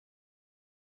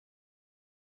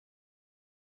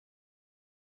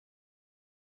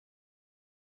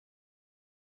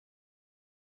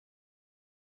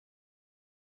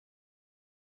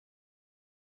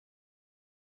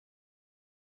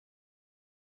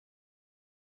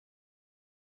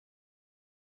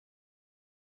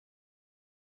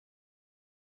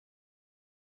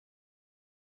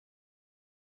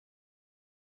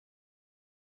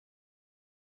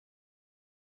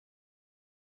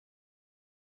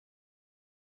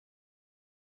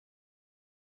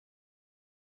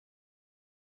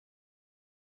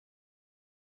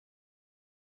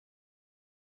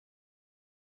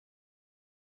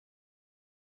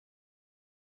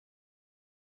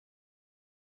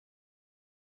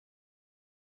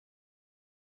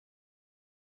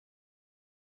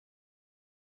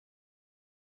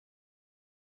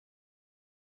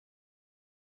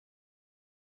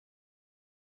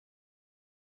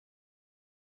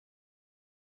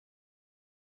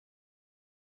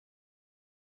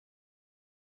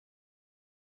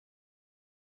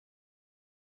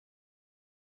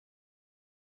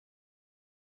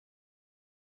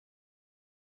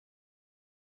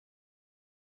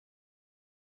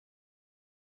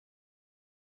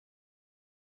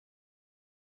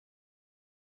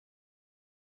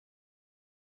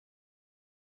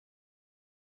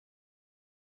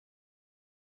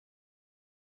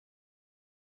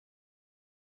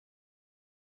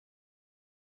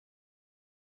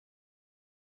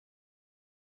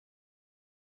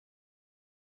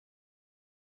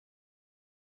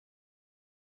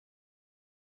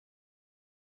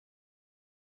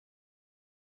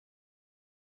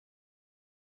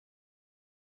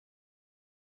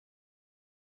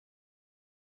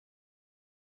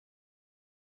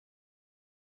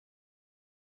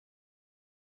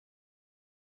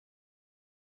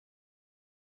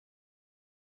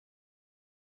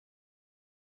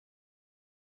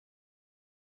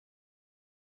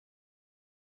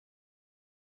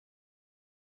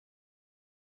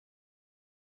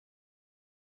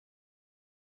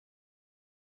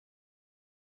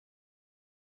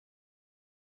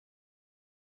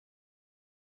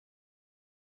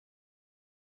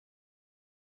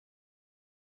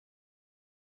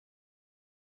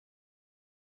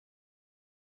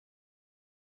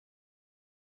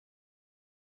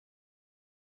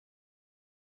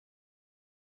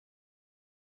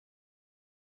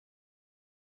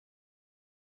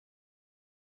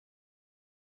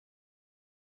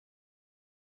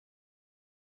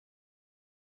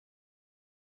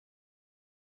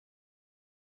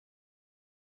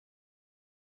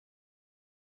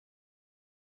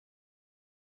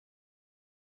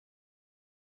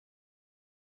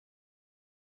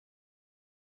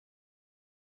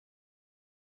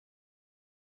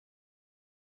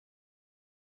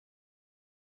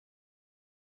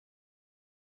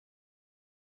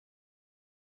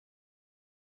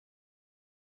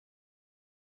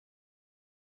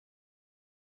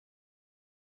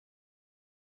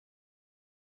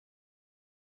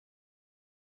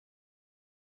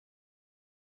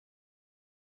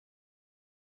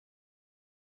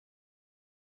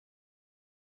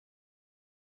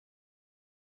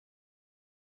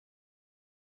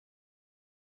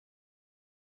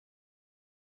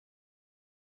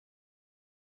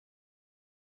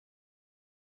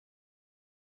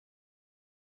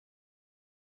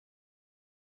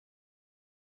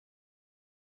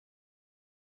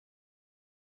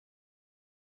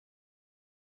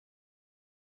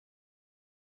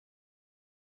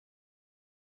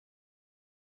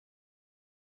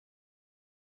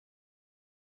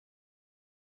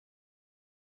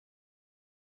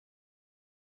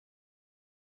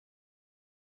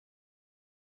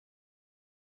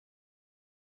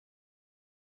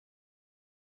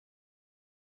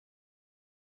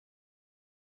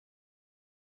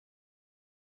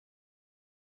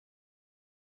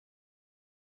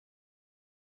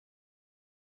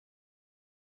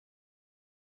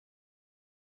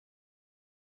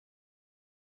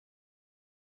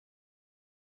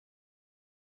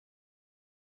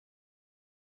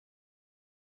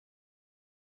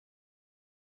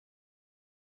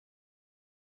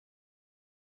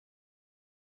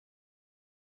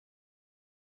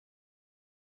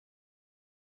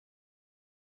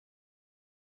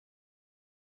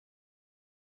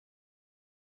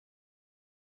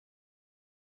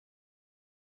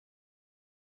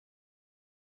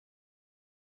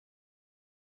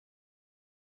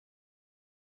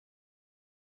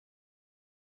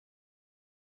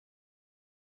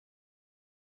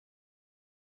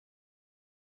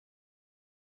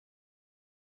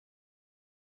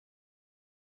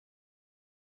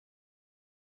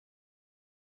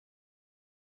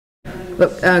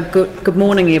Look, good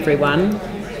morning, everyone.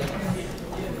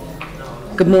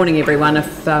 Good morning, everyone.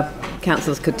 If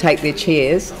councillors could take their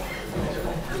chairs.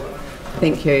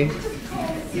 Thank you.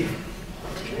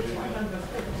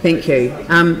 Thank you.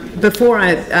 Before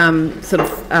I I'm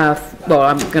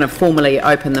going to formally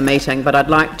open the meeting, but I'd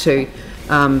like to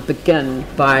begin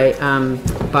by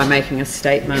making a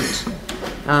statement,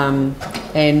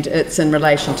 and it's in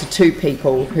relation to two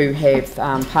people who have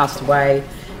passed away,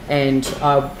 and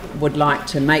I would like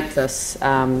to make this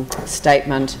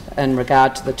statement in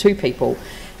regard to the two people,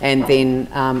 and then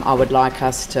I would like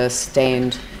us to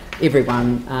stand,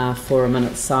 everyone, for a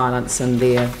minute's silence in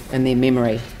their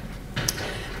memory.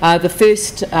 The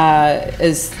first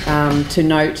is to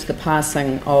note the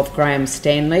passing of Graham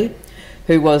Stanley,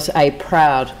 who was a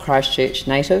proud Christchurch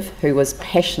native who was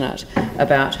passionate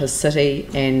about his city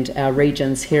and our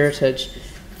region's heritage,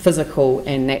 physical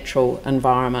and natural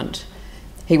environment.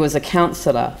 He was a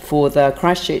councillor for the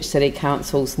Christchurch City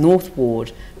Council's North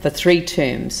Ward for 3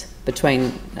 terms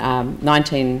between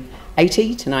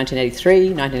 1980 to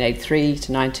 1983, 1983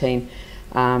 to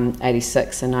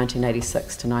 1986 and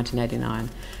 1986 to 1989.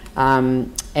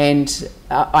 And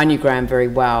I knew Graham very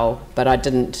well, but I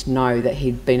didn't know that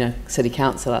he'd been a city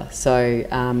councillor. So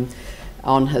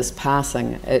on his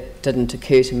passing, it didn't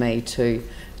occur to me to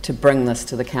bring this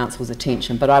to the council's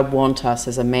attention. But I want us,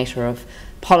 as a matter of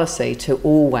policy, to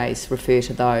always refer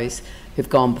to those who've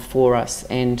gone before us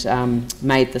and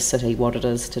made the city what it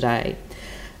is today.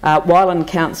 While in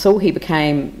council, he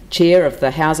became chair of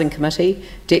the Housing Committee,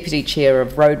 deputy chair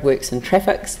of Roadworks and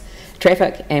Traffic,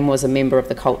 and was a member of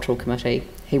the Cultural Committee.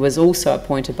 He was also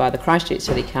appointed by the Christchurch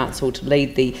City Council to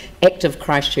lead the Active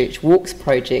Christchurch Walks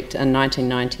project in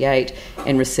 1998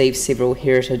 and received several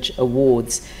heritage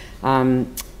awards.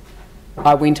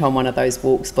 I went on one of those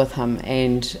walks with him,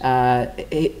 and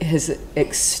his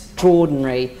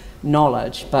extraordinary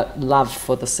knowledge but love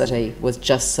for the city was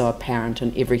just so apparent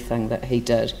in everything that he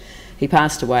did. He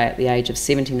passed away at the age of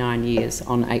 79 years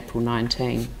on April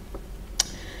 19.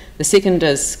 The second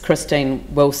is Christine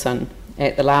Wilson.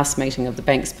 At the last meeting of the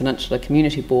Banks Peninsula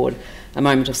Community Board, a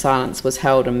moment of silence was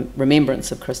held in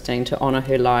remembrance of Christine to honour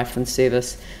her life and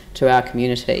service to our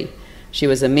community. She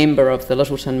was a member of the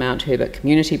Littleton Mount Herbert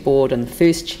Community Board and the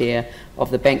first chair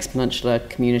of the Banks Peninsula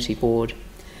Community Board.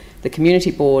 The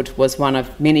Community Board was one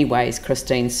of many ways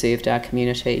Christine served our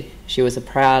community. She was a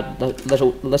proud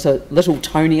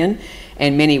Littletonian,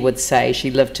 and many would say she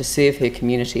lived to serve her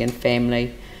community and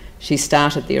family. She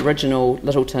started the original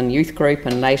Littleton Youth Group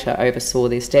and later oversaw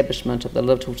the establishment of the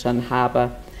Littleton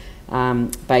Harbour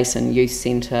Basin Youth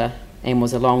Centre and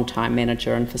was a long-time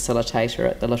manager and facilitator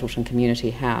at the Littleton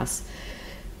Community House.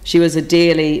 She was a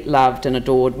dearly loved and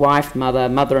adored wife, mother,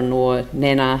 mother-in-law,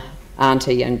 nana,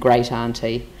 auntie and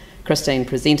great-auntie. Christine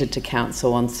presented to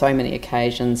council on so many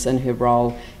occasions in her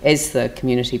role as the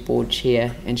Community Board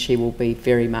Chair, and she will be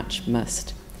very much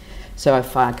missed. So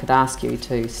if I could ask you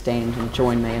to stand and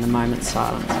join me in a moment's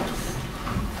silence.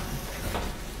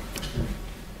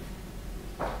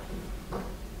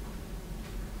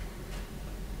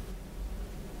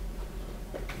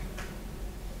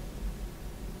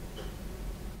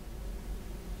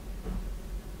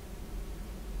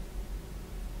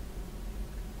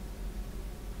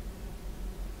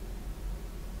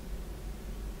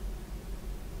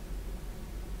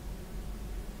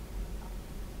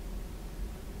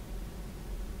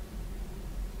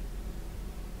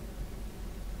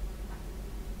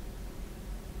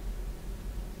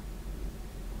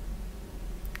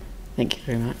 Thank you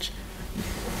very much.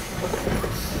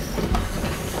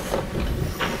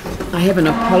 I have an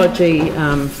apology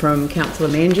from Councillor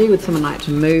Manji. Would someone like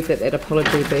to move that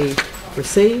apology be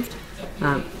received?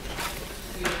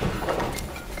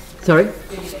 Sorry?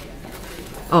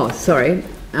 Oh, sorry.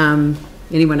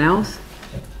 Anyone else?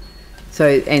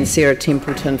 So, and Sarah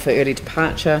Templeton for early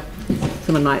departure.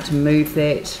 Someone like to move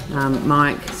that?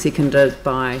 Mike, seconded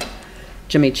by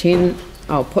Jimmy Chen.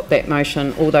 I'll put that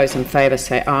motion. All those in favour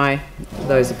say aye.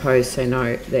 Those opposed say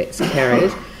no. That's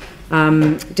carried.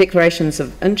 Declarations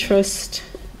of interest,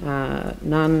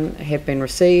 none have been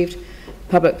received.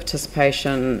 Public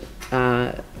participation,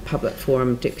 public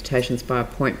forum, deputations by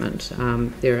appointment.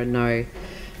 There are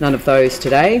none of those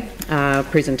today.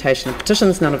 Presentation of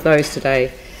petitions, none of those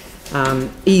today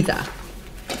either.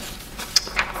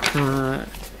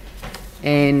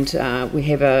 And we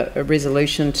have a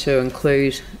resolution to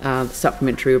include the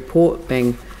supplementary report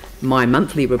being my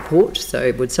monthly report.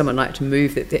 So would someone like to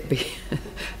move that be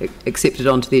accepted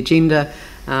onto the agenda?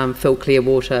 Phil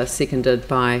Clearwater, seconded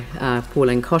by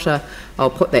Pauline Cotter.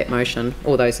 I'll put that motion.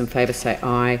 All those in favour say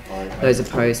aye. Those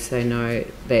opposed say no.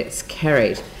 That's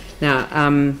carried. Now,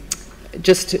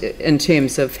 just in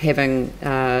terms of having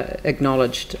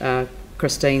acknowledged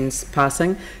Christine's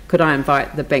passing, could I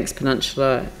invite the Banks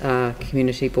Peninsula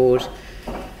Community Board,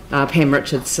 Pam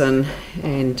Richardson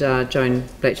and Joan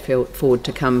Blatchford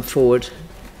to come forward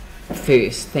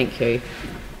first? Thank you.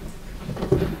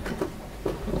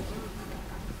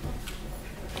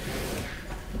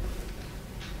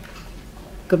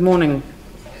 Good morning.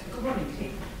 Good morning,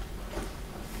 Ted.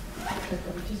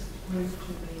 We just moved to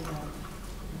the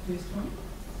first one,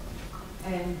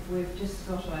 and we've just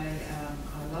got a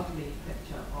lovely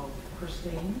picture of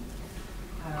Christine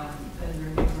in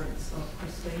remembrance of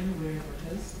Christine, wherever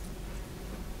it is.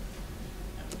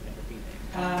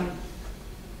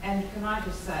 And can I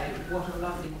just say what a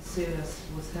lovely service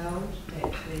was held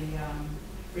at the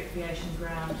recreation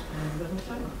ground in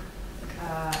Littleton. A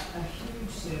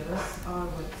huge service. I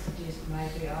would suggest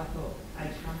maybe, I thought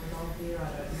 800 odd there, I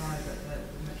don't know, but the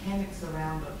mechanics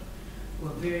around it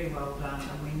were very well done,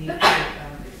 and we need to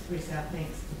express our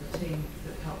thanks to the team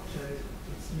that helped to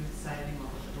get smooth sailing of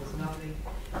it. It was lovely.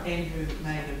 Andrew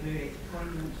made a very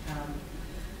poignant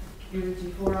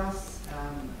eulogy for us,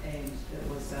 and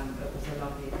it was a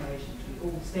lovely occasion to be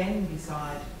all standing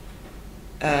beside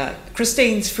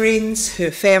Christine's friends,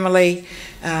 her family,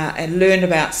 and learn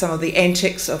about some of the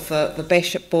antics of the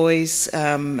Bishop boys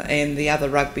and the other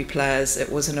rugby players.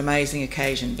 It was an amazing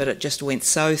occasion, but it just went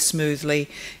so smoothly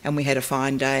and we had a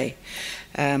fine day.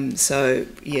 So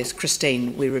yes,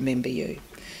 Christine, we remember you.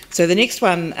 So the next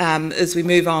one is we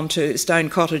move on to Stone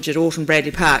Cottage at Orton Bradley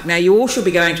Park. Now you all should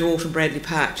be going to Orton Bradley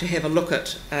Park to have a look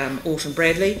at Orton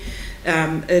Bradley.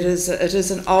 It is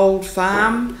an old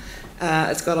farm.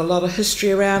 It's got a lot of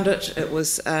history around it. It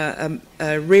was a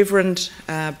Reverend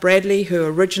Bradley who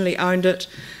originally owned it,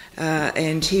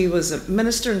 and he was a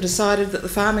minister and decided that the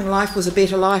farming life was a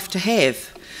better life to have.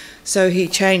 So he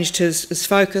changed his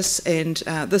focus, and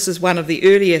this is one of the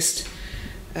earliest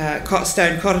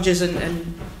stone cottages,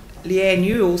 and Leanne,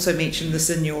 you also mentioned this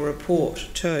in your report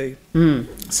too.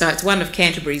 So it's one of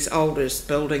Canterbury's oldest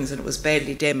buildings, and it was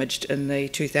badly damaged in the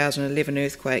 2011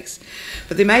 earthquakes.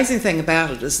 But the amazing thing about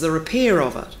it is the repair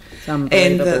of it,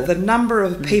 and the number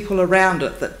of people around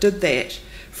it that did that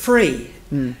free,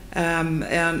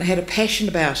 and had a passion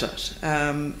about it,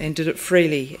 and did it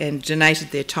freely and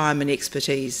donated their time and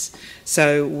expertise.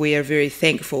 So we are very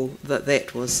thankful that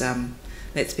that was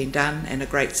that's been done, and a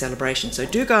great celebration. So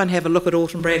do go and have a look at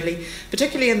Orton Bradley,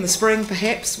 particularly in the spring,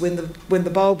 perhaps when the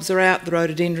bulbs are out, the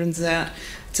rhododendrons are out.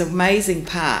 It's an amazing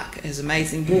park, it has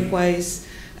amazing walkways,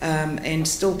 and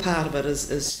still part of it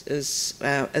is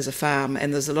a farm,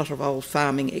 and there's a lot of old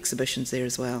farming exhibitions there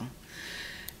as well.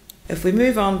 If we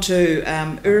move on to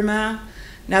Urumar,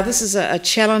 now this is a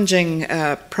challenging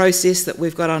process that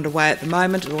we've got underway at the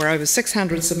moment. There were over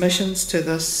 600 submissions to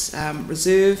this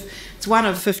reserve. It's one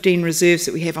of 15 reserves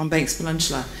that we have on Banks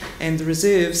Peninsula, and the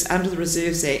reserves, under the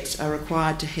Reserves Act, are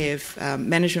required to have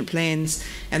management plans,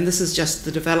 and this is just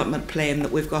the development plan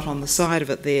that we've got on the side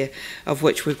of it there, of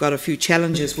which we've got a few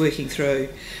challenges working through.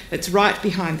 It's right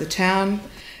behind the town.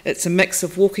 It's a mix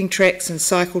of walking tracks and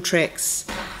cycle tracks,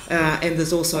 and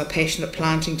there's also a passionate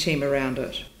planting team around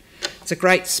it. It's a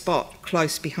great spot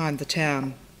close behind the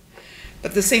town.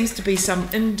 But there seems to be some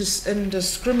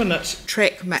indiscriminate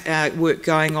track work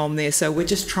going on there, so we're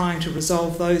just trying to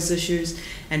resolve those issues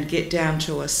and get down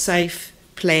to a safe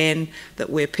plan that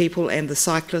where people and the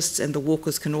cyclists and the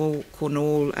walkers can all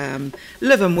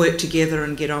live and work together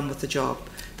and get on with the job.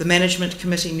 The management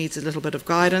committee needs a little bit of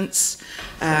guidance,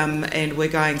 and we're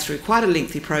going through quite a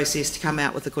lengthy process to come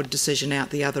out with a good decision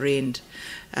out the other end.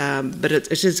 But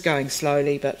it is going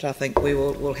slowly, but I think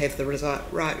we'll have the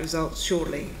right results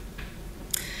shortly.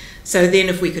 So then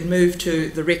if we could move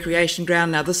to the recreation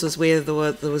ground. Now this was where there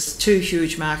was two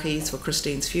huge marquees for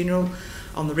Christine's funeral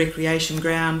on the recreation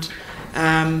ground,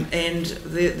 and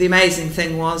the amazing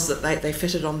thing was that they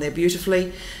fitted on there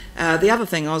beautifully. The other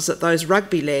thing was that those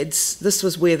rugby lads, this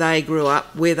was where they grew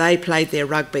up, where they played their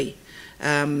rugby,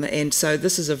 and so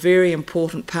this is a very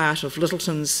important part of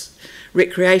Littleton's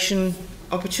recreation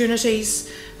opportunities,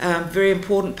 very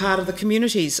important part of the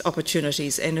community's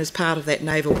opportunities, and as part of that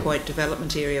Naval Point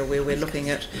development area where we're looking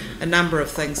at a number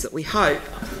of things that we hope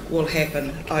will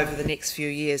happen over the next few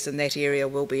years, and that area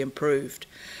will be improved.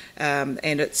 And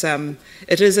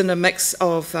it is in a mix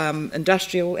of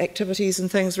industrial activities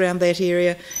and things around that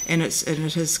area, and it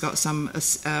has got some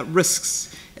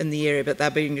risks in the area, but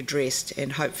they're being addressed,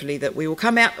 and hopefully that we will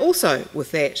come out also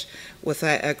with that, with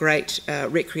a great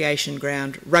recreation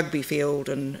ground, rugby field,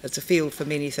 and it's a field for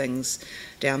many things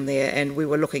down there, and we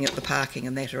were looking at the parking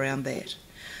and that around that.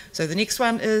 So the next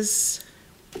one is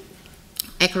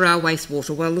Akara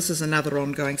wastewater, well, this is another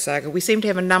ongoing saga. We seem to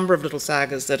have a number of little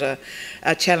sagas that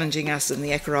are challenging us in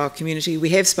the Akara community. We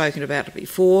have spoken about it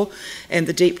before, and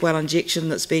the deep well injection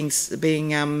that's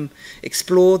being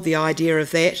explored, the idea of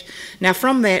that. Now,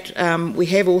 from that, we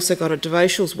have also got a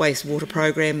devotionals wastewater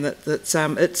program that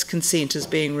its consent is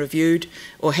being reviewed,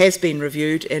 or has been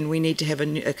reviewed, and we need to have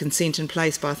a consent in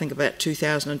place by, I think, about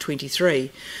 2023.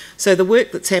 So the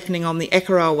work that's happening on the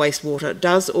Akara wastewater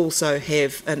does also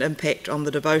have an impact on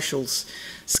the devotionals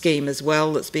scheme as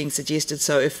well that's being suggested.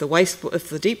 So if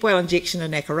the deep well injection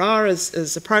in Akara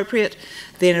is appropriate,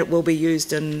 then it will be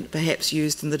perhaps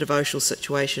used in the devotional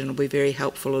situation. It'll be very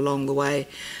helpful along the way.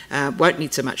 Won't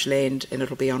need so much land, and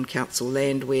it'll be on council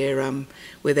land where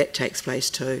that takes place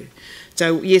too.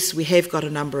 So yes, we have got a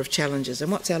number of challenges.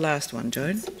 And what's our last one,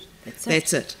 Joan?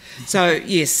 That's it. So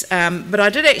yes, but I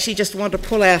did actually just want to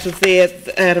pull out of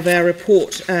our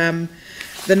report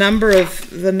the number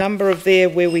of there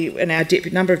where we in our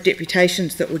number of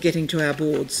deputations that we're getting to our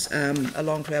boards,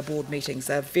 along to our board meetings.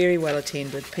 They're very well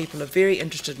attended. People are very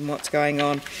interested in what's going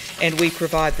on, and we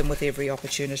provide them with every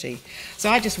opportunity. So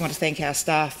I just want to thank our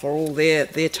staff for all their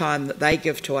time that they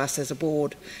give to us as a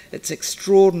board. It's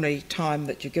extraordinary time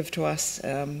that you give to us.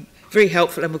 Very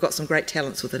helpful, and we've got some great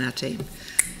talents within our team.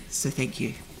 So thank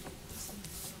you.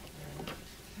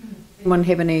 Anyone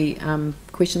have any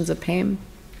questions of Pam?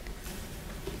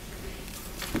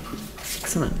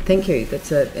 Excellent, thank you.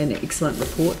 That's an excellent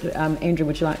report. Andrew,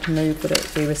 would you like to move that it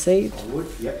be received? I would,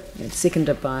 yep. It's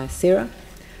seconded by Sarah.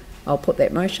 I'll put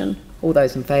that motion. All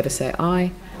those in favour say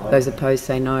aye. Those opposed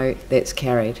say no. That's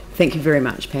carried. Thank you very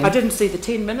much, Pam. I didn't see the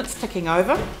 10 minutes ticking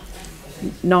over.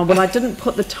 No, well, I didn't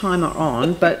put the timer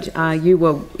on, but you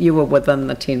were within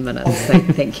the 10 minutes, so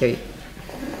thank you.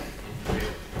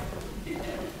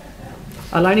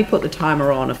 I'll only put the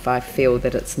timer on if I feel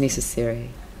that it's necessary.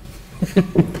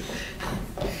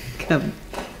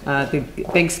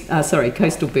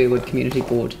 Coastal Burwood Community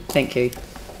Board. Thank you.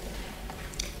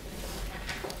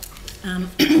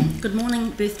 Good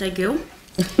morning, birthday girl.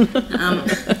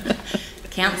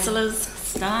 Councillors,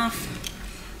 staff,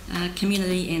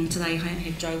 community, and today I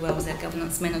had Joe Wells, our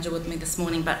governance manager, with me this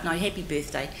morning. But no, happy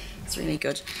birthday! It's really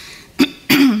good.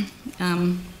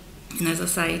 And as I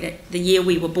say, that the year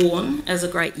we were born is a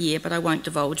great year, but I won't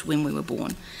divulge when we were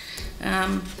born.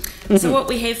 So what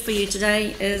we have for you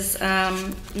today is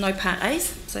no Part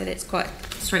A's, so that's quite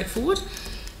straightforward.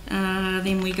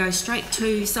 Then we go straight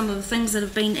to some of the things that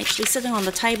have been actually sitting on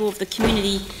the table of the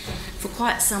community for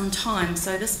quite some time.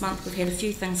 So this month we've had a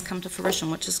few things come to fruition,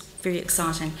 which is very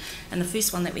exciting. And the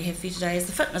first one that we have for you today is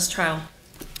the fitness trail,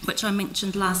 which I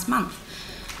mentioned last month.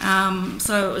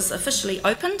 So it was officially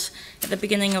opened at the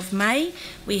beginning of May.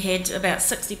 We had about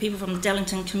 60 people from the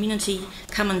Dallington community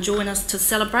come and join us to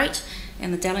celebrate,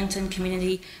 and the Dallington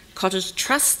Community Cottage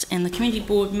Trust and the community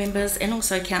board members, and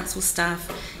also council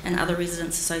staff and other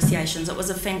residents associations. It was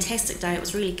a fantastic day. It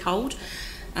was really cold.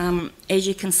 As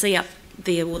you can see up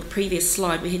there, or the previous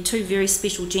slide, we had two very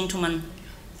special gentlemen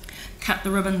cut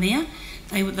the ribbon there.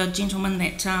 They were the gentlemen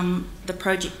that the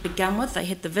project began with. They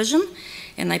had the vision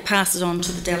and they passed it on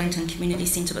to the Dallington Community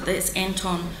Centre, but that's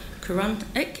Anton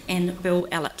Kurundik and Bill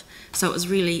Allett. So it was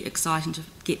really exciting to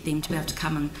get them to be able to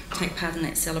come and take part in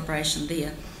that celebration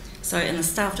there. So, and the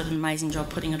staff did an amazing job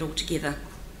putting it all together.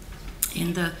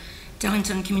 And the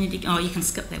Dallington Community, oh, you can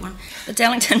skip that one. The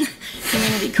Dallington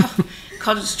Community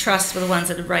Cottage Trust were the ones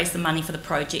that had raised the money for the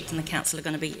project, and the council are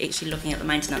going to be actually looking at the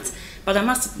maintenance. But I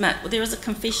must admit, there is a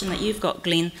confession that you've got,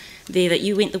 Glenn, there, that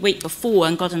you went the week before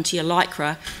and got into your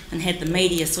lycra and had the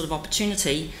media sort of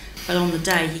opportunity, but on the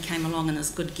day he came along in his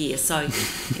good gear. So,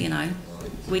 you know,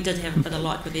 we did have a bit of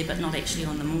lycra there, but not actually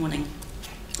on the morning.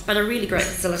 But a really great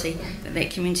facility that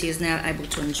that community is now able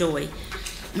to enjoy.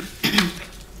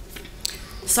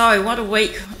 So, what a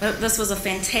week. This was a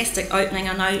fantastic opening.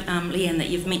 I know, Leanne, that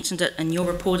you've mentioned it in your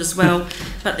report as well,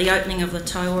 but the opening of the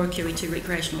Taora QE2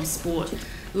 recreational sport,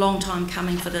 long time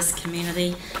coming for this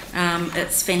community.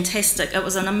 It's fantastic. It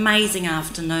was an amazing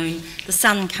afternoon. The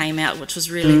sun came out, which was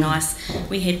really nice.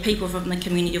 We had people from the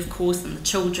community, of course, and the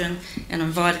children, and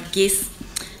invited guests,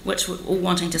 which were all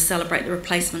wanting to celebrate the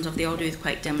replacement of the old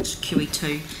earthquake damaged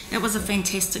QE2. It was a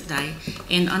fantastic day,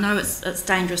 and I know it's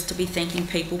dangerous to be thanking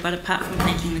people, but apart from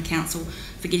thanking the council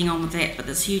for getting on with that, but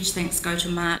this huge thanks go to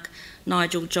Mark,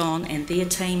 Nigel, John and their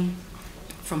team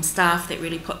from staff that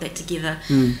really put that together.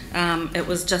 It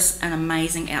was just an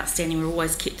amazing, outstanding, we were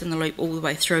always kept in the loop all the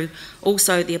way through.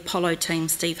 Also the Apollo team,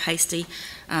 Steve Hasty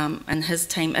and his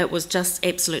team, it was just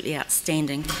absolutely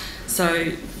outstanding. So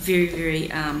very, very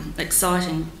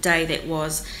exciting day that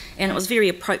was, and it was very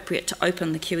appropriate to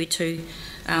open the QE2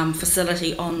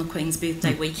 facility on the Queen's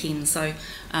birthday weekend. So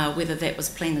whether that was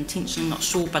planned intentionally, I'm not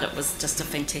sure, but it was just a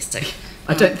fantastic.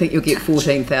 I don't think you'll get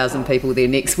 14,000 people there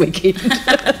next weekend.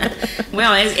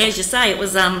 Well, as you say, it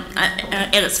was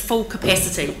at its full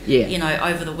capacity, yeah. You know,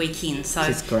 over the weekend. So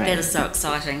great. That is so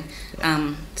exciting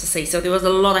to see. So there was a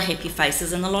lot of happy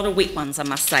faces and a lot of wet ones, I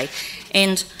must say.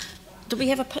 And do we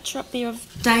have a picture up there of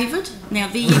David? Now,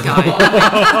 there you go.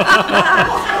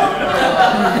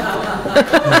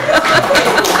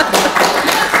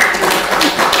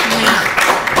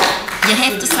 You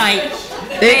have to say...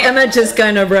 The image is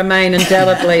going to remain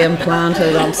indelibly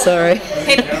implanted, I'm sorry.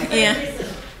 Yeah,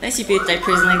 that's your birthday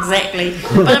present, exactly.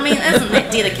 But I mean, isn't that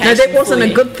dedication? No, that wasn't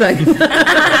a good thing.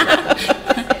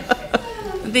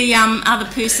 The other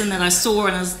person that I saw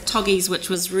in his toggies, which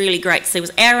was really great to see,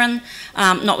 was Aaron.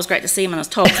 Not it was great to see him in his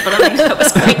togs, but I think it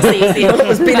was great to see him there. It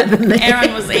was better than that.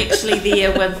 Aaron was actually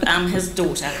there with his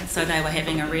daughter, so they were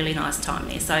having a really nice time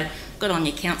there. So good on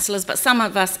you, councillors. But some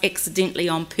of us accidentally,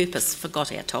 on purpose,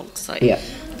 forgot our togs. So yeah.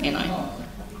 You know,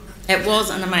 it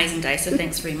was an amazing day. So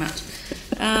thanks very much.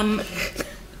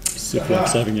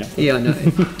 Saving you. Yeah, I know.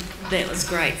 That was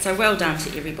great. So well done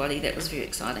to everybody. That was very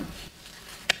exciting.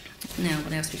 Now,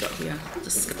 what else we got here?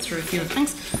 Just skip through a few of the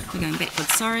things. We're going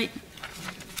backwards, sorry.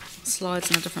 Slides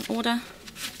in a different order.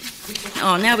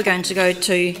 Oh, now we're going to go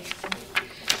to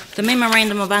the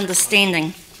Memorandum of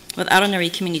Understanding with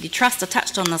Aranuri Community Trust. I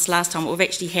touched on this last time, but we've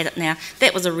actually had it now.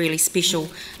 That was a really special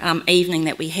evening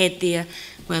that we had there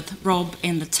with Rob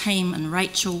and the team and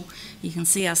Rachel. You can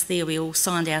see us there. We all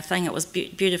signed our thing. It was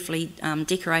beautifully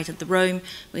decorated, the room.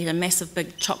 We had a massive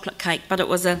big chocolate cake, but it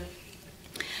was a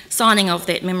signing of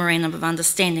that Memorandum of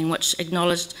Understanding, which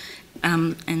acknowledged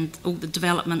and all the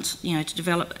development, you know, to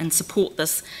develop and support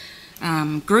this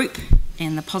group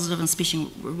and the positive and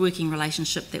special working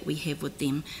relationship that we have with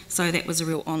them. So that was a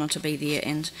real honour to be there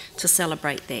and to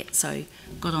celebrate that. So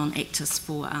good on Actis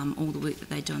for all the work that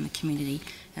they do in the community,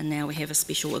 and now we have a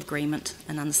special agreement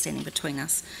and understanding between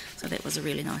us. So that was a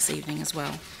really nice evening as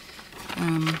well.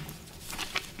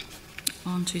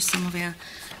 On to some of our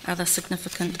other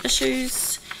significant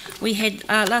issues. We had,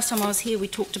 last time I was here, we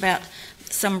talked about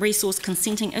some resource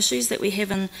consenting issues that we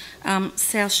have in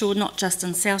South Shore, not just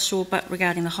in South Shore, but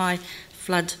regarding the high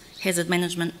flood hazard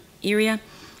management area.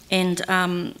 And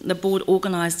the board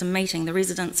organised a meeting. The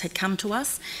residents had come to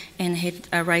us and had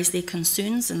raised their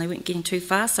concerns, and they weren't getting too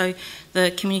far. So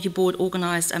the community board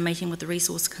organised a meeting with the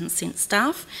resource consent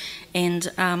staff,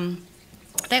 and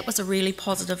that was a really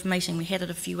positive meeting. We had it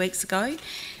a few weeks ago,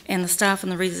 and the staff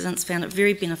and the residents found it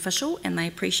very beneficial, and they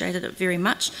appreciated it very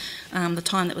much, the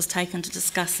time that was taken to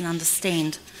discuss and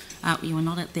understand. You were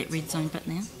not at that red zone bit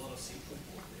now.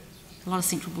 A lot of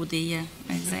central board there, yeah,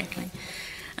 exactly.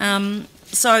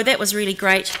 So that was really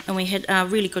great, and we had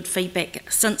really good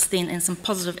feedback since then, and some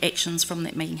positive actions from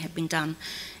that meeting have been done.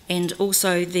 And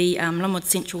also the Linwood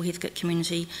Central Heathcote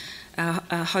community are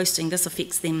hosting, this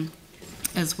affects them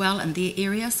as well in their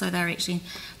area, so they're actually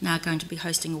now going to be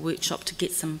hosting a workshop to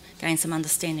gain some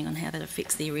understanding on how that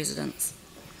affects their residents.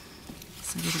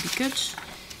 So that'll be good.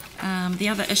 The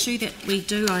other issue that we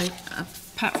do,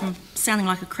 apart from sounding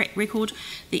like a cracked record,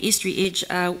 the Estuary Edge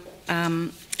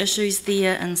issues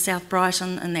there in South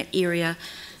Brighton, in that area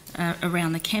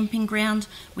around the camping ground.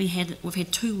 We've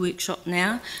had 2 workshops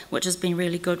now, which has been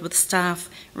really good with staff,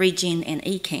 Regen and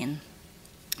ECAN,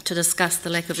 to discuss the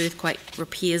lack of earthquake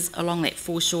repairs along that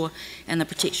foreshore and the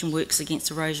protection works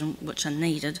against erosion which are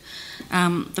needed.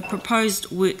 The proposed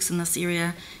works in this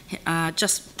area, we've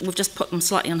just put them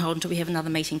slightly on hold until we have another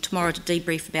meeting tomorrow to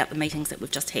debrief about the meetings that we've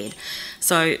just had.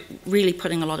 So really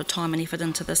putting a lot of time and effort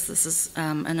into this. This is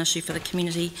an issue for the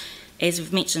community, as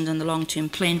we've mentioned in the long-term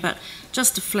plan, but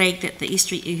just to flag that the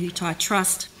Estuary Uhutai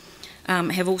Trust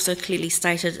have also clearly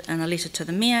stated in a letter to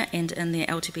the Mayor and in their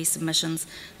LTP submissions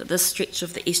that this stretch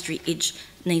of the estuary edge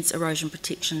needs erosion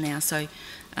protection now. So,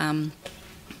 and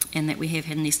that we have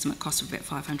had an estimate cost of about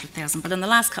 $500,000. But in the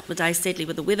last couple of days, sadly,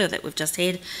 with the weather that we've just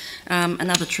had,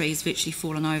 another tree has virtually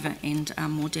fallen over and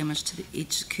more damage to the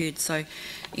edge occurred. So,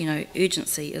 you know,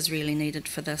 urgency is really needed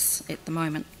for this at the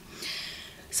moment.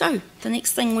 So, the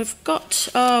next thing we've got,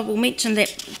 we'll mention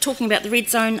that, talking about the red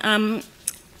zone,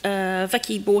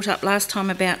 Vicky brought up last time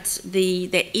about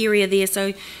that area there,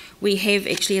 so we have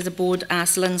actually as a board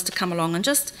asked Linz to come along and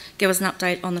just give us an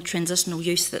update on the transitional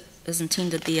use that is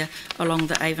intended there along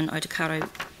the Avon-Otakaro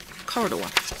corridor.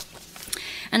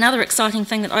 Another exciting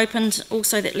thing that opened,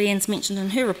 also that Leanne's mentioned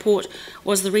in her report,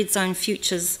 was the Red Zone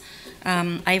Futures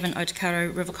Avon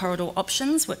Otakaro River Corridor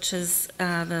Options, which is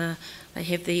they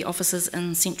have the offices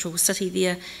in Central City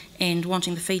there, and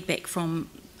wanting the feedback from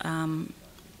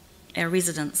our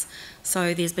residents.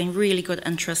 So there's been really good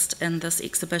interest in this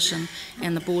exhibition,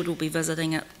 and the board will be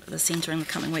visiting at the centre in the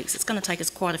coming weeks. It's going to take us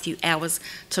quite a few hours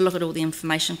to look at all the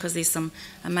information, because there's some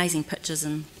amazing pictures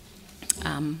and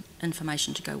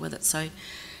information to go with it. So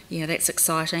yeah, that's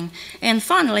exciting. And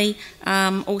finally,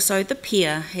 also the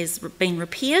pier has been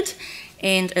repaired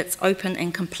and it's open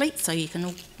and complete, so you can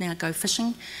all now go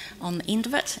fishing on the end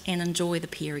of it and enjoy the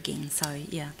pier again. So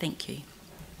yeah, thank you.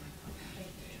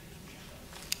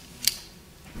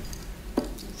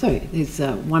 So there's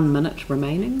 1 minute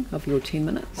remaining of your 10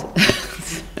 minutes.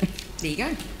 There you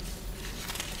go.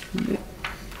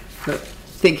 But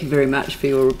thank you very much for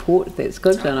your report. That's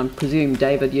good. And I presume,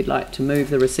 David, you'd like to move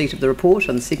the receipt of the report,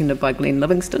 and seconded by Glenn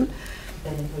Livingston.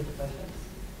 And include the photos.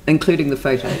 Including the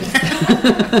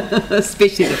photos.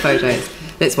 Especially the photos.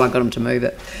 That's why I got him to move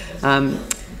it.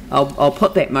 I'll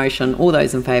put that motion. All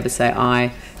those in favour say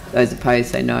aye. Those opposed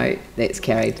say no. That's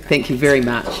carried. Thank you very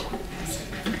much.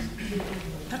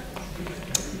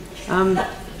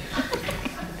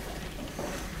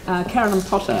 Carolyn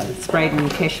Potter, Spraydon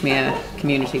Cashmere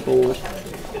Community Board.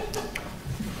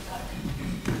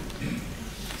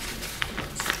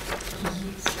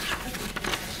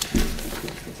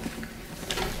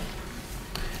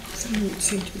 Some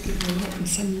seem to be getting a lot and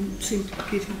some seem to be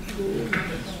getting poor.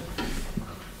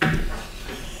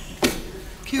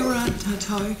 Kia ora,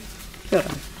 tātou. Kia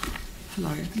ora.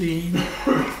 Hello, Leanne.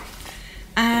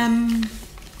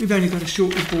 We've only got a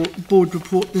short board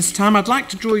report this time. I'd like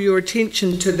to draw your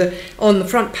attention to on the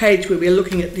front page where we're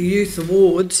looking at the Youth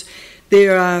Awards.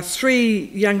 There are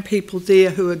 3 young people there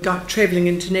who are travelling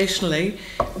internationally.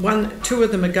 2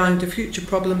 of them are going to Future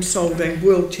Problem Solving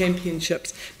World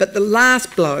Championships. But the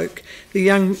last bloke, the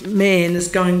young man, is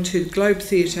going to Globe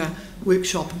Theatre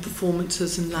workshop and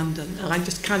performances in London. And I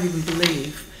just can't even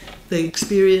believe the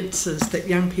experiences that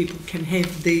young people can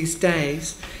have these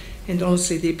days. And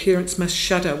honestly, their parents must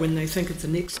shudder when they think of the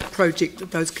next project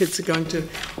that those kids are going to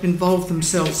involve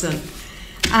themselves in.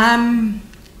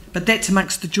 But that's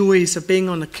amongst the joys of being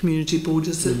on a community board,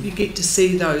 is that you get to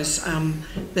see those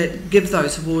that give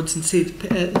those awards and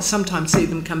sometimes see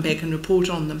them come back and report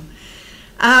on them.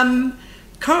 I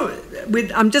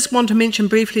just want to mention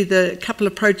briefly the couple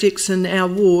of projects in our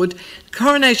ward.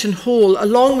 Coronation Hall,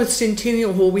 along with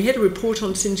Centennial Hall, we had a report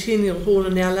on Centennial Hall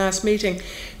in our last meeting.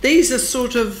 These are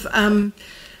sort of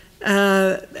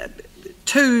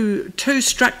two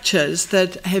structures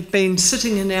that have been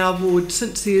sitting in our ward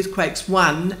since the earthquakes,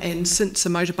 one, and since a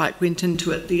motorbike went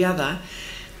into it, the other,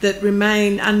 that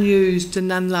remain unused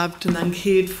and unloved and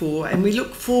uncared for. And we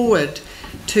look forward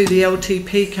to the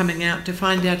LTP coming out to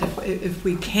find out if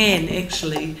we can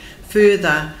actually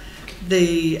further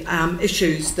the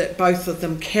issues that both of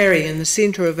them carry in the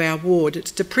centre of our ward.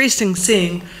 It's depressing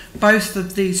seeing both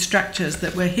of these structures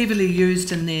that were heavily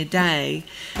used in their day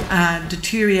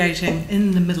deteriorating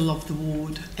in the middle of the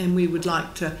ward, and we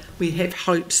have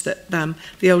hopes that the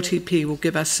LTP will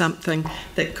give us something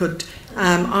that could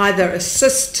either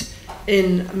assist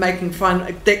in making final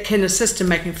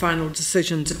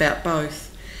decisions about both.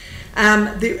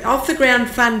 The Off the Ground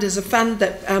Fund is a fund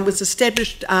that was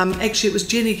established, actually it was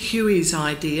Jenny Huey's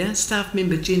idea, staff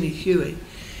member Jenny Huey,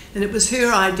 and it was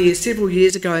her idea several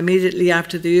years ago, immediately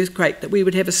after the earthquake, that we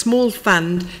would have a small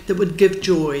fund that would give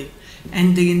joy,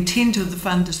 and the intent of the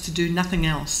fund is to do nothing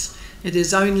else. It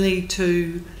is only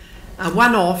to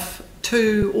one-off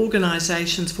to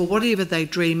organisations for whatever they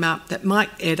dream up that might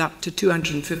add up to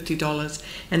 $250,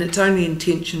 and its only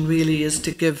intention really is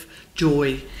to give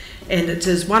joy. And it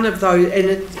is one of those, and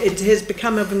it has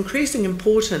become of increasing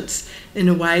importance in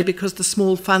a way because the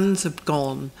small funds have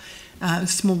gone.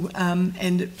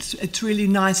 And it's really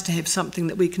nice to have something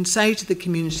that we can say to the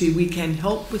community, we can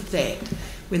help with that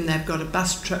when they've got a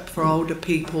bus trip for older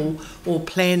people or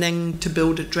planning to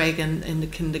build a dragon in the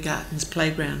kindergarten's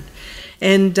playground.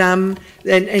 And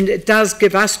it does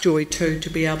give us joy too to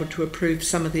be able to approve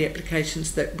some of the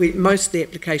applications most of the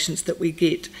applications that we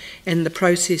get, and the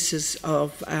processes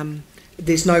of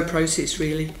there's no process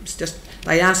really. It's just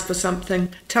they ask for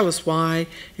something, tell us why,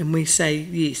 and we say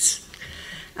yes.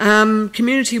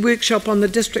 Community workshop on the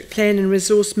District Plan and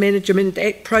Resource Management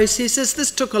Act processes.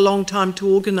 This took a long time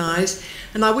to organise,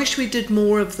 and I wish we did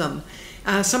more of them.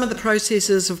 Some of the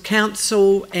processes of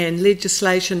council and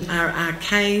legislation are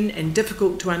arcane and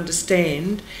difficult to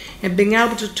understand, and being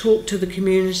able to talk to the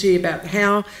community about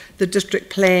how the district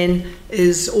plan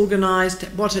is organised,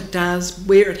 what it does,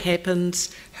 where it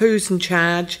happens, who's in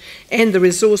charge, and the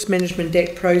Resource Management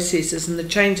Act processes and the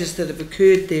changes that have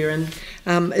occurred there, and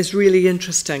is really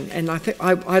interesting. And I think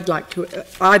I'd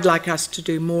like us to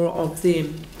do more of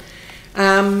them.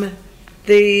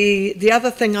 The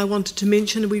other thing I wanted to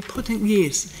mention, we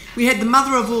had the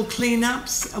Mother of All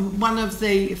Cleanups. One of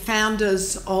the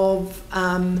founders of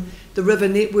the River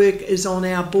Network is on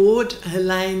our board,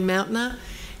 Helene Mountner,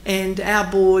 and our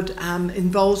board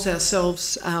involves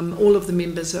ourselves, all of the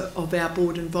members of our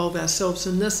board involve ourselves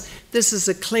in this. This is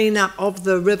a clean-up of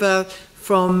the river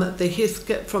from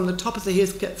the top of the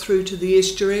Heathcote through to the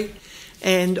estuary,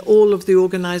 and all of the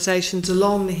organisations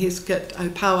along the Heathcote,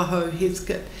 Opawaho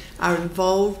Heathcote, are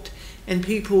involved, and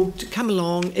people to come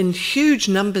along in huge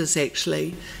numbers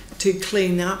actually to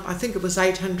clean up. I think it was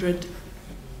 800,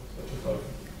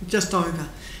 just over,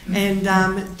 and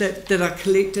that are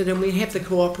collected, and we have the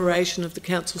cooperation of the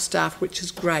council staff, which is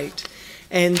great.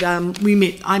 And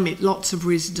I met lots of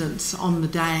residents on the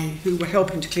day who were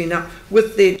helping to clean up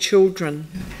with their children.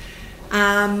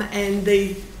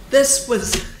 This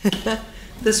was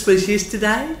this was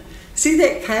yesterday. See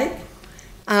that cake?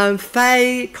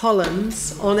 Faye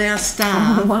Collins on our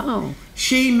staff. Oh, wow.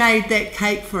 She made that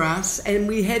cake for us, and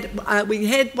we had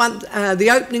one the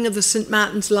opening of the St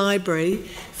Martin's Library.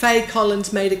 Faye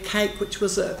Collins made a cake which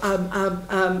was a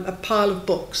pile of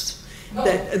books.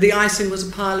 The icing was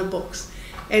a pile of books,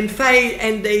 and Faye,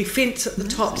 and the fence at the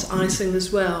top's icing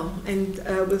as well, and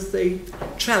with the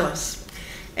trellis.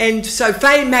 And so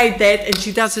Faye made that, and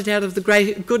she does it out of the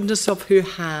great goodness of her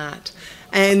heart.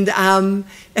 And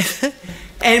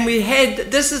and we had,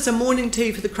 this is a morning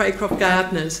tea for the Craycroft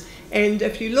gardeners, and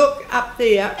if you look up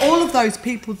there, all of those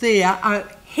people there are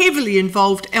heavily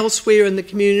involved elsewhere in the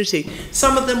community.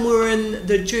 Some of them were in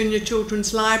the Junior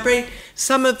Children's Library,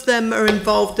 some of them are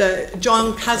involved,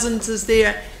 John Cousins is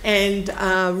there, and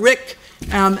Rick,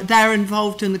 they're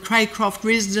involved in the Craycroft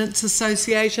Residents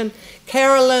Association.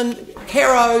 Caro,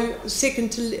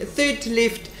 third to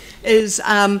left, is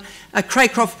a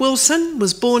Craycroft Wilson,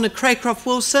 was born a Craycroft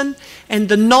Wilson, and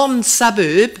the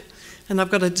non-suburb, and I've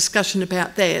got a discussion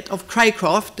about that, of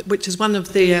Craycroft, which is one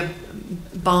of their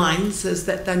binds, is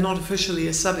that they're not officially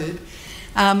a suburb.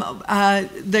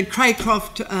 The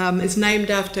Craycroft is named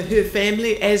after her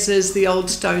family, as is the old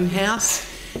stone house,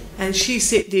 and she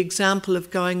set the example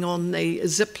of going on the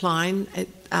zip line at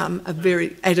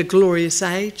a glorious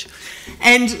age.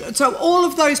 And so all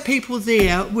of those people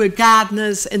there were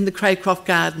gardeners in the Craycroft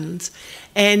Gardens,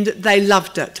 and they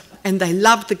loved it, and they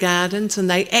loved the gardens, and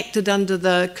they acted under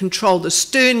the control, the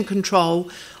stern control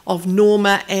of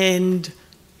Norma and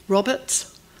Roberts.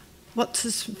 What's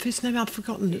his first name? I've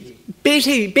forgotten it.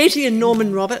 Betty and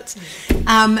Norman Roberts,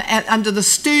 under the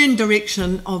stern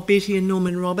direction of Betty and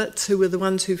Norman Roberts, who were the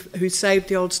ones who saved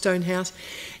the old stone house.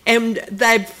 And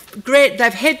they've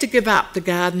had to give up the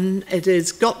garden. It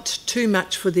has got too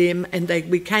much for them, and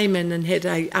we came in and had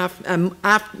a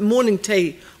morning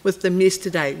tea with them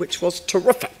yesterday, which was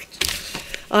terrific.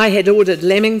 I had ordered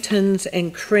lamingtons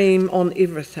and cream on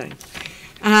everything.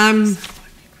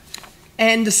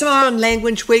 And the Samoan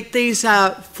Language Week, these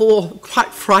are 4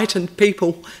 quite frightened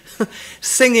people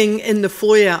singing in the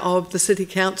foyer of the City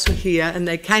Council here, and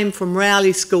they came from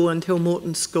Rowley School and Hill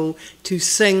Morton School to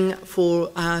sing for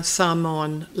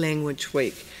Samoan Language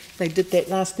Week. They did that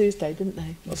last Thursday, didn't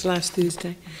they? It was last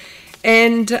Thursday.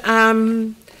 And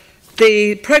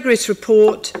the progress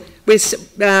report,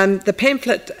 the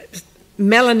pamphlet,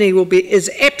 Melanie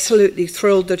is absolutely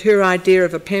thrilled that her idea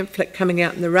of a pamphlet coming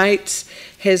out in the rates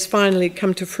has finally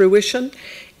come to fruition,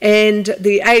 and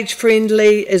the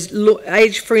age-friendly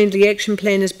action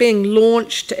plan is being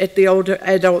launched at the Older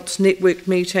Adults Network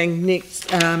meeting next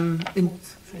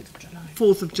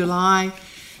 4th of July.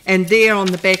 And there on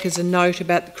the back is a note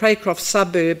about the Craycroft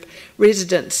suburb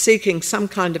residents seeking some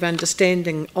kind of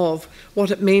understanding of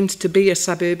what it means to be a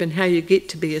suburb and how you get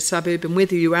to be a suburb and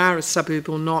whether you are a suburb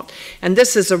or not. And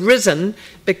this has arisen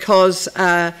because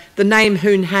the name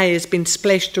Hoon Hay has been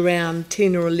splashed around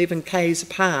 10 or 11 k's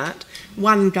apart.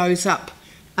 One goes up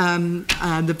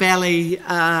the valley,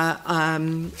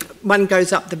 one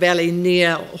goes up the valley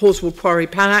near Horswood Quarry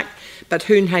Park, but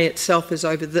Hoon Hay itself is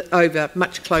over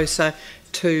much closer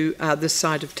to this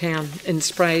side of town in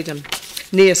Spraydon,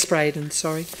 near Spraydon,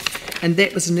 sorry. And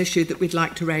that was an issue that we'd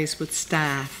like to raise with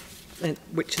staff,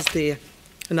 which is there.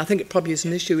 And I think it probably is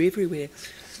an issue everywhere.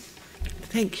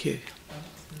 Thank you.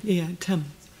 Yeah,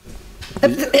 Tim.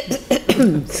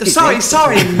 Sorry,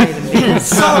 Madam.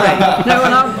 Sorry. No,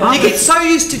 and You get so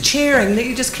used to chairing that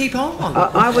you just keep on.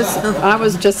 I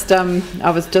was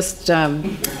just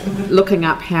looking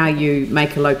up how you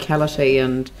make a locality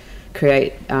and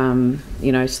create,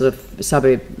 you know, sort of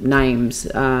suburb names,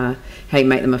 how you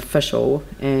make them official,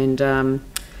 and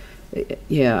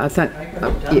yeah, I think.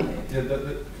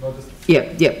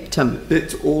 Tim.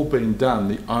 It's all been done.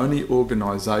 The only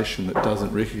organisation that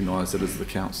doesn't recognise it is the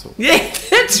council. Yeah,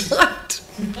 that's right.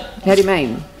 How do you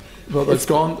mean? Well, it's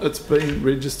been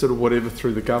registered or whatever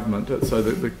through the government, so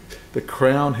that the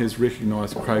Crown has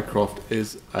recognised Craycroft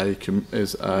as a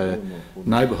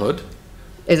neighbourhood.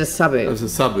 As a suburb. As a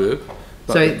suburb.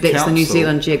 But So that's the New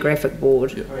Zealand Geographic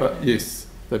Board. Yeah, but yes,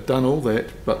 they've done all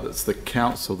that, but it's the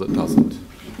council that doesn't.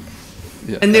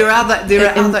 Yeah. And there are other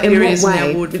areas in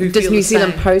our ward who Does feel New the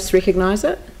Zealand same. Post recognise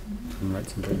it?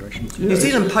 New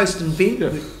Zealand Post and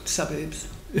Bentwood suburbs.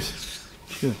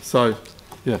 Yeah, so,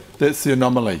 yeah, that's the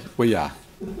anomaly. We are.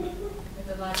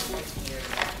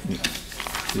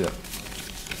 Yeah.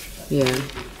 Yeah.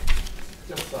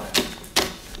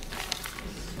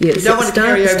 Yeah, don't want to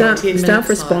carry over 10 staff minutes,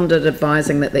 responded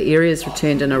advising that the areas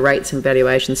returned in a rates and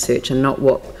valuation search are not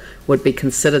what would be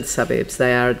considered suburbs.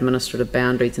 They are administrative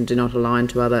boundaries and do not align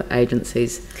to other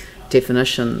agencies'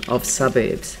 definition of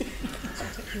suburbs.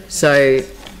 So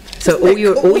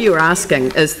all you're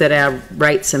asking is that our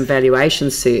rates and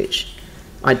valuation search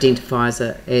identifies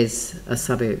it as a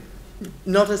suburb.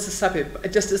 Not as a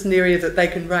suburb, just as an area that they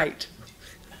can rate.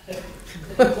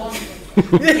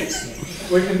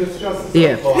 We can discuss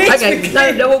Yeah. Okay.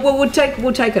 No. We'll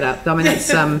take it up. I mean,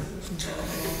 it's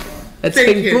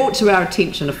been brought to our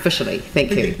attention officially.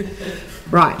 Thank you.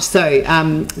 Right. So,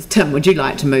 Tim, would you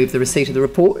like to move the receipt of the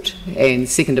report, and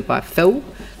seconded by Phil?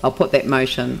 I'll put that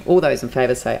motion. All those in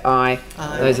favour say aye.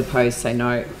 Aye. Those opposed say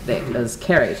no. That is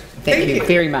carried. Thank you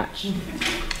very much.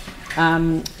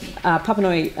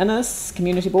 Papanui Innes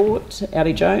Community Board,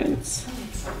 Ali Jones,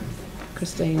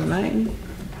 Christine Main.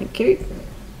 Thank you.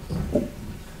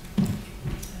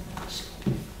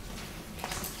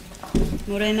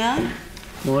 Morena.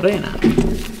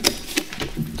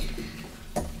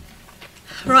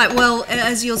 Right, well,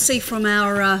 as you'll see from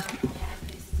our...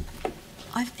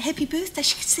 happy birthday.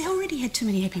 She already had too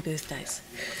many happy birthdays.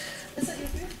 Is it your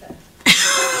birthday?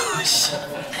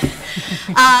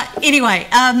 Anyway,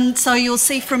 so you'll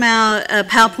see from our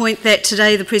PowerPoint that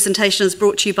today the presentation is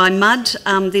brought to you by Mud.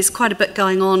 There's quite a bit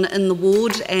going on in the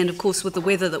ward, and of course with the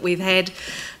weather that we've had,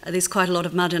 there's quite a lot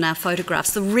of mud in our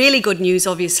photographs. The really good news,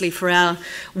 obviously, for our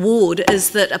ward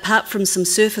is that apart from some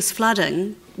surface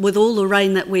flooding, with all the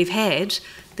rain that we've had,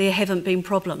 there haven't been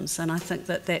problems, and I think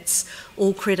that that's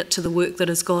all credit to the work that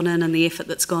has gone in and the effort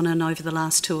that's gone in over the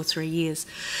last 2 or 3 years.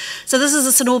 So this is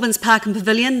the St Albans Park and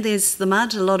Pavilion. There's the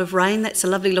mud, a lot of rain. That's a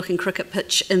lovely looking cricket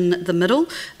pitch in the middle.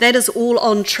 That is all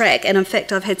on track, and in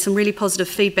fact I've had some really positive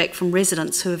feedback from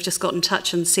residents who have just got in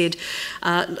touch and said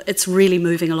it's really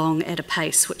moving along at a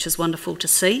pace, which is wonderful to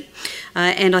see.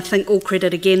 And I think all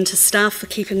credit again to staff for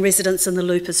keeping residents in the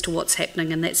loop as to what's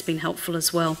happening, and that's been helpful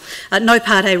as well. No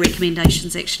Part A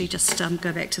recommendations, actually, just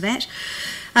go back to that.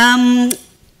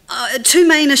 Two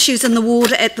main issues in the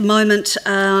ward at the moment,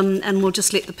 and we'll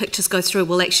just let the pictures go through.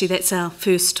 Well, actually, that's our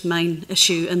first main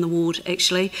issue in the ward,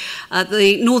 actually.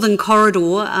 The Northern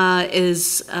Corridor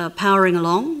is powering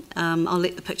along. I'll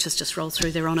let the pictures just roll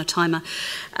through. They're on a timer.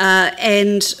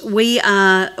 And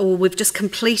we've just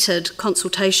completed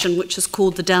consultation, which is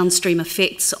called the Downstream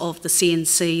Effects of the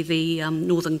CNC, the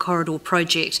Northern Corridor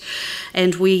project.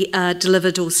 And we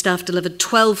staff delivered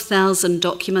 12,000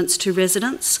 documents to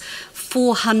residents.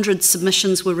 400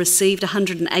 submissions were received.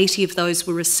 180 of those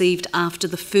were received after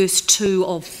the first 2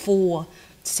 of 4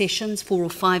 sessions, 4 or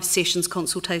 5 sessions,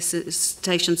 consultation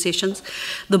sessions.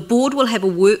 The board will have a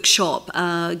workshop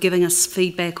giving us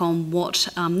feedback on what,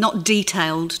 not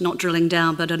detailed, not drilling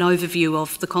down, but an overview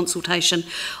of the consultation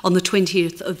on the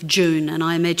 20th of June, and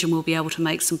I imagine we'll be able to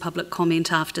make some public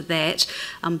comment after that,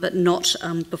 but not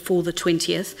before the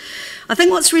 20th. I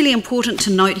think what's really important to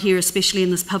note here, especially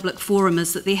in this public forum,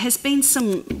 is that there has been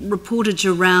some reportage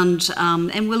around,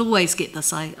 and we'll always get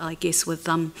this, I guess, with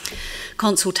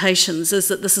consultations, is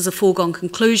that this is a foregone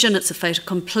conclusion, it's a fait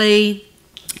accompli,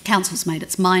 Council's made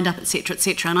its mind up, etc.,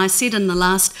 etc. And I said in the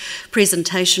last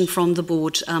presentation from the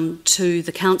board to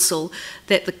the council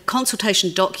that the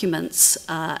consultation documents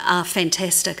are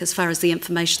fantastic as far as the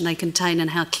information they contain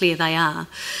and how clear they are.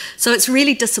 So it's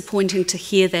really disappointing to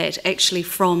hear that actually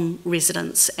from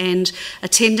residents. And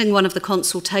attending one of the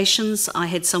consultations, I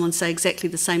had someone say exactly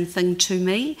the same thing to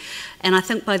me. And I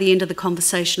think by the end of the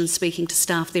conversation and speaking to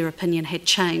staff, their opinion had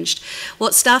changed.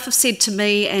 What staff have said to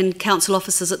me and council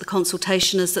officers at the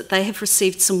consultation is that they have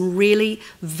received some really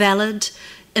valid,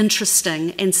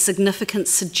 interesting and significant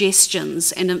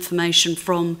suggestions and information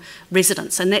from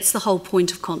residents, and that's the whole point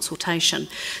of consultation.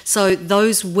 So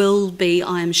those will be,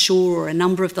 I am sure, or a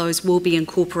number of those will be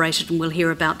incorporated, and we'll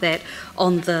hear about that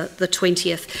on the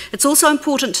 20th. It's also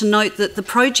important to note that the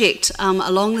project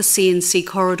along the CNC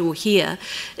corridor here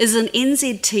is an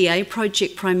NZTA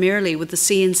project primarily, with the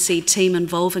CNC team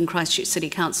involving Christchurch City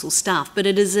Council staff, but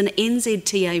it is an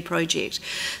NZTA project.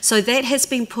 So that has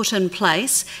been put in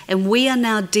place, and we are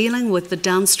now dealing with the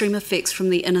downstream effects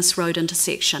from the Innes Road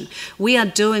intersection. We are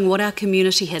doing what our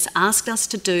community has asked us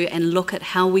to do and look at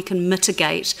how we can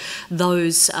mitigate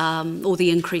those or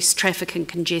the increased traffic and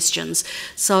congestions.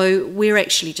 So we're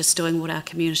actually just doing what our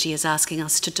community is asking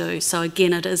us to do. So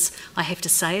again, it is, I have to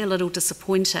say, a little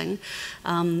disappointing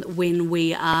when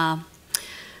we are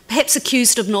perhaps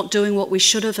accused of not doing what we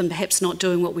should have, and perhaps not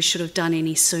doing what we should have done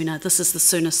any sooner. This is the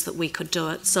soonest that we could do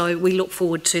it. So we look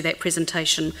forward to that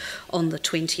presentation on the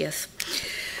 20th.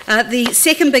 The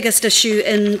second biggest issue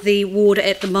in the ward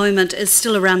at the moment is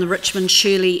still around the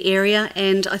Richmond-Shirley area,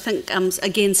 and I think,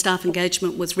 again, staff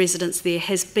engagement with residents there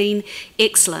has been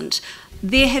excellent.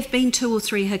 There have been 2 or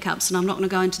 3 hiccups, and I'm not going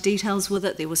to go into details with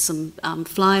it. There were some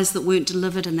flyers that weren't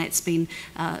delivered, and that's been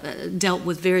dealt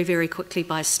with very, very quickly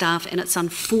by staff, and it's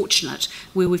unfortunate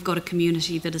where we've got a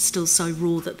community that is still so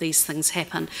raw that these things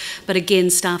happen. But again,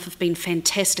 staff have been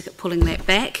fantastic at pulling that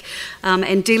back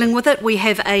and dealing with it. We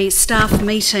have a staff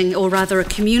meeting, or rather a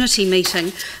community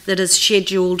meeting, that is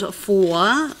scheduled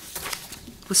for,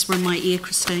 whisper in my ear,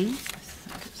 Christine,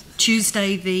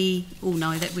 Tuesday the, oh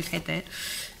no, that we've had that.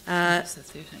 It's the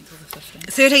 13th or the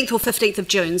 15th. 13th or 15th of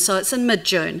June, so it's in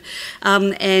mid-June.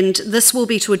 And this will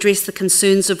be to address the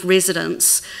concerns of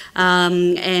residents,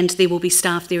 and there will be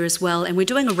staff there as well. And we're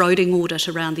doing a roading audit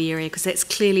around the area because that's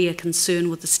clearly a concern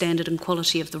with the standard and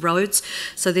quality of the roads.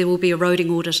 So there will be a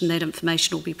roading audit, and that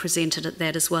information will be presented at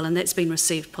that as well. And that's been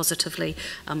received positively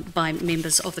by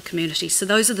members of the community. So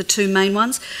those are the 2 main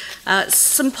ones.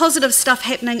 Some positive stuff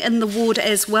happening in the ward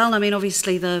as well. I mean,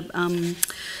 obviously the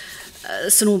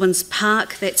St Albans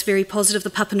Park, that's very positive.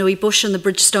 The Papanui Bush and the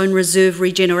Bridgestone Reserve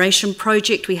Regeneration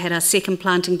Project. We had our second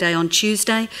planting day on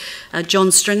Tuesday.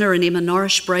 John Stringer and Emma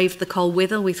Norrish braved the cold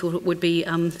weather. We thought it would be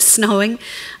snowing.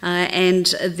 And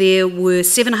there were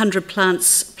 700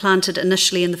 plants planted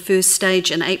initially in the first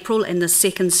stage in April, and the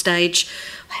second stage,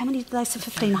 how many did they say?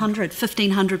 1,500.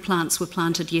 1,500 plants were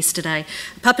planted yesterday.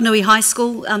 Papanui High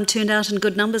School turned out in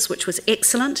good numbers, which was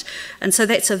excellent. And so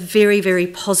that's a very, very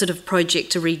positive project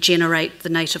to regenerate the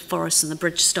native forests and the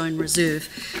Bridgestone Reserve.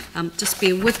 Just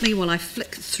bear with me while I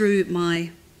flick through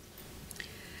my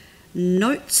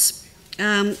notes.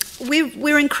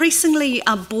 We're increasingly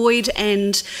buoyed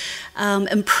and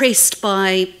impressed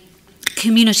by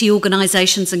community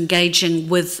organisations engaging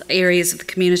with areas of the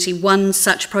community. One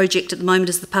such project at the moment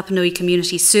is the Papanui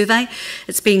Community Survey.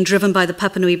 It's being driven by the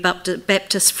Papanui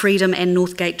Baptist Freedom and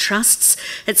Northgate Trusts.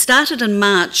 It started in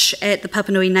March at the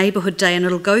Papanui Neighbourhood Day, and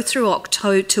it'll go through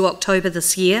to October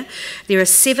this year. There are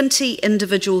 70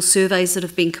 individual surveys that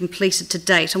have been completed to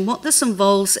date, and what this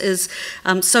involves is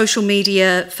social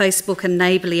media, Facebook and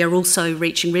Neighbourly are also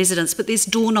reaching residents, but there's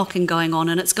door knocking going on,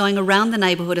 and it's going around the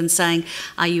neighbourhood and saying,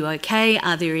 are you okay?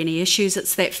 Are there any issues?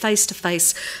 It's that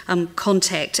face-to-face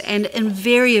contact, and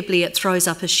invariably it throws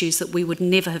up issues that we would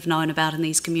never have known about, and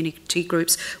these community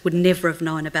groups would never have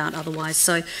known about otherwise.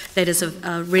 So that is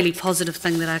a really positive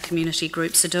thing that our community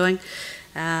groups are doing.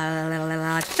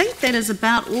 I think that is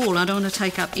about all. I don't want to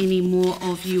take up any more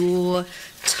of your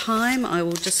time. I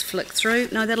will just flick through.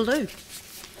 No, that'll do.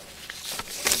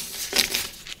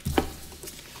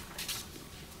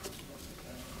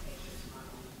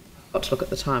 Got to look at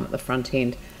the time at the front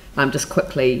end. Just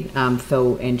quickly,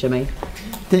 Phil and Jimmy.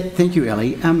 Thank you,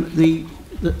 Ellie. The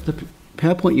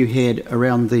PowerPoint you had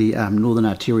around the Northern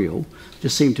Arterial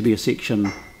just seemed to be a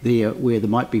section there where there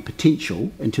might be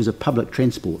potential in terms of public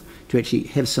transport to actually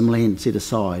have some land set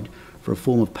aside for a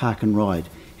form of park and ride.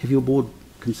 Have your board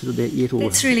considered that yet? Or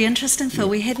That's really interesting, Phil.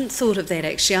 We hadn't thought of that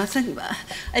actually. I think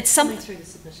it's something through the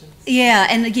submissions. Yeah,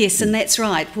 and yes, and that's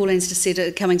right. Pauline's just said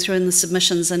it coming through in the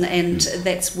submissions, and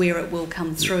that's where it will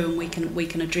come through, and we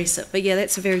can address it. But yeah,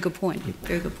 that's a very good point.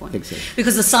 Very good point. Exactly.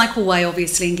 Because the cycleway,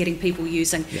 obviously, and getting people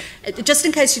using. Just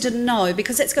in case you didn't know,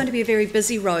 because that's going to be a very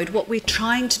busy road. What we're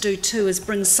trying to do too is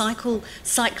bring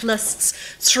cyclists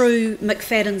through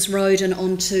McFadden's Road and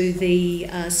onto the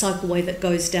cycleway that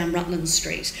goes down Rutland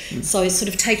Street. So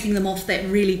sort of taking them off that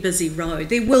really busy road.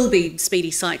 There will be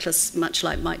speedy cyclists, much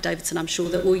like Mike Davidson, I'm sure,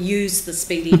 that will use the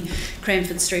speedy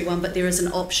Cranford Street one, but there is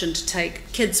an option to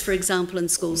take kids, for example, in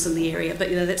schools in the area. But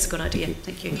that's a good idea.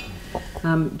 Thank you.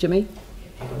 Jimmy?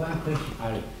 One question,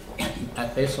 Ali.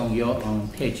 Based on your on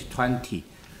page 20,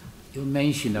 you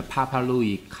mentioned the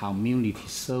Papalui Community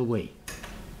Survey.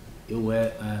 It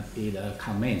will be the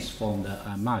comments from the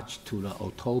March to the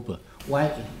October. Why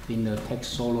it been take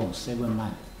so long, 7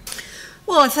 months?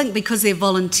 Well, I think because they're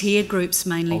volunteer groups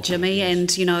mainly, Okay, Jimmy,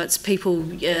 yes. and it's people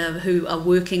who are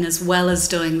working as well as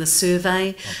doing the survey.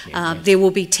 Okay, yes. There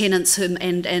will be tenants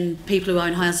and people who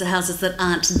own houses that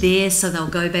aren't there, so they'll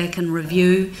go back and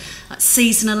review.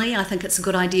 Seasonally, I think it's a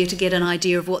good idea to get an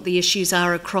idea of what the issues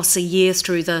are across a year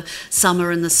through the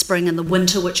summer and the spring and the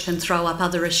winter, which can throw up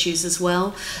other issues as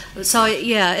well. So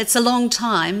yeah, it's a long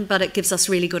time, but it gives us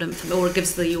really good or it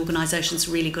gives the organisations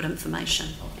really good information.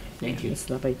 Thank you. That's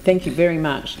lovely. Thank you very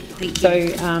much. Thank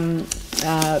you.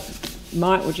 So,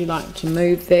 Mike, would you like to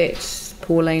move that?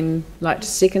 Pauline, like to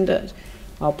second it?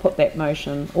 I'll put that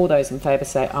motion. All those in favour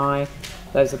say aye.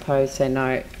 Those opposed say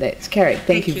no. That's carried.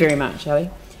 Thank you very much, Ali.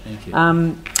 Thank you.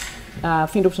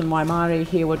 Fendleton Waimari,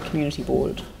 Harewood Community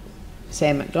Board.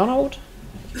 Sam McDonald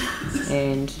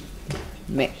and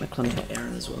Matt McClintock.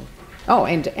 Aaron as well. Oh,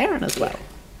 and Aaron as well.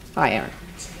 Hi, Aaron.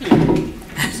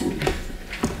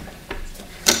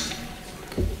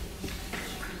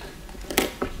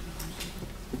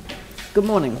 Good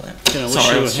morning. Can I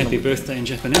wish you a happy birthday in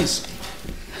Japanese?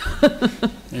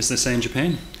 As they say in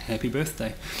Japan, happy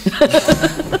birthday. I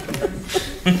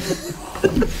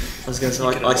was going to say,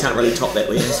 I can't really top that,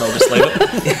 Liam, so I'll just leave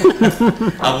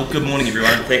it. Well, good morning,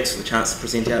 everyone, and thanks for the chance to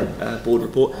present our board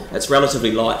report. It's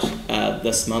relatively light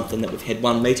this month in that we've had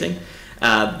one meeting.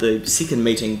 The second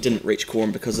meeting didn't reach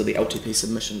quorum because of the LTP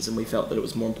submissions, and we felt that it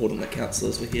was more important that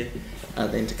councillors were here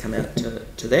than to come out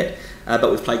to that. But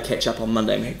we've played catch up on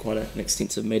Monday and we had quite an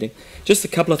extensive meeting. Just a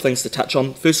couple of things to touch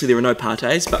on. Firstly, there are no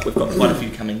parties, but we've got quite a few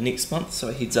coming next month, so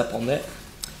a heads up on that.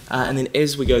 And then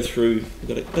as we go through, we've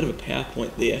got a bit of a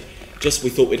PowerPoint there. We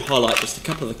thought we'd highlight just a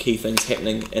couple of the key things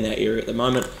happening in our area at the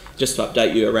moment, just to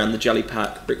update you around the Jelly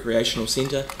Park Recreational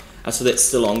Centre. So that's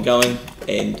still ongoing,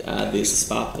 and there's the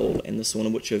spa pool and the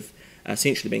sauna, which have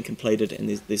essentially been completed, and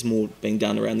there's more being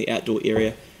done around the outdoor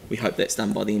area. We hope that's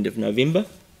done by the end of November.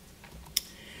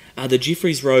 The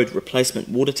Jeffreys Road replacement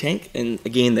water tank, and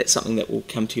again that's something that will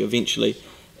come to you eventually,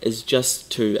 is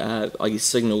just to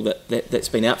signal that's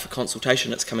been out for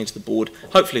consultation. It's coming to the board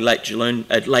hopefully late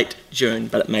June,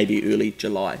 but it may be early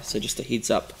July. So just a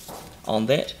heads up on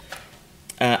that.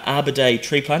 Arbor Day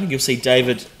tree planting. You'll see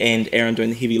David and Aaron doing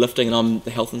the heavy lifting, and I'm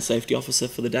the health and safety officer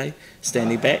for the day,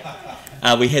 standing back.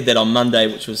 We had that on Monday,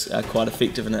 which was quite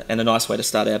effective and a nice way to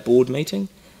start our board meeting.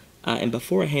 And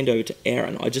before I hand over to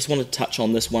Aaron, I just wanted to touch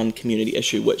on this one community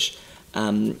issue which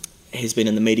has been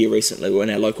in the media recently, or in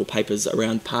our local papers,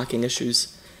 around parking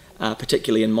issues,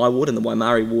 particularly in my ward, in the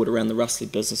Waimari ward, around the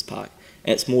Russley Business Park.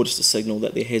 And it's more just a signal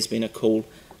that there has been a call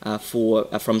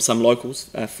from some locals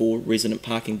for resident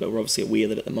parking, but we're obviously aware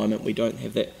that at the moment we don't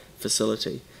have that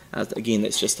facility. Again,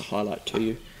 that's just a highlight to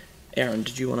you. Aaron,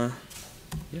 did you want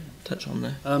to touch on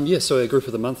that? So our group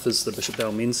of the month is the Bishop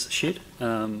Dale Men's Shed.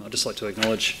 I'd just like to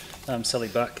acknowledge Sally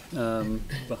Buck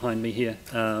behind me here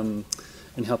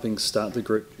in helping start the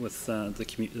group with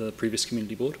the previous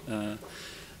community board.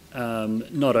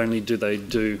 Not only do they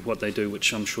do what they do,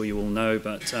 which I'm sure you all know,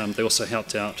 but they also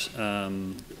helped out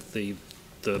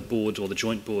the board, or the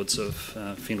joint boards of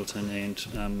Fendleton and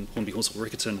Hornby Horsell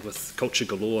Rickerton, with culture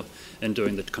galore and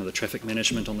doing the kind of the traffic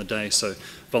management on the day. So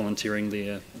volunteering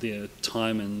their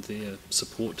time and their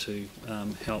support to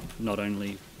help not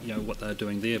only what they're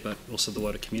doing there, but also the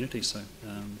wider community. So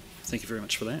thank you very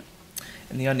much for that.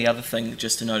 And the only other thing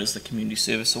just to note is the Community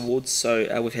Service Awards.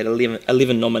 So we've had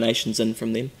 11 nominations in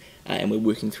from them, and we're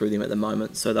working through them at the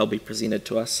moment. So they'll be presented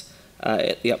to us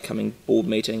at the upcoming board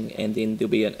meeting, and then there'll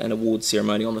be an award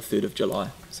ceremony on the 3rd of July.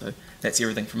 So that's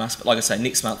everything from us. But like I say,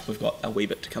 next month we've got a wee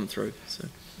bit to come through. So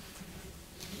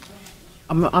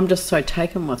I'm just so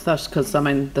taken with this, because I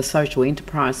mean the social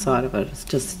enterprise side of it is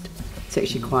just, it's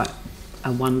actually quite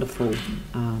a wonderful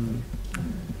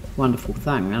wonderful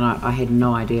thing, and I had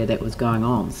no idea that was going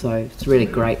on. So it's really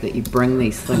great that you bring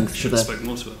these things Should to have the. spoken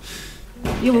more to it.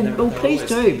 Yeah, well please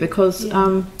do, because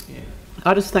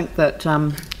I just think that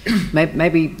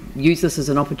maybe use this as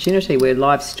an opportunity. We're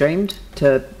live streamed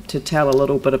to tell a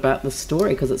little bit about this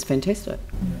story, because it's fantastic.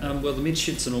 Well, the Men's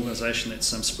Shed's an organisation that's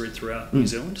spread throughout New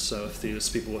Zealand, so if there's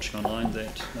people watching online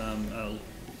that are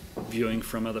viewing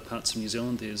from other parts of New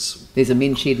Zealand, there's a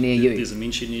men's shed near you. There's a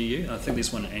men's shed near you. I think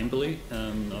there's one at Amberley.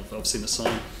 I've seen the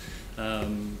sign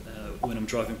when I'm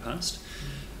driving past.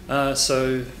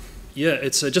 So yeah,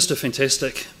 it's just a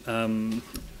fantastic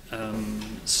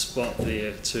spot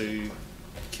there to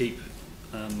keep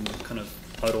kind of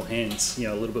idle hands,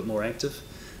 a little bit more active.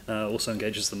 Also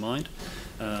engages the mind.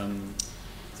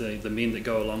 The men that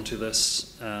go along to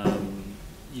this,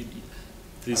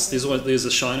 there's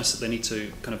a shyness that they need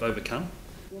to kind of overcome,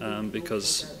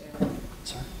 because.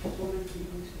 Sorry.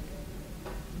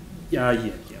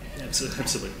 Yeah,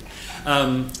 absolutely.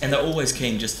 And they're always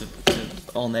keen just to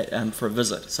on that for a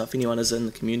visit. So if anyone is in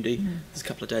the community, there's a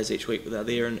couple of days each week that they're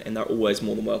there, and they're always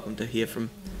more than welcome to hear from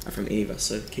any of us.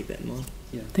 So keep that in mind.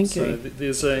 Yeah. Thank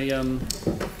you. So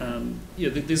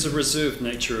there's a reserved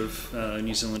nature of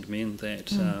New Zealand men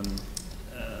that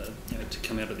to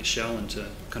come out of their shell and to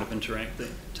kind of interact, that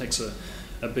takes a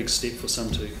big step for some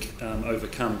to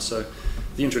overcome. So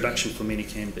the introduction for many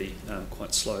can be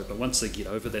quite slow, but once they get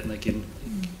over that and they can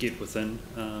get within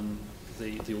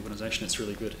the organisation, it's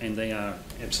really good, and they are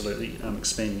absolutely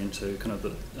expanding into kind of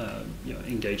the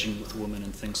engaging with women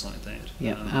and things like that.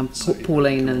 Yeah,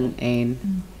 Pauline and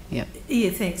Anne. Yeah.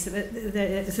 Yeah, thanks.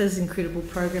 This is an incredible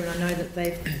program, and I know that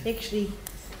they've actually,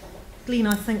 Glenn,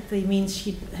 I think the Men's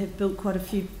Shed have built quite a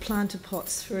few planter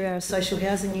pots for our social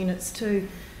housing units too.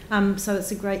 So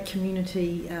it's a great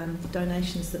community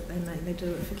donations that they make. They do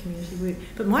it for community work.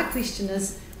 But my question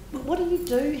is, what do you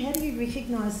do? How do you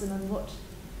recognise them, and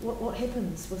what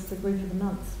happens with the group of the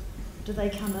month? Do they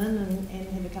come in and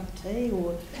have a cup of tea,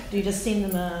 or do you just send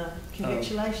them a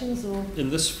congratulations? Or in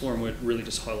this forum, we're really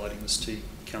just highlighting this to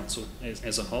council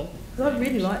as a whole. I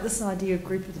really like this idea of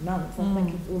group of the month. I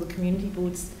think if all the community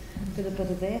boards did a bit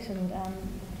of that, and I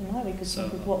don't know, we could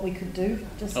think of what we could do.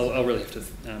 I'll really have to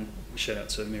shout out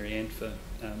to Marianne for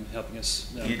helping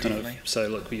us kind of say,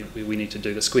 look, we need to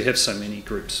do this. We have so many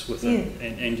groups within,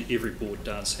 and every board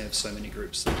does have so many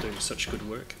groups that do such good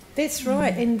work. That's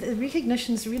right, and the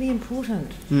recognition is really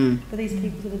important for these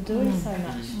people that are doing so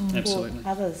much for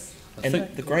others. And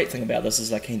the great thing about this is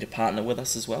they're keen to partner with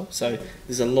us as well. So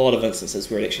there's a lot of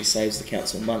instances where it actually saves the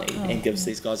council money and gives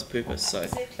these guys a purpose. So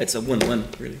it's a win-win,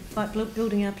 really. Like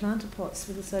building our planter pots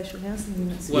for the social housing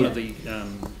units. One of the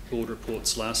board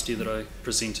reports last year that I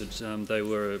presented, they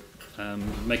were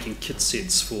making kit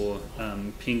sets for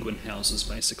penguin houses,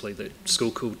 basically, that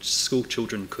school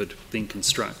children could then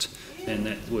construct, and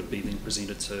that would be then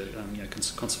presented to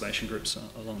conservation groups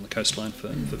along the coastline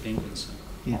for penguins.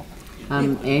 Yeah.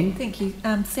 Anne? Thank you.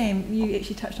 Sam, you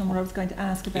actually touched on what I was going to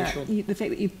ask about, the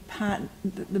fact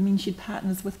that the Men's Shed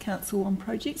partners with council on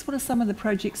projects. What are some of the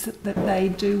projects that they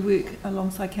do work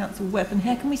alongside council with, and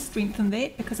how can we strengthen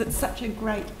that? Because it's such a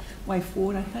great way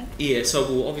forward, I think. Yeah, so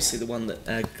well, obviously the one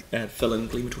that Phil and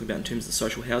Glenn were talking about in terms of the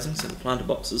social housing, so the planter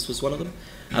boxes was one of them.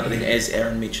 But then, as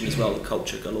Aaron mentioned as well, the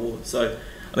culture galore. So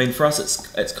I mean, for us,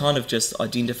 it's kind of just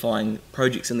identifying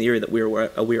projects in the area that we're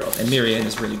aware of, and Marianne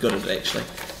is really good at it actually,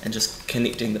 and just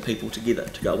connecting the people together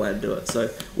to go away and do it. So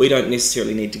we don't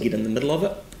necessarily need to get in the middle of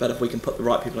it, but if we can put the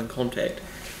right people in contact,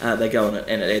 they go in it,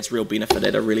 and it adds real benefit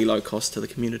at a really low cost to the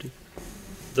community.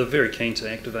 They're very keen to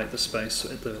activate the space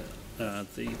at the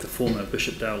former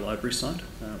Bishopdale Library site,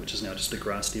 which is now just a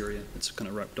grassed area. It's kind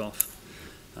of roped off.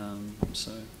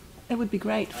 So it would be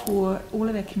great for all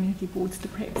of our community boards to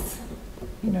perhaps,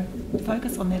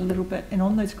 focus on that a little bit and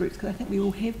on those groups, because I think we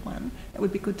all have one. It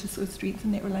would be good to sort of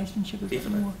strengthen that relationship a bit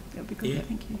more. That would be good. Yeah.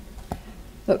 Thank you.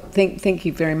 Look, thank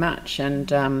you very much,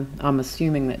 and I'm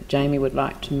assuming that Jamie would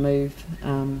like to move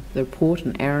the report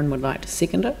and Aaron would like to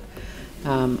second it.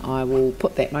 I will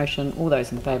put that motion. All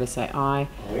those in favour say aye.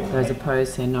 Those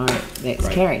opposed say no. That's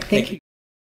carried. Thank you.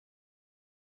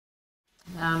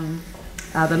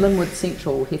 The Linwood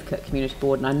Central Heathcote Community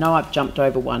Board, and I know I've jumped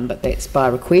over one, but that's by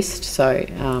request, so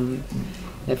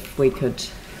if we could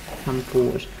come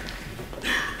forward.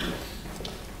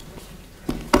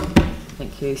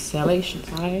 Thank you, Sally.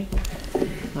 Hi.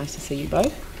 Nice to see you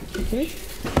both. Thank you.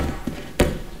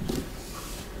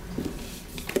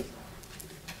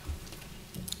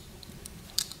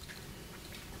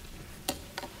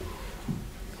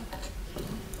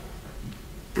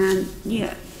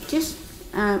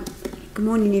 Good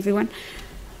morning, everyone.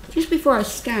 Just before I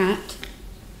start,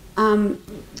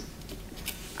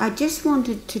 I just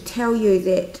wanted to tell you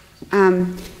that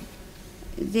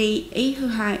the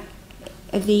Ihutai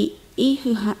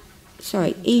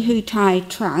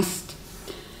Trust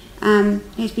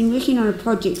has been working on a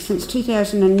project since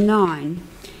 2009,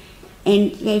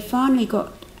 and they finally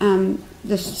got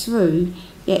this through,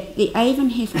 that the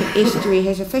Avonhester Estuary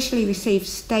has officially received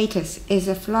status as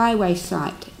a flyway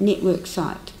site, network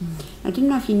site. I didn't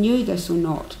know if you knew this or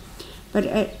not, but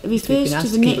it refers to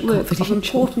the network of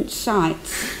important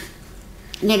sites,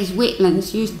 and that is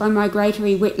wetlands used by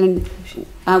migratory wetland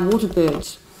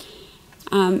waterbirds.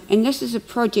 And this is a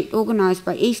project organised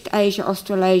by East Asia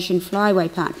Australasian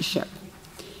Flyway Partnership.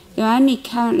 There are only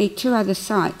currently 2 other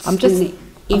sites.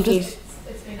 It has.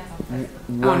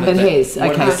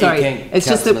 Okay, sorry. It's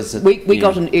just that we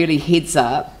got an early heads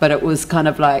up, but it was kind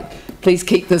of like, please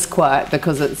keep this quiet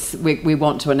because we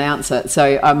want to announce it. So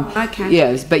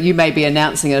yes, but you may be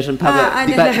announcing it in public.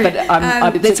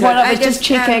 That's why I was just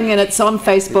checking, and it's on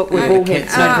Facebook. We've all had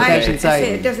notifications.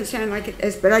 It doesn't sound like it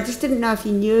is, but I just didn't know if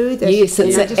you knew this. Yes,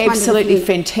 it's absolutely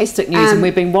fantastic news, and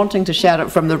we've been wanting to shout it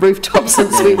from the rooftop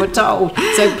since we were told.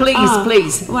 So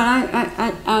please. Well,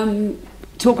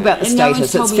 talk about the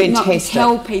status. It's fantastic. Not to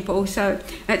tell people, so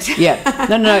it's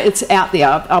no, it's out there.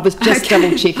 I was just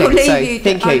double checking.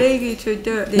 Thank you. I'll leave you to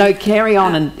do it then. No, carry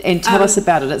on and tell us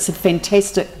about it. It's a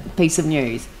fantastic piece of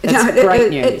news. It's great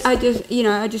news. I just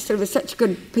thought it was such a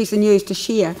good piece of news to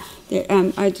share that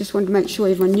I just wanted to make sure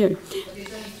everyone knew.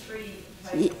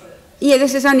 Yeah,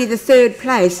 this is only the 3rd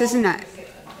place, isn't it?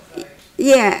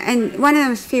 Yeah, and one of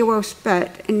them is Farewell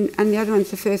Spit, and the other one's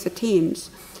the Firth of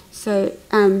Thames. So.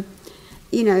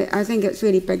 I think it's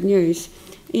really big news,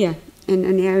 in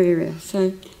our area,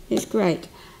 so it's great.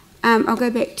 I'll go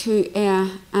back to our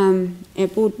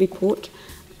board report,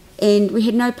 and we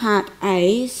had no Part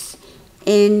A's,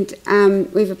 and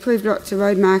we've approved lots of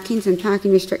road markings and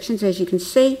parking restrictions, as you can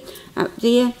see up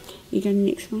there. You go to the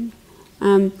next one.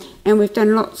 And we've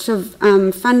done lots of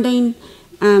funding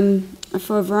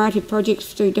for a variety of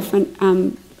projects through different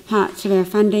parts of our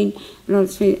funding, a lot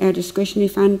through our discretionary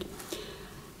fund.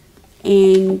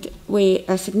 And we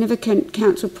are significant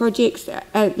council projects.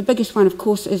 The biggest one, of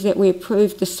course, is that we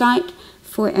approved the site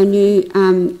for our new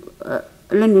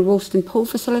Linwood Woolston pool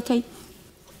facility,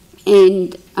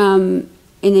 and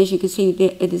as you can see,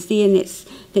 it is there, and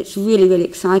that's really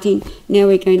exciting. Now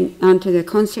we're going on to the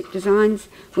concept designs,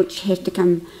 which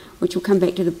will come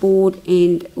back to the board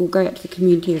and will go out to the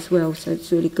community as well. So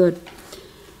it's really good.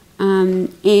 And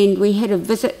we had a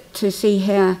visit to see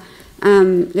how.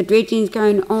 The dredging's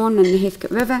going on in the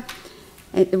Heathcote River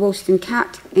at the Woolston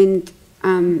Cut, and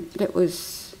that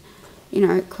was,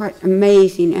 quite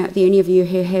amazing out there. Any of you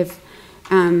who have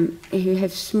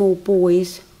small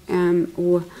boys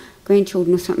or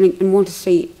grandchildren or something and want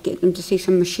to get them to see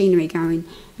some machinery going,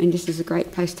 and this is a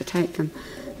great place to take them.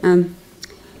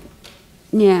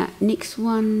 Now, next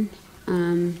one.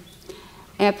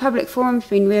 Our public forum's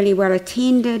been really well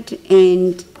attended,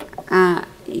 and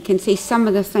you can see some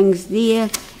of the things there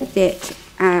that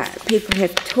people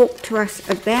have talked to us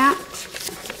about.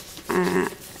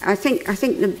 I think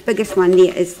the biggest one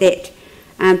there is that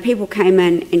people came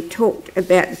in and talked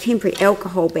about the temporary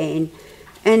alcohol ban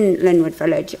in Linwood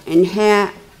Village and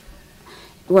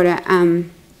what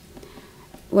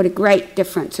a great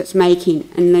difference it's making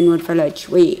in Linwood Village.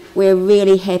 We're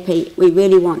really happy. We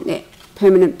really want that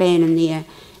permanent ban in there,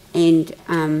 and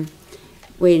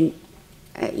when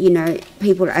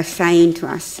people are saying to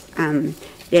us that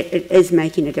it is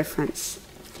making a difference.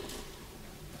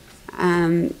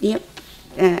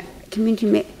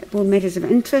 Community board matters of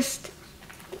interest.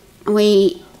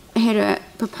 We had a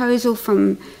proposal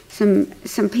from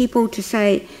some people to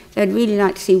say they'd really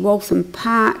like to see Waltham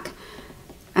Park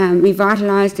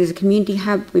revitalised as a community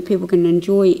hub where people can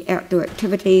enjoy outdoor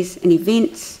activities and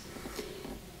events,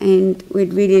 and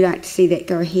we'd really like to see that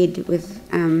go ahead with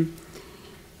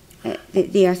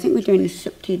I think we're doing the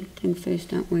SIPTED thing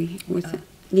first, aren't we?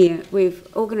 We've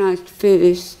organised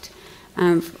first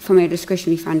from our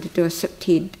discretionary fund to do a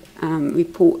SIPTED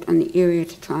report on the area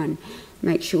to try and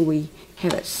make sure we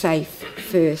have it safe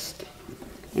first,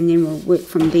 and then we'll work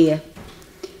from there.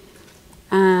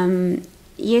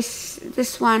 Yes,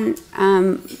 this one,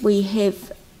 we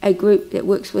have a group that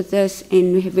works with this,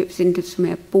 and we have representatives from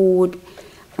our board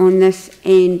on this,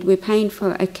 and we're paying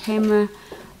for a camera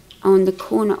on the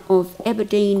corner of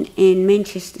Aberdeen and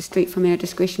Manchester Street from our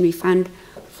discretionary fund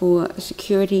for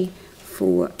security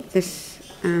for this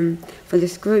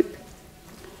group.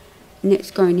 And that's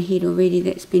going ahead already.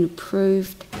 That's been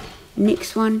approved.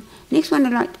 Next one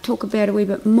I'd like to talk about a wee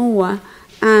bit more,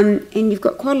 and you've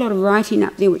got quite a lot of writing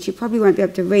up there which you probably won't be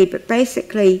able to read, but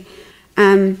basically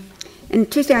In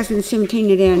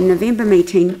 2017, at our November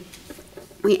meeting,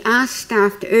 we asked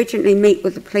staff to urgently meet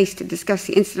with the police to discuss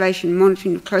the installation and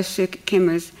monitoring of closed circuit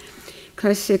cameras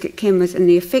in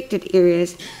the affected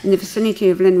areas in the vicinity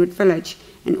of Linwood Village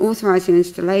and authorise their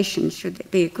installation should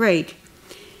that be agreed.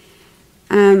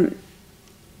 We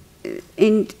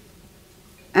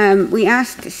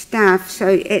asked staff,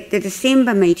 so at the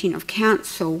December meeting of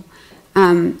council,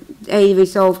 they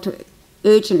resolved to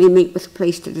urgently meet with the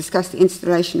police to discuss the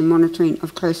installation and monitoring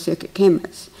of closed circuit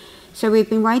cameras. So we've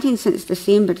been waiting since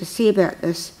December to see about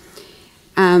this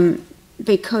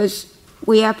because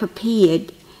we are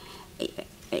prepared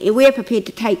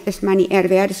to take this money out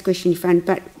of our discretionary fund,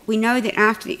 but we know that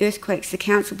after the earthquakes, the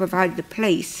council provided the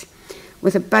police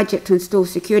with a budget to install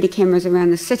security cameras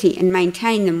around the city and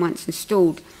maintain them once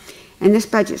installed. And this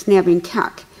budget's now been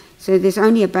cut, so there's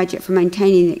only a budget for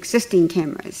maintaining the existing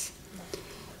cameras.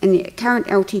 And the current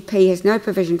LTP has no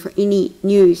provision for any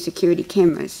new security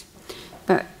cameras.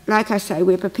 But like I say,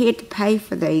 we're prepared to pay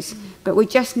for these, but we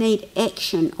just need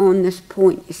action on this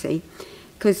point, you see,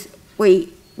 because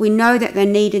we know that they're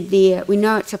needed there, we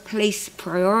know it's a police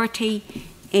priority,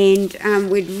 and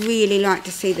we'd really like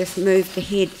to see this moved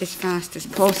ahead as fast as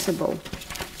possible.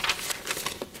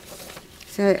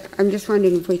 So I'm just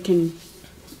wondering if we can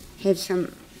have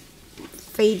some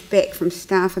feedback from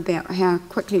staff about how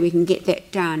quickly we can get that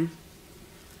done.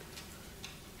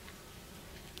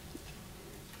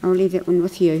 I'll leave that one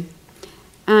with you.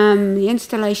 The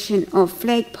installation of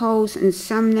flagpoles in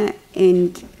Sumner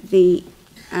and the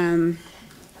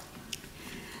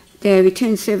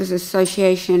Return Services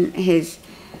Association has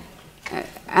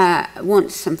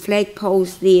wants some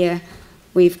flagpoles there.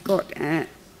 We've got a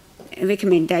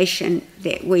recommendation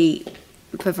that we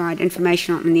provide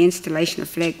information on the installation of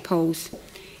flagpoles,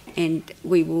 and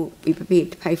we will be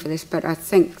prepared to pay for this, but I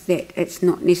think that it's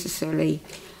not necessarily,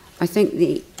 I think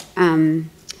the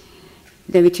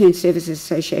Return Services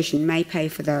Association may pay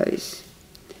for those.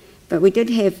 But we did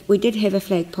have a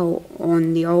flagpole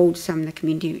on the old Sumner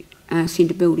Community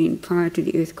Centre building prior to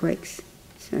the earthquakes,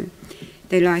 so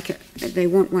they like it. They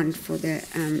want one for the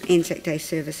Anzac Day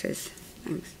services.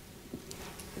 Thanks.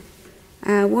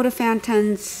 Water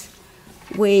fountains.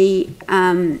 We,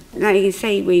 like you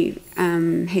see, we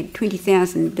had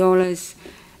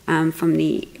 $20,000 from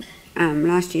the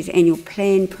last year's annual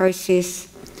plan process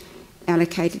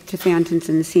allocated to fountains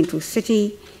in the central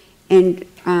city, and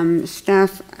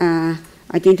staff are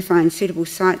identifying suitable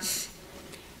sites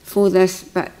for this,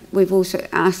 but we've also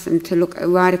asked them to look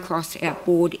right across our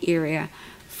board area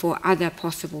for other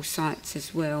possible sites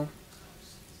as well.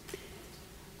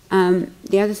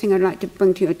 The other thing I'd like to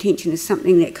bring to your attention is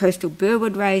something that Coastal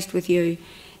Burwood raised with you,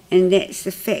 and that's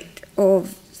the fact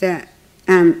of the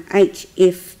HFZMA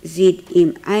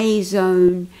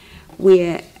zone,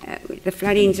 where the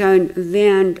flooding zone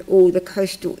around all the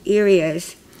coastal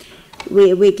areas,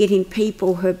 where we're getting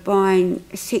people who are buying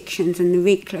sections in the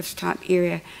Red Cliffs type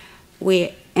area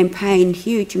and paying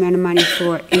huge amount of money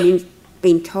for it, and then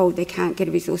being told they can't get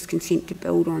a resource consent to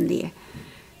build on there.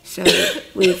 So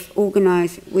we're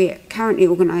currently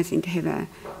organising to have a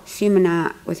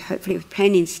seminar hopefully with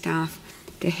planning staff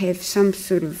to have some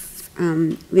sort of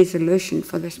resolution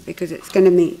for this, because it's going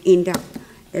to end up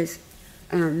as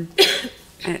an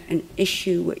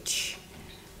issue which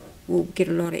will get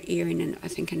a lot of airing, I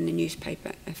think, in the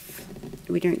newspaper if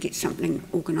we don't get something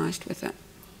organised with it.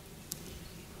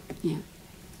 Yeah,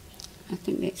 I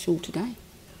think that's all today.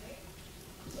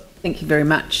 Thank you very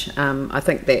much. I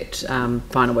think that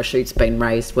final issue's been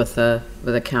raised with the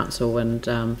council, and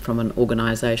from an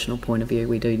organisational point of view,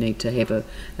 we do need to have a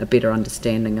better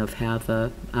understanding of how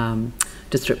the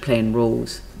district plan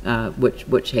rules,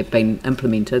 which have been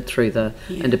implemented through the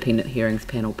independent hearings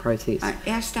panel process.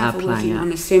 Our staff are working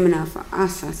on a seminar for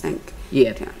us, I think,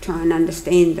 to try and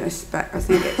understand this, but I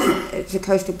think it's a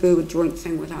Coastal Burwood joint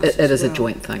thing with us. It is a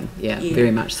joint thing,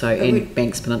 very much so, but and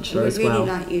Banks Peninsula as well. We'd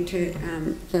really like you to,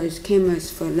 those cameras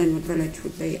for Linwood Village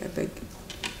would be a big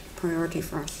priority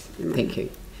for us. Thank you.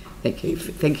 Thank you.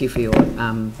 Thank you for your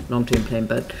long-term plan,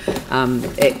 but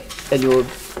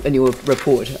in your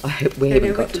report, we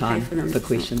haven't got time for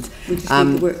questions. We just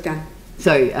need the work done.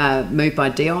 So, moved by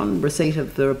Dion, receipt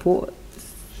of the report.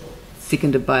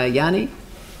 Seconded by Yanni.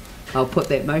 I'll put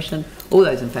that motion. All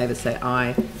those in favour say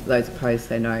aye. Those opposed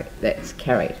say no. That's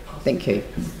carried. Thank you.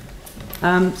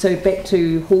 So back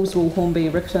to Hallsville, Hornby,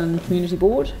 Riccarton Community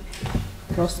Board.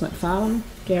 Ross McFarlane,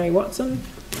 Gary Watson.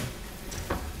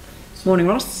 Morning,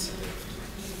 Ross.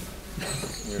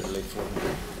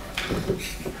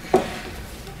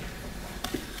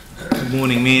 Good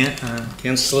morning, Mayor,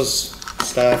 councillors,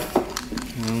 staff.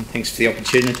 Thanks for the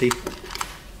opportunity.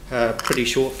 Pretty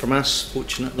short from us,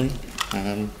 fortunately.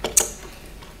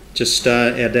 Just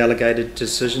our delegated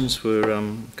decisions were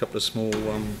a couple of small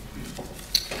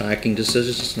parking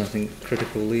decisions, nothing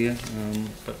critical there,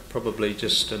 but probably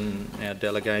just in our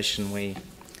delegation we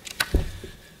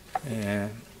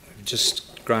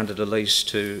just granted a lease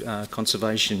to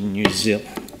Conservation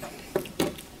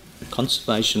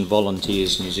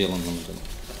Volunteers New Zealand Limited,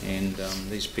 and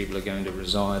these people are going to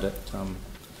reside at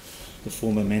the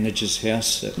former manager's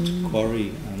house at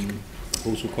Quarry,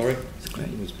 Horsell Quarry.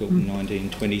 It was built in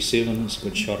 1927. It's a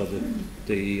good shot of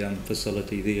the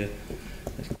facility there.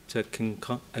 To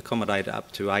accommodate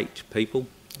up to 8 people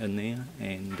in there,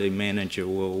 and the manager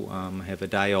will have a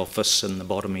day office in the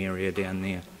bottom area down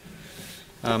there.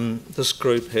 This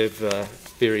group have a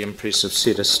very impressive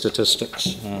set of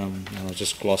statistics, and I'll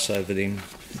just gloss over them.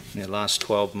 In their last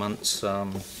 12 months,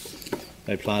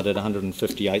 they planted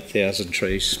 158,000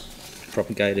 trees,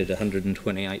 propagated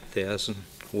 128,000,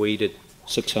 weeded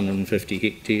 650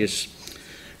 hectares,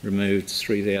 removed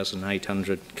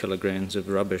 3,800 kilograms of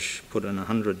rubbish, put in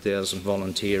 100,000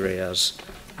 volunteer hours,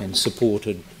 and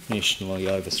supported nationally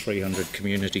over 300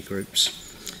 community groups.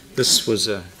 This was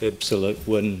an absolute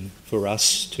win for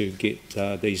us to get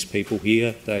these people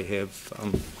here. They have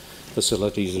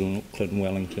facilities in Auckland,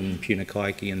 Wellington,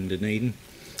 Punakaiki and Dunedin.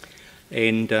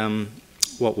 And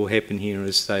what will happen here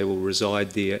is they will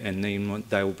reside there, and then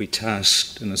they will be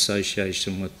tasked in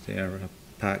association with our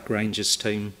park rangers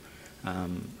team,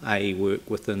 work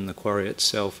within the quarry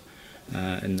itself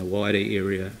in the wider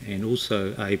area, and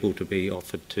also able to be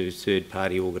offered to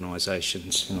third-party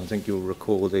organisations. And I think you'll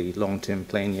recall the long-term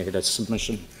plan, you had a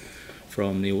submission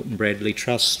from the Orton Bradley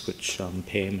Trust, which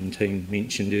Pam and team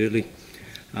mentioned earlier.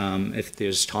 If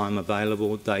there's time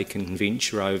available, they can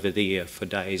venture over there for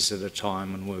days at a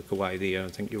time and work away there. I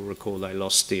think you'll recall they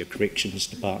lost their corrections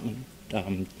department,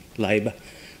 labour,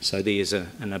 so there's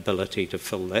an ability to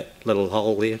fill that little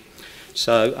hole there.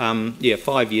 So,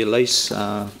 5-year lease,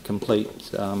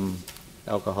 complete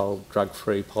alcohol,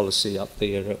 drug-free policy up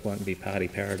there. It won't be party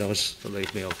paradise,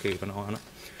 believe me, I'll keep an eye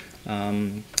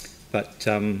on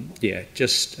it.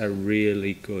 Just a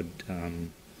really good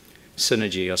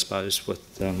synergy, I suppose,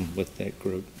 with that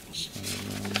group.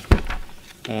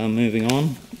 So, moving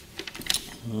on,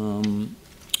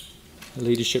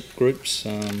 leadership groups.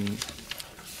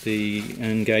 The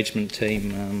engagement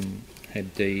team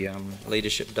had the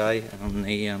leadership day on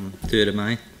the 3rd of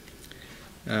May.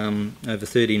 Over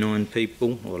 39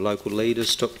 people or local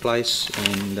leaders took place,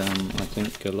 and I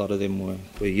think a lot of them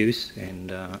were youth,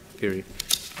 and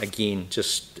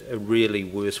just a really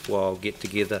worthwhile get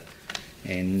together,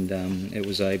 and it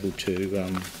was able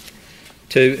to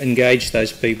engage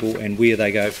those people, and where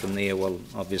they go from there, well,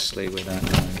 obviously we don't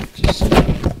know. Just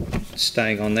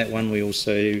staying on that one, we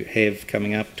also have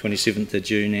coming up 27th of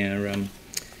June our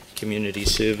Community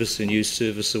Service and Youth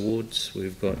Service Awards.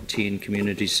 We've got 10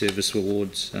 Community Service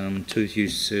Awards, 2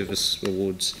 Youth Service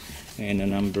Awards, and a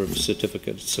number of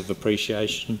certificates of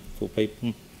appreciation for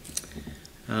people.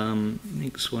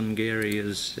 Next one, Gary,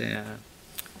 is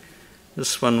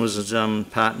this one was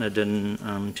partnered in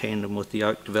tandem with the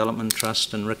Oak Development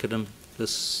Trust in Riccarton.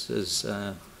 This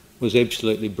was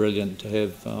absolutely brilliant to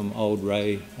have old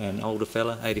Ray, an older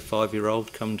fella,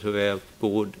 85-year-old, come to our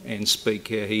board and speak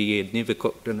how he had never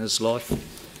cooked in his life.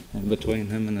 And between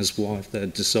him and his wife, they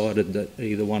had decided that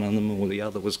either one of them or the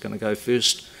other was going to go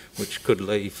first, which could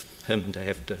leave him to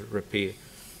have to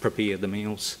prepare the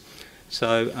meals.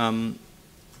 So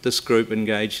this group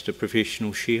engaged a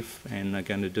professional chef, and they're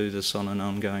going to do this on an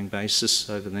ongoing basis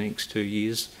over the next 2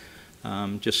 years,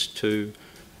 just to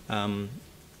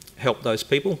help those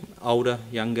people, older,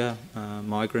 younger,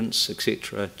 migrants,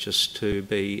 etc., just to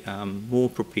be more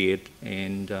prepared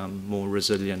and more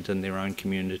resilient in their own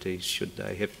communities should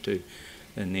they have to,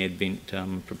 in the event,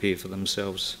 prepare for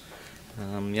themselves.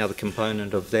 The other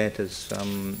component of that is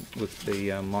with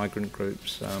the migrant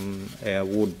groups, our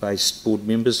ward-based board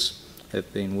members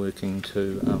have been working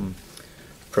to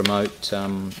promote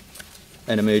an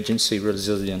emergency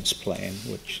resilience plan,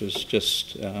 which is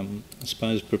just, I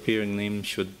suppose, preparing them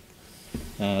should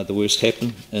the worst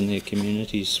happen in their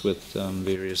communities with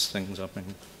various things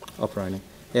operating.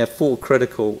 Our 4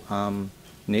 critical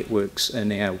networks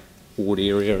in our ward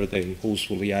area are the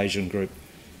Horsell Liaison Group,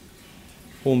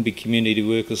 Hornby Community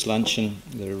Workers Luncheon,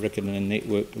 the Riccarton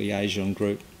Network Liaison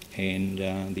Group, and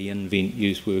the Invent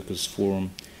Youth Workers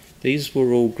Forum. These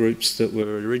were all groups that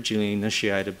were originally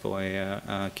initiated by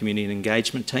our community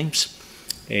engagement teams,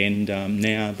 and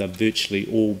now they've virtually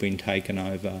all been taken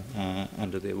over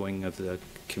under the wing of the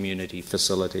community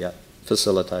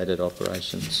facilitated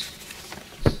operations.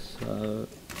 So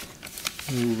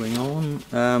Moving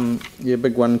on. Yeah,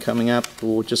 big one coming up,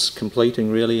 or just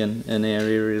completing really in our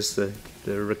area, is the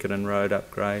Riccarton Road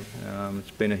upgrade.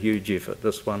 It's been a huge effort,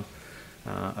 this one,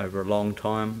 over a long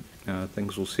time.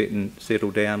 Things will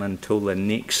settle down until the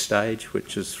next stage,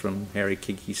 which is from Harry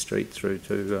Kiki Street through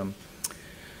to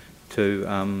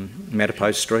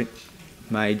Matapo Street.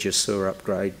 Major sewer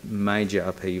upgrade, major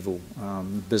upheaval,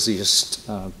 busiest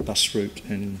bus route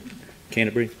in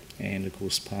Canterbury, and of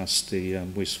course past the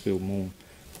Westfield Mall.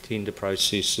 Tender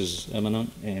process is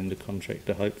imminent, and the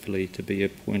contractor hopefully to be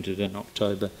appointed in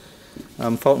October.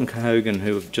 Fulton Cahogan,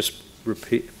 who have just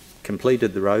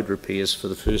completed the road repairs for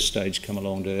the first stage, come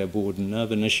along to our board, and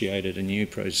they've initiated a new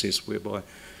process whereby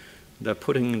they're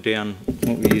putting down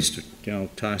what we used to,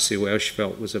 Tarsio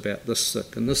asphalt was about this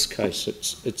thick. In this case,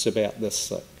 it's about this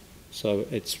thick. So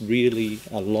it's really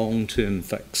a long-term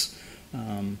fix.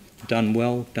 Done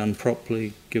well, done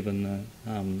properly, given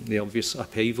the obvious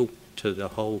upheaval to the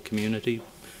whole community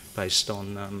based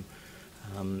on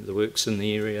the works in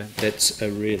the area. That's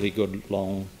a really good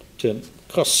long-term.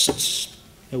 Costs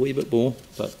a wee bit more,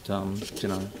 but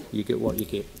you get what you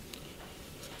get.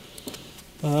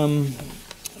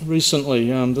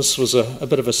 Recently, this was a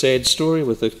bit of a sad story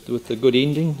with a good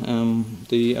ending.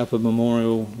 The Upper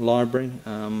Memorial Library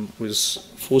was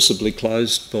forcibly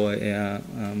closed by our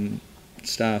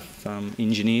staff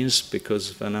engineers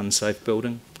because of an unsafe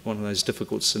building. One of those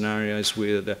difficult scenarios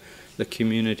where the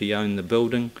community owned the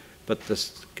building, but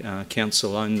the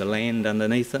council owned the land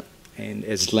underneath it, and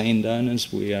as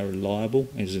landowners we are liable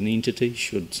as an entity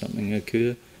should something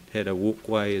occur. Had a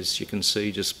walkway, as you can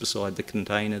see just beside the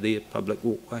container there, public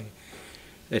walkway.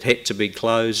 It had to be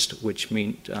closed, which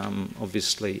meant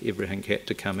obviously everything had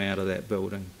to come out of that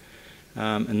building.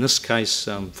 In this case,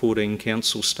 14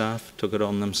 council staff took it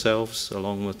on themselves,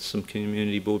 along with some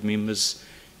community board members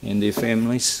and their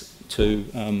families, to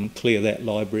clear that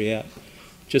library out.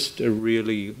 Just a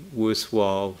really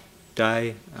worthwhile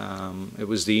day. It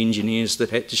was the engineers that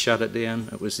had to shut it down.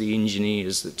 It was the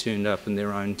engineers that turned up in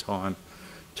their own time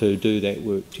to do that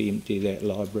work, to empty that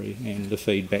library, and the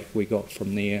feedback we got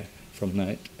from there, from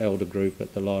that elder group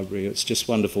at the library. It's just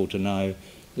wonderful to know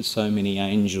that so many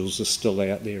angels are still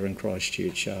out there in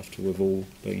Christchurch after we've all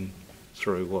been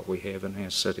through what we have in our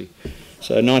city.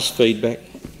 So nice feedback.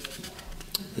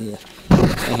 Yeah.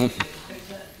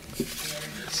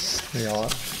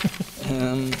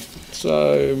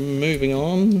 So moving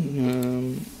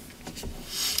on,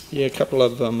 yeah, a couple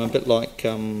of a bit like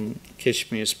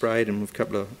Cashmere Sprayed, and with a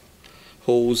couple of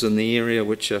halls in the area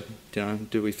which are,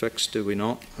 do we fix, do we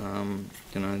not?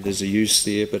 There's a use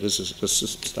there, but is it a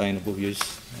sustainable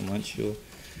use? I'm not sure.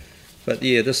 But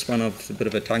yeah, this one I've a bit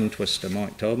of a tongue twister.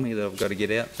 Mike told me that I've got to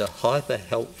get out the hyper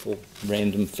helpful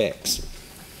random facts.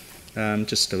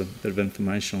 Just a bit of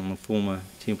information on the former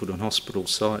Templeton Hospital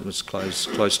site. It was closed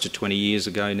close to 20 years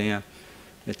ago now.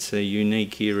 It's a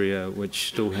unique area which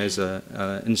still has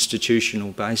a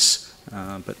institutional base,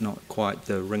 but not quite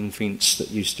the ring fence that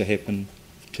used to happen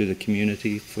to the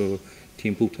community for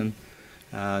Templeton.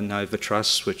 Nova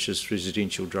Trust, which is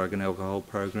residential drug and alcohol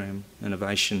program.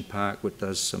 Innovation Park, which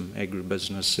does some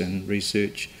agribusiness and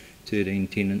research, 13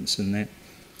 tenants in that.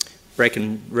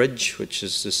 Bracken Ridge, which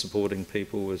is the supporting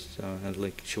people with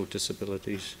intellectual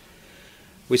disabilities.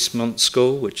 Westmont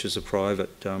School, which is a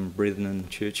private Brethren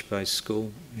church-based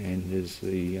school, and there's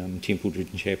the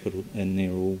Templeton Chapel in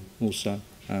there also.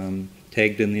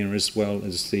 Tagged in there as well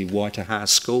as the Waitaha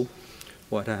School.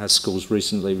 Waitaha School's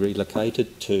recently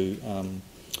relocated to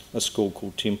a school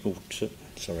called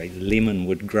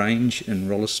Lemonwood Grange in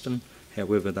Rolleston.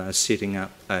 However, they're setting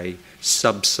up a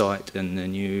sub-site in the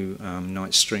new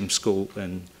Night Stream School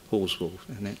in Hallsville,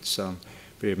 and that's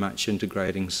very much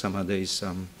integrating some of these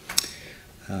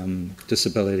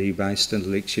disability-based,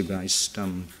 intellectual-based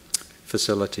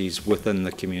facilities within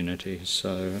the community.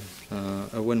 So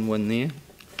a win-win there.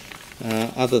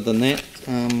 Other than that,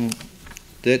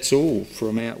 that's all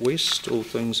from out west. All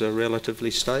things are relatively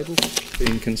stable,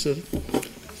 being considered.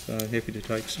 So happy to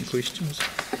take some questions.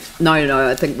 No,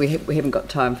 I think we haven't got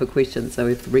time for questions, so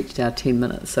we've reached our 10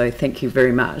 minutes. So thank you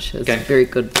very much. It's a very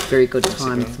good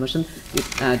time submission.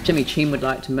 Jimmy Chen would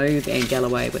like to move, and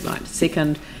Galloway would like to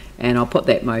second, and I'll put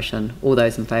that motion. All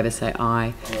those in favour say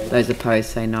aye. Those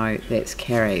opposed say no. That's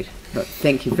carried. But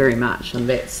thank you very much, and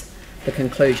that's the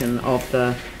conclusion of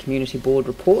the Community Board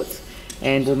reports,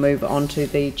 and we'll move on to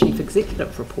the Chief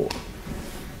Executive report.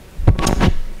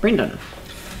 Brendan.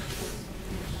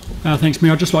 Thanks,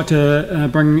 Mayor. I'd just like to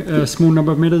bring a small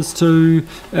number of matters to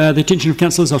the attention of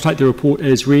councillors. I'll take the report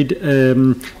as read.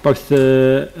 Both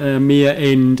the Mayor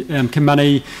and Kim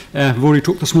Money have already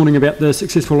talked this morning about the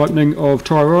successful opening of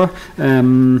Taiaroa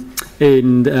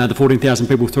and the 14,000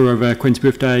 people through over Queen's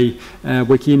Birthday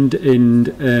weekend,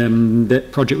 and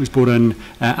that project was brought in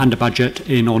under budget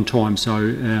and on time,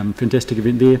 so fantastic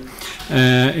event there.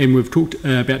 And we've talked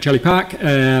about Jelly Park,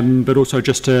 but also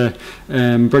just to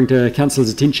bring to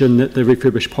councillors' attention that the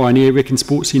refurbished Pioneer Rec and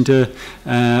Sports Centre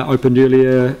opened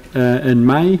earlier in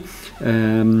May.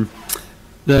 The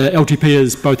LTP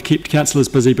has both kept councillors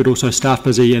busy but also staff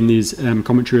busy, and there's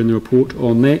commentary in the report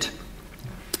on that.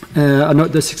 I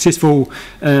note the successful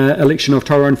election of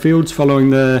Tyrone Fields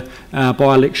following the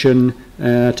by-election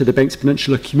to the Banks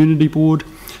Peninsula Community Board.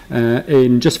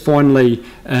 And just finally,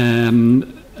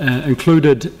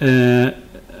 included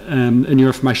in your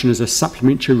information is a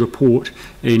supplementary report,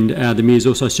 and the Mayor's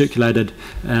also circulated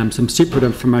some separate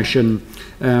information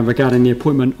regarding the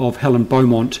appointment of Helen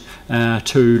Beaumont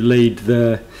to lead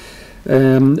the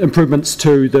improvements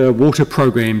to the water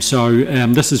program. So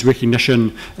this is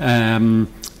recognition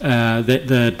that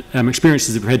the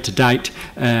experiences that we've had to date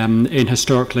and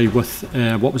historically with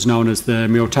what was known as the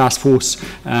Mayoral Task Force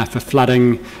for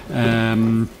flooding.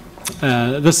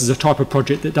 This is a type of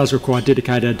project that does require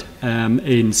dedicated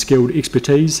and skilled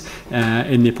expertise,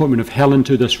 and the appointment of Helen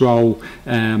to this role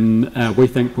we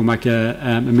think will make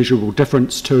a measurable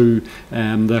difference to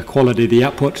the quality of the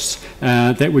outputs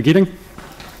that we're getting.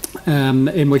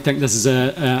 And we think this is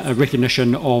a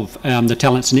recognition of the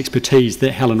talents and expertise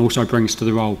that Helen also brings to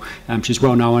the role. She's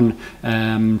well known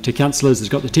to councillors, has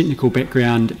got the technical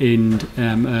background and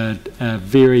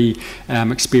very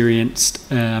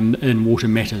experienced in water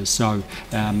matters. So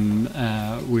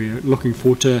we're looking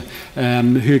forward to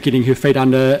her getting her feet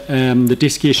under the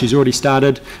desk here. She's already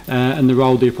started in the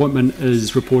role. The appointment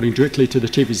is reporting directly to the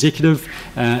Chief Executive.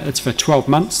 It's for 12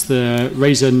 months. The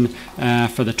reason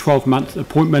for the 12-month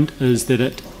appointment is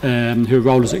that her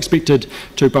role is expected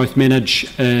to both manage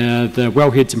the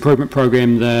Wellheads Improvement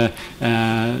Program, the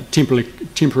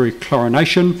temporary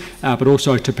chlorination, but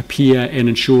also to prepare and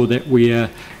ensure that we're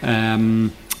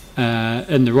in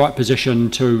the right position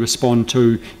to respond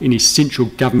to any central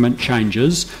government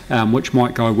changes which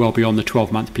might go well beyond the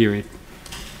 12-month period.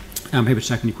 I'm happy to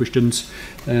take any questions.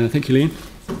 Thank you, Leanne.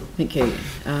 Thank you.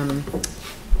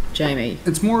 Jamie.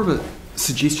 It's more of a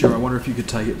suggestion. I wonder if you could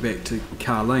take it back to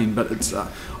Carleen, but it's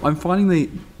I'm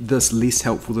finding this less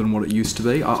helpful than what it used to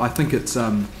be. I think it's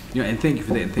and thank you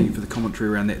for that, and thank you for the commentary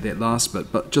around that last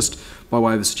bit, but just by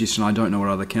way of a suggestion, I don't know what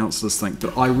other councillors think,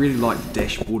 but I really like the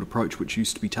dashboard approach which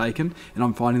used to be taken, and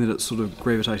I'm finding that it's sort of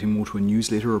gravitating more to a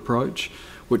newsletter approach,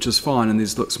 which is fine, and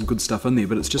there's some good stuff in there,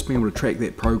 but it's just being able to track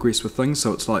that progress with things.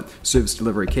 So it's like service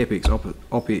delivery, CapEx,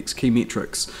 OPEX, key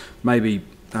metrics, maybe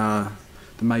the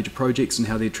major projects and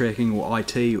how they're tracking, or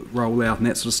IT rollout and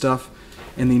that sort of stuff,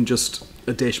 and then just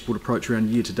a dashboard approach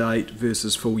around year to date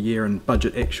versus full year, and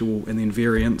budget actual, and then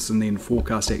variance, and then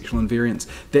forecast actual and variance.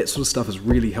 That sort of stuff is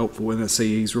really helpful in a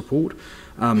CE's report.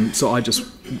 So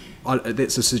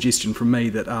that's a suggestion from me,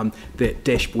 that that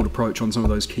dashboard approach on some of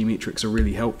those key metrics are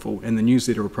really helpful, and the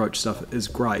newsletter approach stuff is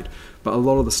great, but a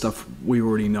lot of the stuff we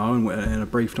already know and are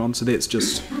briefed on, so that's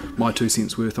just my 2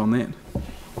 cents worth on that.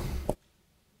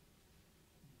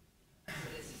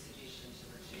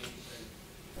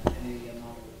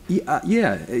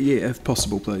 Yeah, if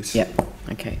possible, please. Yeah,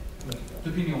 okay.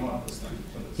 Depending on what others think.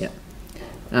 Yeah.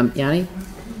 Yanni?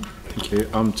 Thank you.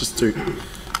 Just two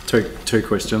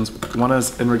questions. One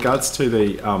is in regards to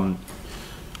the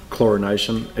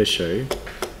chlorination issue.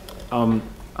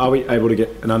 Are we able to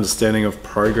get an understanding of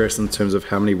progress in terms of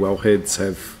how many wellheads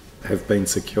have been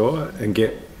secure, and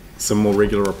get some more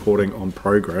regular reporting on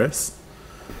progress?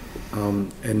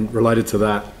 And related to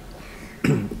that,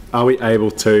 are we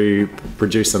able to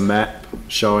produce a map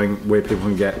showing where people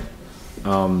can get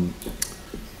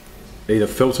either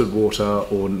filtered water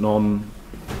or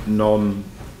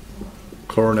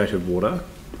non-chlorinated water?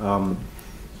 I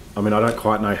mean, I don't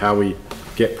quite know how we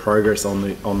get progress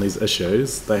on these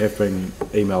issues. They have been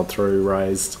emailed through,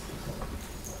 raised.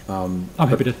 I'm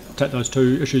happy to take those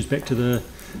two issues back to the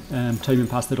team and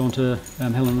pass that on to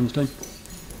Helen and the team.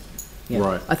 Yeah.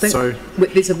 Right. I think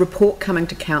there's a report coming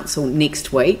to council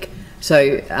next week.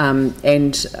 So,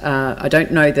 I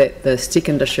don't know that the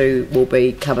second issue will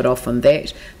be covered off on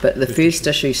that, but the first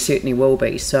issue certainly will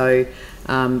be. So,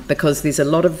 because there's a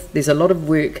lot of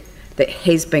work that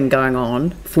has been going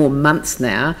on for months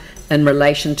now in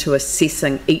relation to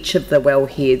assessing each of the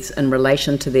wellheads in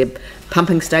relation to their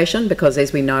pumping station, because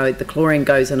as we know, the chlorine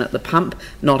goes in at the pump,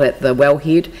 not at the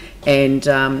wellhead,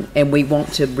 and we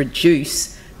want to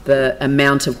reduce the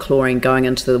amount of chlorine going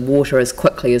into the water as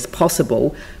quickly as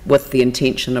possible, with the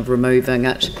intention of removing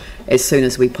it as soon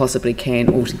as we possibly can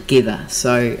altogether.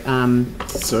 So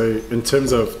in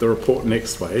terms of the report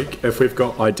next week, if we've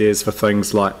got ideas for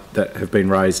things like that have been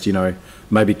raised, you know,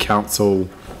 maybe council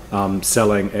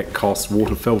selling at cost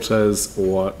water filters,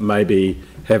 or maybe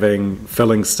having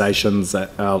filling stations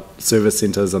at our service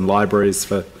centres and libraries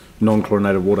for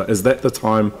non-chlorinated water, is that the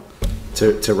time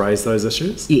to raise those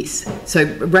issues? Yes, so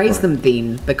raise them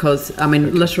then, because I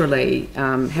mean literally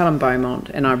Helen Beaumont,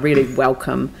 and I really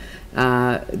welcome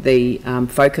the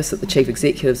focus that the Chief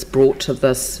Executive's brought to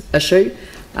this issue,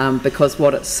 because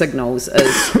what it signals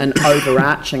is an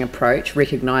overarching approach,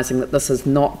 recognising that this is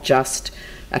not just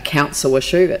a council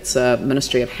issue, it's a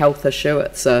Ministry of Health issue,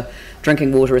 it's a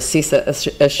drinking water assessor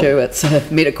issue, it's a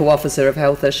medical officer of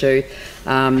health issue,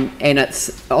 and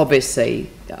it's obviously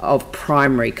of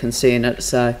primary concern.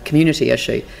 It's a community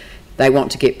issue. They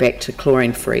want to get back to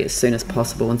chlorine free as soon as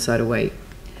possible, and so do we.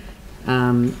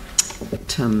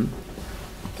 Tim.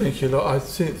 Thank you. Look, I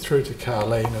sent it through to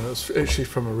Carleen, and it's actually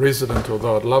from a resident,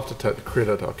 although I'd love to take the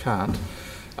credit, I can't,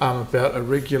 about a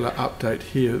regular update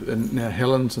here, and now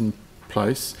Helen's in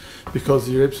place, because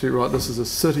you're absolutely right, this is a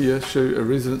city issue, a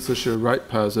residents issue, a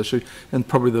ratepayers issue, and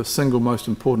probably the single most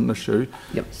important issue,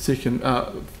 second,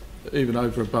 even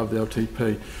over above the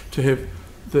LTP, to have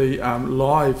the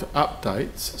live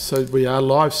updates. So we are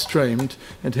live streamed,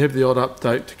 and to have the odd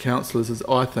update to councillors is,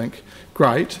 I think,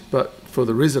 great, but for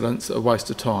the residents, a waste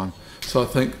of time. So I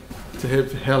think to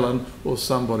have Helen or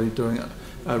somebody doing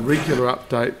a regular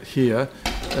update here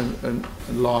and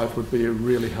live would be a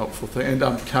really helpful thing. And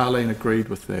Carleen agreed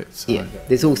with that. So. Yeah,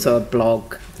 there's also a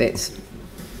blog that's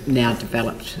now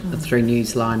developed through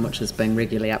Newsline, which is being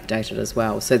regularly updated as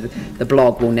well. So the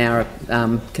blog will now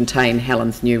contain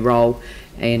Helen's new role,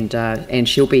 and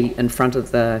she'll be in front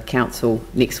of the council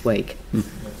next week.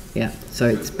 Yeah, so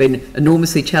it's been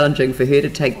enormously challenging for her to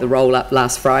take the role up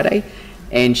last Friday,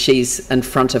 and she's in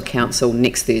front of council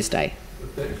next Thursday.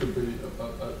 But that could be a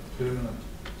permanent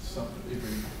something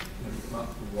every month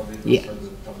or whatever. Yeah. So the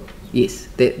public... Yes,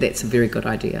 that's a very good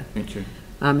idea. Thank you.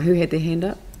 Who had their hand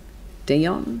up?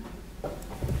 Dion?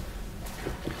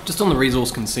 Just on the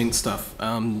resource consent stuff,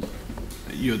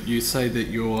 you say that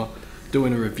you're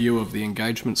doing a review of the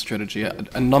engagement strategy.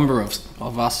 A number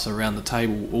of us around the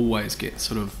table always get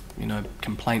sort of,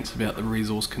 complaints about the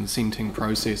resource consenting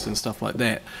process and stuff like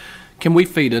that. Can we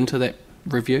feed into that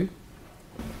review?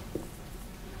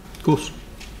 Of course.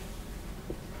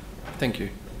 Thank you.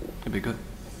 That'd be good.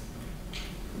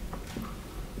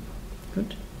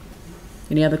 Good.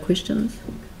 Any other questions?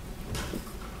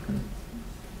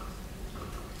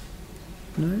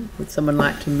 No? Would someone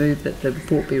like to move that the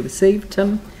report be received?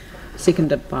 Tim?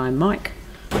 Seconded by Mike.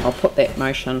 I'll put that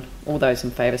motion. All those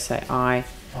in favour say aye.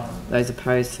 Those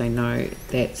opposed say no.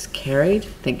 That's carried.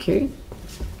 Thank you.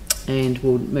 And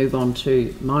we'll move on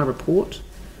to my report.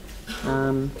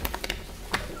 That's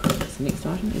the next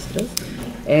item. Yes, it is.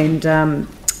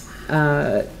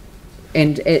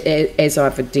 And as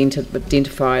I've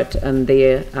identified in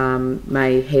there,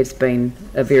 May has been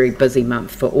a very busy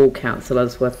month for all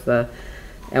councillors, with the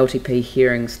LTP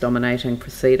hearings dominating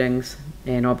proceedings,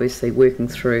 and obviously working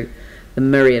through the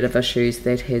myriad of issues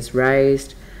that has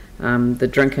raised. The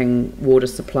drinking water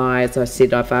supply, as I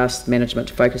said, I've asked management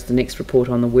to focus the next report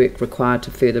on the work required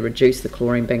to further reduce the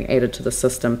chlorine being added to the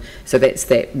system. So that's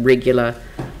that regular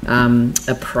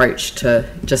approach to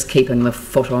just keeping the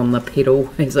foot on the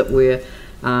pedal, as it were.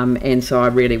 And so I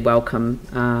really welcome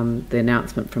the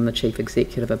announcement from the Chief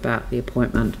Executive about the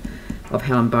appointment of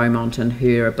Helen Beaumont and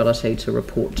her ability to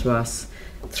report to us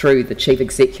through the Chief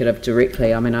Executive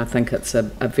directly. I mean, I think it's a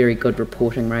very good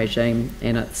reporting regime,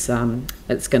 and it's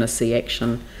going to see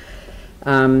action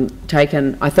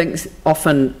taken. I think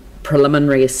often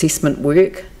preliminary assessment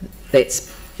work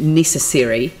that's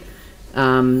necessary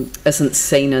isn't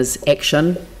seen as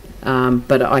action,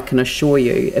 but I can assure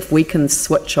you, if we can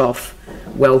switch off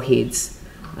wellheads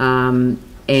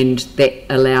and that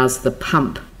allows the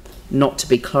pump not to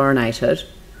be chlorinated,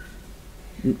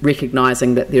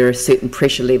 recognising that there are certain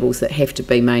pressure levels that have to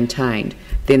be maintained,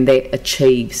 then that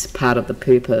achieves part of the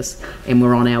purpose, and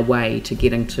we're on our way to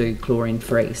getting to chlorine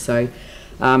free. So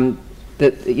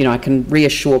I can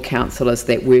reassure councillors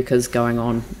that work is going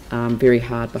on very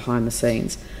hard behind the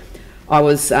scenes. I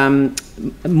was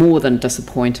more than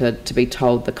disappointed to be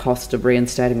told the cost of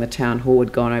reinstating the town hall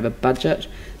had gone over budget,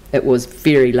 it was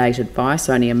very late advice.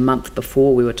 Only a month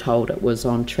before we were told it was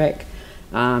on track,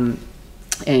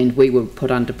 and we were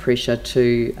put under pressure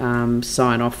to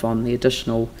sign off on the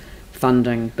additional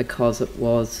funding because it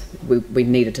was we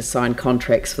needed to sign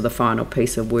contracts for the final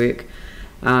piece of work.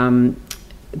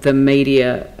 The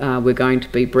media were going to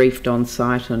be briefed on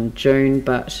site in June,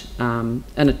 but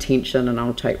inattention, and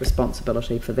I'll take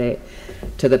responsibility for that,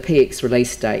 to the PX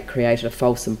release date created a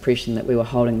false impression that we were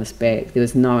holding this back. There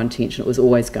was no intention. It was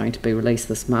always going to be released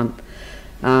this month.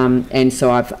 And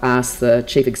so I've asked the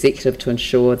Chief Executive to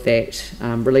ensure that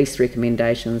release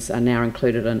recommendations are now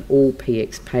included in all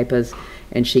PX papers,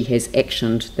 and she has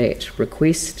actioned that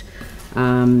request.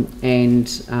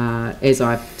 As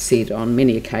I've said on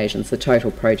many occasions, the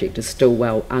total project is still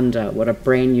well under what a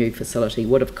brand new facility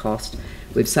would have cost.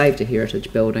 We've saved a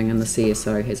heritage building and the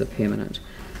CSO has a permanent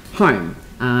home.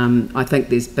 I think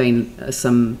there's been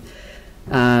some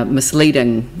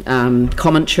misleading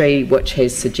commentary which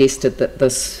has suggested that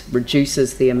this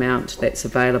reduces the amount that's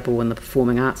available in the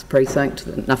Performing Arts Precinct.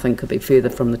 Nothing could be further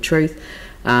from the truth.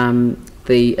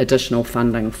 The additional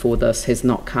funding for this has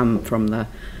not come from the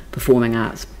Performing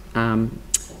Arts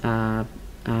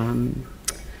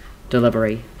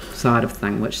delivery side of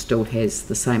thing, which still has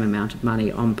the same amount of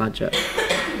money on budget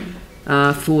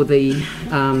for the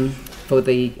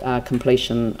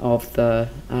completion of the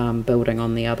building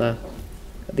on the other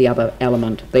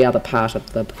element, the other part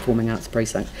of the Performing Arts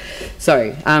Precinct.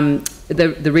 So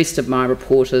the rest of my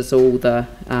report is all the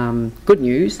good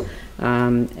news,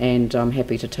 and I'm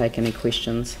happy to take any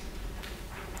questions.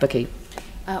 Vicky.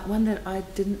 One that I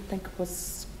didn't think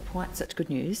was quite such good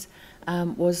news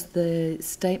was the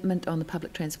statement on the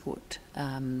public transport,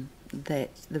 that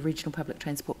the regional public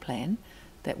transport plan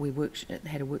that we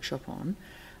had a workshop on.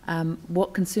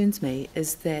 What concerns me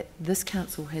is that this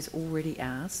council has already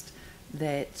asked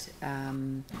that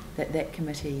that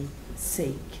committee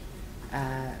seek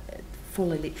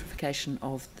full electrification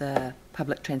of the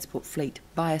public transport fleet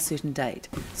by a certain date.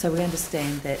 So we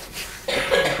understand that it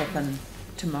can't happen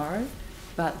tomorrow,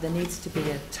 but there needs to be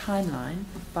a timeline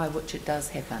by which it does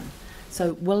happen.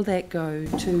 So will that go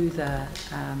to the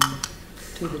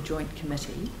joint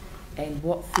committee, and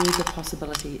what further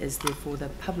possibility is there for the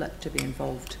public to be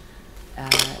involved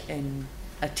in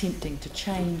attempting to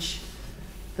change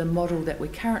the model that we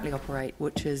currently operate,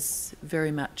 which is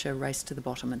very much a race to the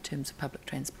bottom in terms of public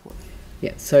transport?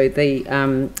 Yeah, so the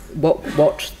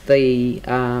what the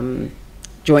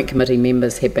joint committee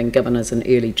members have been given as an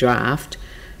early draft,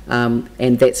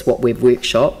 and that's what we've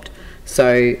workshopped.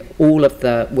 So all of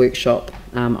the workshop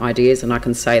ideas, and I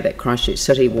can say that Christchurch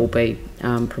City will be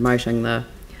promoting the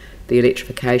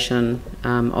electrification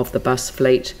of the bus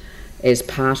fleet as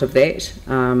part of that.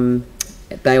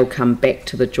 They'll come back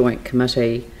to the joint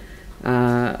committee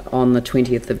on the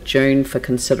 20th of June for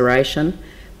consideration,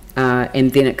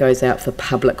 and then it goes out for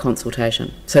public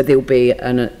consultation. So there'll be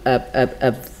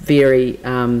a very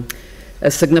a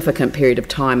significant period of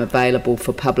time available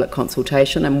for public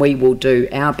consultation, and we will do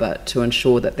our bit to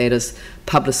ensure that that is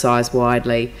publicised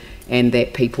widely and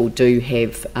that people do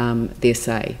have their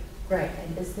say. Great.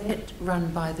 And is that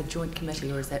run by the joint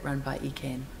committee, or is that run by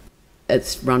ECAN?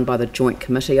 It's run by the joint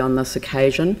committee on this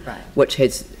occasion, right, which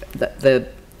has the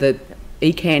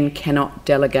ECAN cannot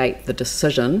delegate the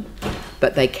decision,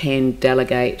 but they can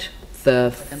delegate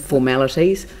the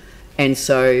formalities, and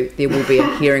so there will be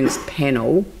a hearings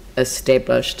panel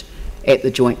established at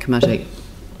the joint committee.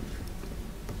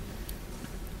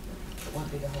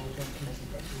 Won't be the whole joint committee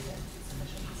that do the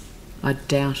submissions? I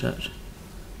doubt it.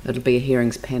 It'll be a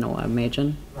hearings panel, I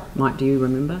imagine. Right. Mike, do you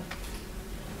remember?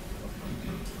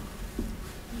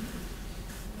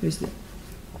 Who's that?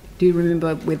 Do you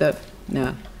remember whether?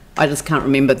 No, I just can't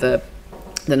remember the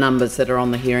numbers that are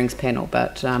on the hearings panel,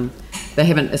 but they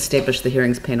haven't established the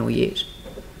hearings panel yet.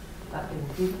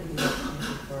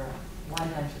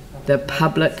 The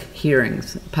public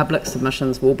hearings, public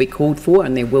submissions will be called for,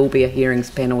 and there will be a hearings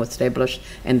panel established,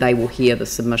 and they will hear the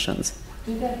submissions.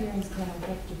 Do that hearings panel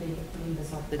have to be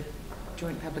members of the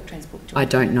joint public transport? I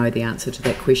don't know the answer to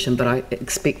that question, but I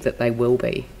expect that they will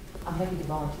be. I'm happy to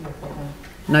volunteer if they don't.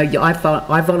 No,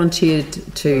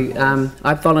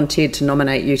 I volunteered to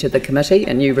nominate you to the committee,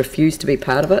 and you refused to be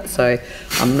part of it. So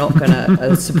I'm not going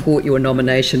to support your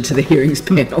nomination to the hearings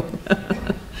panel.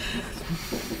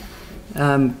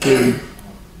 Glenn.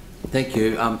 Thank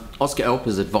you. Oscar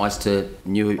Alper's advice to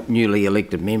newly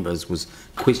elected members was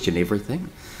question everything.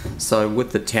 So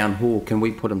with the town hall, can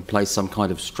we put in place some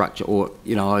kind of structure, or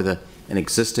either an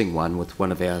existing one with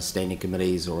one of our standing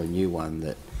committees or a new one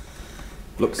that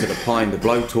looks at applying the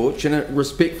blowtorch in a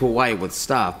respectful way with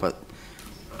staff, but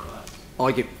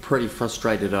I get pretty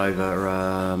frustrated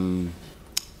over,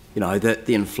 you know,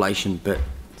 the inflation bit.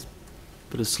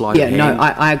 Bit of sleight of hand. No,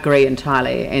 I agree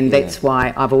entirely, and that's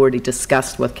why I've already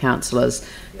discussed with councillors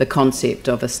the concept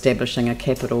of establishing a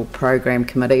capital program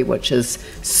committee, which is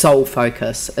sole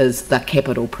focus is the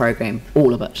capital program,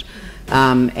 all of it,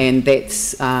 and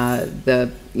that's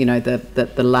the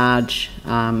large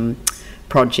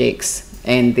projects,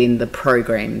 and then the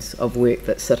programs of work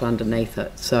that sit underneath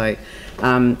it. So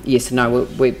yes, no,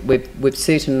 we've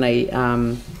certainly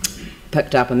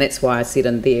picked up, and that's why I said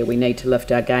in there we need to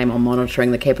lift our game on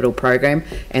monitoring the capital program,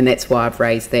 and that's why I've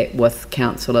raised that with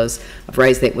councillors. I've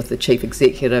raised that with the chief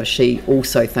executive. She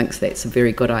also thinks that's a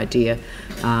very good idea,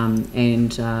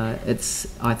 and it's,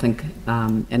 I think,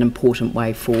 an important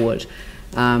way forward.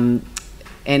 And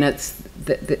it's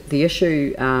the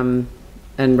issue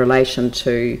in relation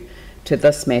to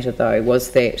this matter, though,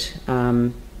 was that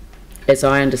as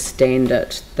I understand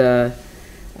it,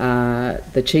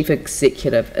 the chief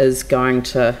executive is going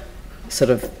to sort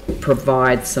of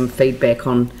provide some feedback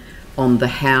on the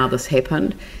how this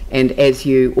happened, and as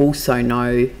you also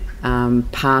know,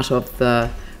 part of the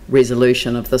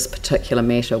resolution of this particular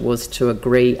matter was to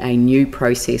agree a new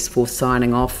process for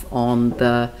signing off on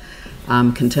the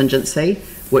contingency,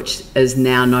 which is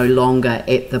now no longer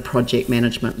at the project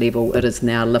management level. It is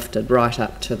now lifted right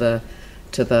up to the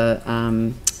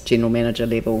general manager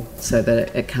level, so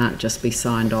that it can't just be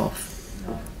signed off.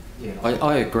 Yeah,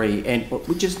 I agree, and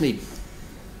we just need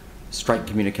straight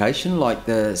communication, like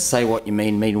the say what you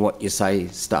mean what you say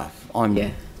stuff.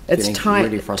 It's tight,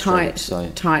 really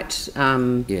frustrated, tight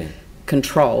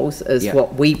controls is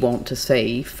what we want to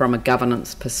see from a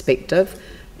governance perspective,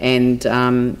 and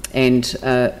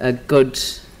a good,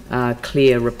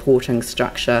 clear reporting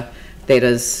structure that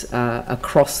is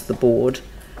across the board.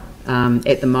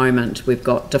 At the moment, we've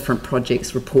got different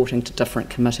projects reporting to different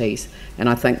committees, and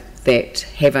I think that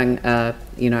having and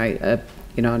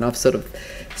I've sort of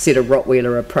set a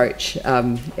Rottweiler approach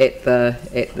at the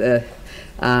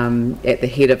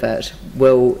head of it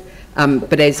will.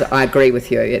 But as I agree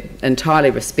with you,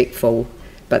 entirely respectful.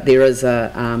 But there is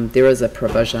a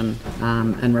provision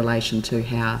in relation to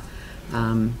how.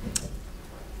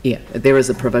 There is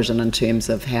a provision in terms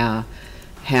of how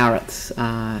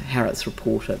it's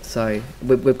reported, so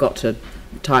we've got to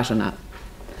tighten up.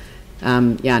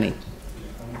 Yanni.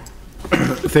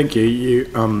 Thank you. You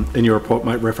in your report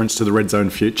make reference to the red zone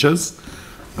futures.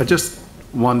 I just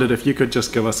wondered if you could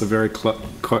just give us a very quick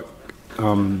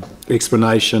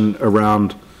explanation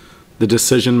around the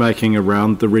decision making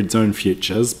around the red zone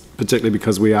futures, particularly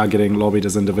because we are getting lobbied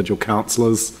as individual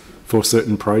councillors for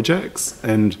certain projects,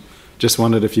 and just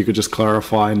wondered if you could just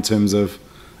clarify in terms of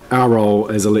our role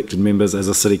as elected members as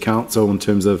a city council in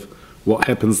terms of what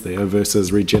happens there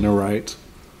versus Regenerate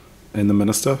and the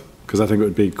minister, because I think it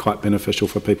would be quite beneficial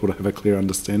for people to have a clear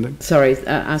understanding. Sorry,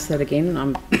 ask that again.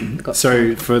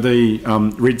 So for the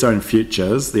red zone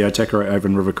futures, the Otakaro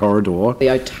Avon River corridor, the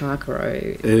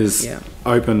Otakaro is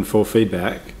open for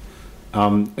feedback,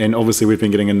 and obviously we've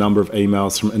been getting a number of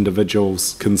emails from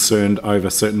individuals concerned over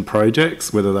certain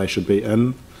projects, whether they should be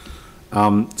in.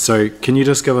 So can you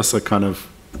just give us a kind of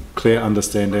clear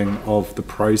understanding of the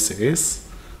process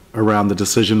around the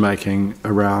decision making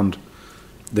around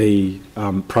the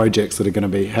projects that are going to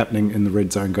be happening in the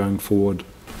red zone going forward,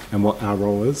 and what our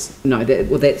role is? No,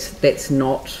 that's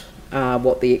not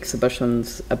what the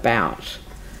exhibition's about.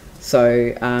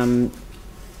 So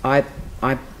I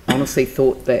honestly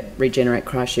thought that Regenerate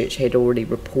Christchurch had already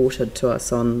reported to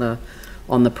us on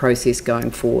the process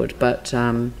going forward, but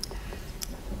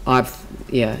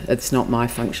it's not my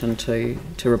function to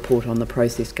report on the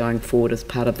process going forward as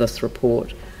part of this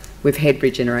report. We've had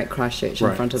Regenerate Christchurch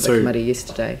in front of the committee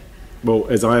yesterday. Well,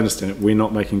 as I understand it, we're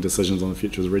not making decisions on the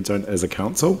future of the red zone as a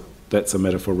council. That's a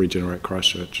matter for Regenerate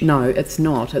Christchurch. No, it's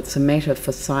not. It's a matter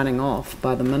for signing off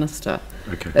by the minister.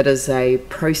 Okay. It is a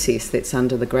process that's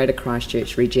under the Greater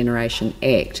Christchurch Regeneration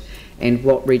Act, and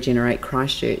what Regenerate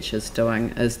Christchurch is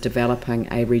doing is developing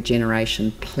a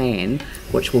regeneration plan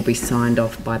which will be signed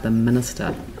off by the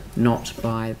minister, not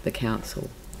by the council.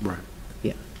 Right.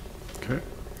 Yeah. Okay.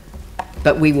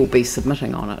 But we will be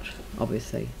submitting on it,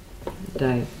 obviously.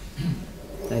 David.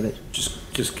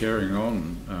 Just carrying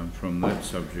on from that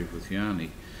subject with Yanni,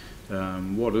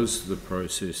 what is the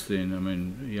process then? I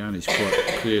mean, Yanni's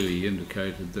quite clearly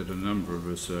indicated that a number of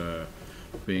us are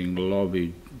being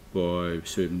lobbied by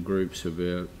certain groups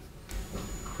about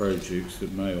projects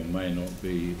that may or may not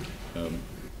be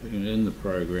in the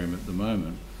program at the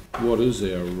moment. What is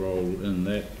our role in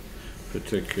that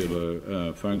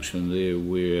particular function there,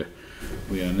 where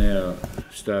we are now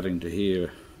starting to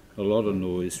hear a lot of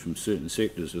noise from certain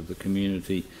sectors of the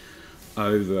community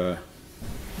over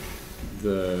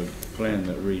the plan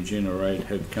that Regenerate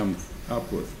have come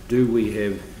up with. Do we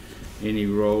have any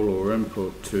role or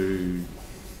input to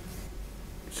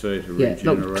say to Regenerate?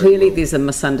 Look, clearly there's a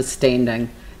misunderstanding.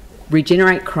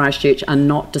 Regenerate Christchurch are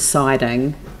not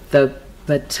deciding the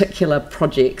particular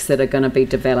projects that are going to be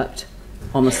developed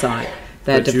on the site.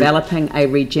 They're developing a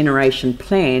regeneration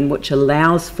plan which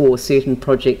allows for certain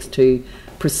projects to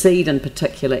proceed in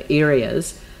particular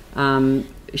areas,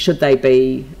 should they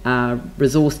be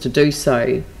resourced to do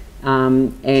so.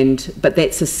 But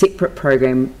that's a separate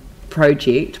program.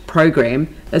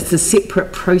 It's a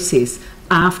separate process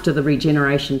after the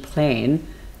regeneration plan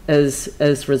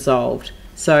is resolved.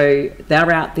 So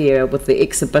they're out there with the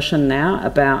exhibition now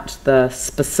about the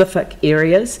specific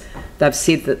areas. They've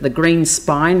said that the green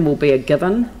spine will be a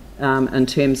given in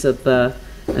terms of the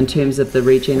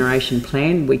regeneration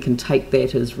plan. We can take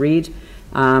that as read.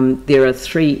 There are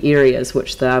 3 areas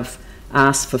which they've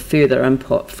asked for further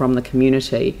input from the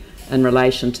community in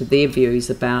relation to their views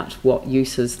about what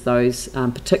uses those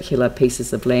particular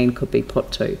pieces of land could be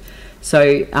put to.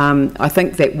 So I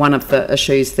think that one of the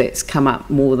issues that's come up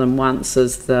more than once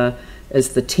is the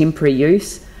temporary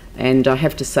use, and I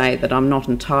have to say that I'm not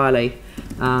entirely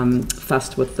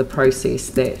fussed with the process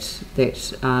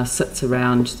that sits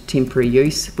around temporary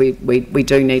use. We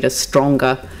do need a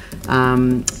stronger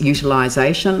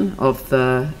utilisation of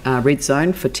the red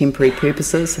zone for temporary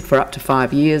purposes for up to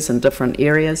 5 years in different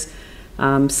areas.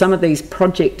 Some of these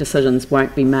project decisions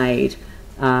won't be made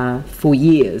for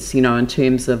years, you know, in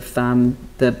terms of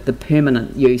the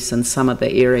permanent use in some of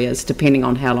the areas, depending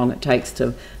on how long it takes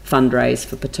to fundraise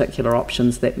for particular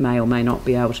options that may or may not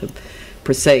be able to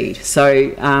proceed.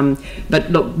 So,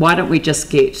 but look, why don't we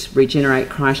just get Regenerate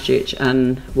Christchurch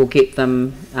and we'll get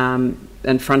them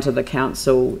in front of the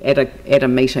council at a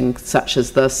meeting such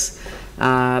as this,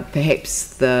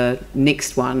 perhaps the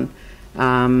next one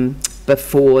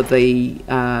before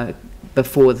the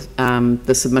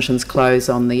submissions close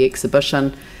on the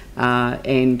exhibition,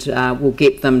 and we'll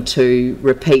get them to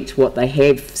repeat what they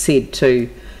have said to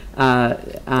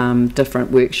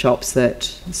different workshops that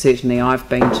certainly I've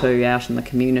been to out in the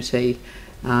community,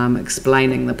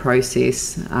 explaining the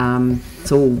process.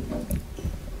 It's all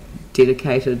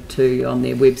dedicated to on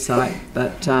their website,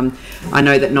 but I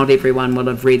know that not everyone will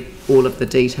have read all of the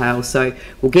details, so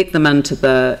we'll get them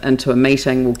into a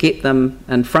meeting, we'll get them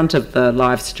in front of the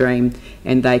live stream,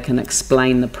 and they can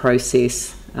explain the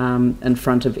process in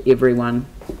front of everyone.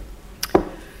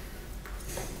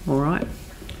 All right.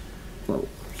 Well,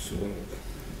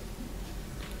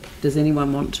 does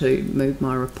anyone want to move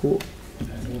my report?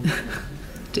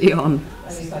 Dion.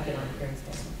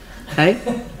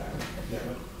 Hey?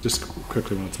 Just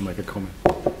quickly wanted to make a comment.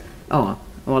 Oh,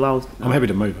 well, I'm happy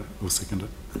to move it or second it.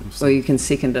 Well, you can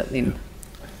second it then. Yeah.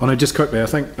 Oh, no, just quickly, I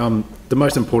think the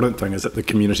most important thing is that the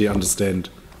community understand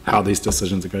how these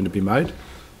decisions are going to be made.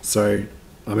 So,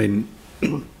 I mean,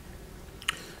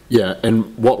 yeah,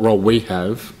 and what role we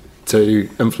have to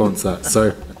influence that.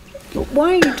 So,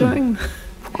 why are you doing?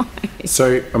 Why?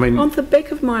 So, I mean, on the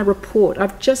back of my report,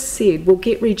 I've just said we'll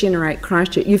get Regenerate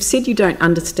Christchurch. You've said you don't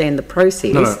understand the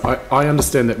process. No, I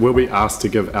understand that we'll be asked to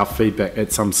give our feedback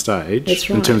at some stage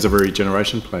in terms of a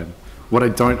regeneration plan. What I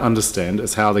don't understand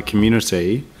is how the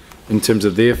community, in terms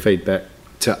of their feedback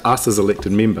to us as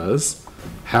elected members,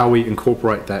 how we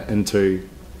incorporate that into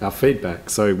our feedback.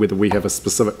 So whether we have a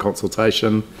specific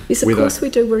consultation. Yes, of course we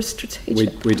do. We're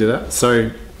strategic. We do that.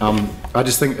 So I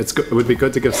just think it would be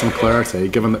good to give some clarity,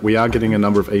 given that we are getting a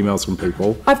number of emails from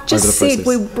people. I've just said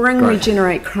we'll bring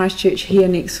Regenerate Christchurch here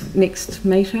next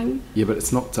meeting. Yeah, but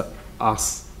it's not to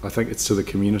us. I think it's to the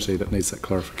community that needs that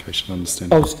clarification and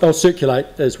understanding. I'll circulate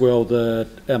as well the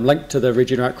link to the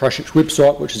Regenerate Christchurch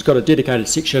website, which has got a dedicated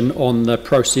section on the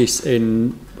process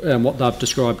in what they've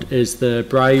described as the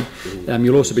braid.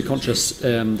 You'll also be conscious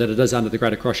that it is under the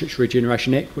Greater Christchurch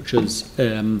Regeneration Act, which has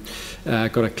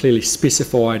got a clearly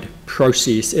specified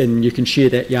process, and you can share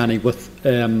that, Yanni, with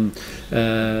the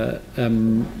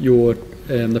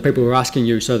people who are asking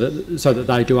you, so that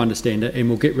they do understand it, and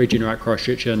we'll get Regenerate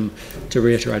Christchurch in to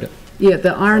reiterate it. Yeah,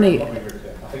 the irony. I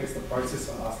think it's the process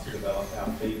for us to develop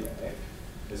our feedback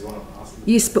is what I'm asking.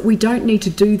 Yes, but we don't need to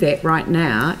do that right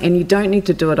now, and you don't need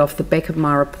to do it off the back of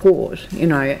my report. You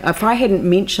know, if I hadn't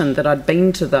mentioned that I'd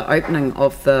been to the opening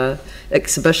of the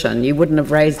exhibition, you wouldn't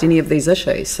have raised any of these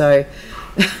issues. So,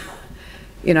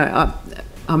 you know,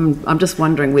 I'm just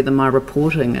wondering whether my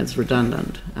reporting is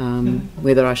redundant,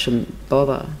 whether I shouldn't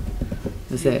bother.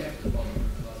 Is that?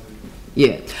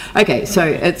 Yeah. Okay, so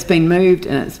it's been moved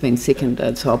and it's been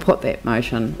seconded, so I'll put that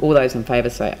motion. All those in favour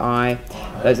say aye.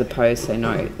 Those opposed say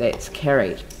no. That's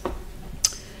carried.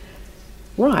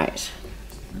 Right.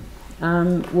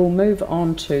 We'll move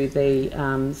on to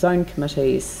the Zone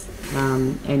Committee's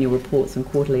annual reports and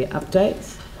quarterly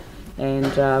updates. And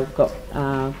we've got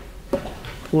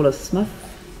Paula Smith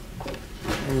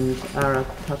and Ara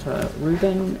Pata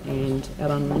Rubin and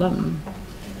Alan Lim.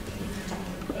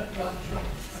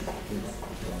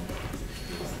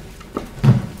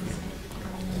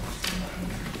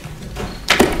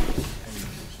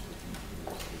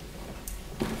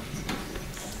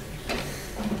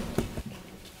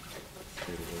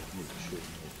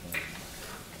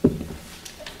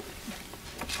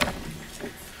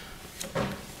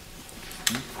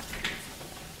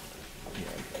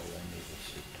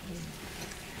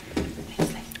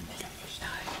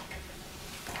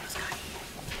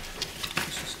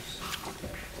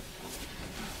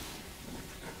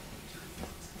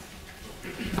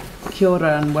 Kia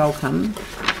ora and welcome.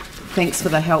 Thanks for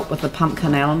the help with the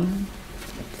pumpkin, Alan.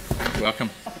 Welcome.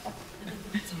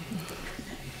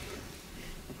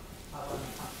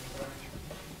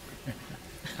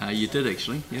 You did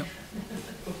actually, yep.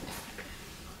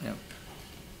 Yep.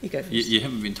 You go first. You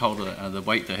haven't been told the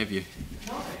weight though, have you?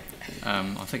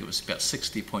 I think it was about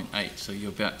 60.8, so you're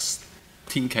about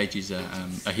 10 kgs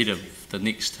ahead of the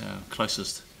next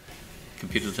closest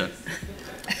competitor.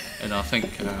 And I think,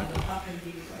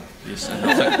 yes, and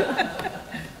I think,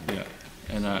 yeah,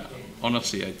 and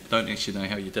honestly, I don't actually know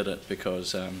how you did it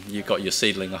because you got your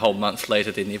seedling a whole month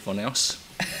later than everyone else.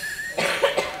 It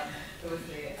was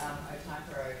the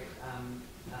Otakaro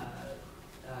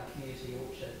community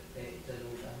orchard that did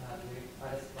all the hard work. I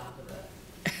just planted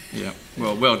it. Yeah,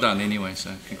 well done anyway,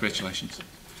 so congratulations.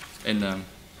 And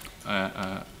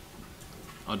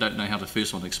I don't know how the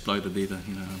first one exploded either,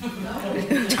 you know.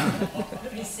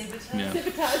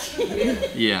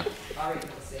 Yeah.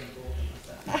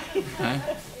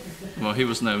 Yeah. Well, he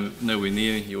was nowhere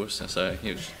near yours, so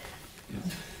he was. Yeah.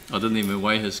 I didn't even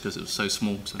weigh his because it was so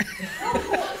small. So.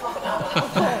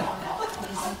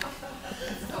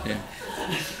 Yeah.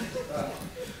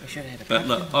 But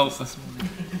look,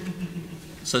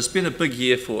 so it's been a big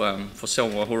year for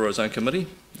Selwyn Waihora's own committee.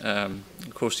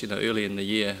 Of course, you know, early in the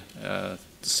year, the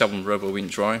Selwyn River went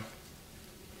dry,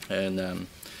 and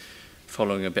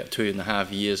following about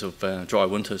 2.5 years of dry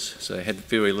winters, so they had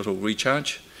very little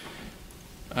recharge.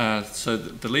 So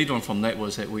the lead on from that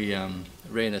was that we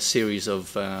ran a series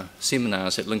of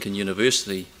seminars at Lincoln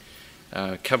University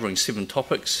covering 7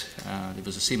 topics. There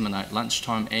was a seminar at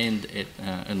lunchtime and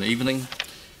in the evening.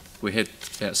 We had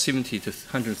about 70 to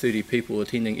 130 people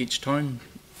attending each time.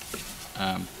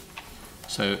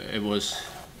 So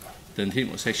the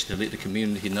intent was actually to let the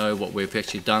community know what we've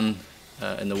actually done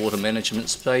in the water management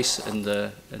space in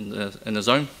the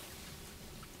zone.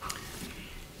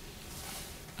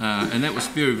 And that was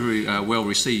very, very well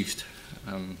received.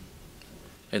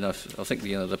 And I think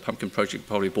the pumpkin project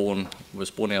probably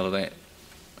was born out of that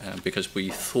because we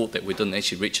thought that we didn't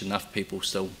actually reach enough people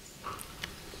still.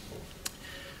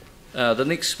 The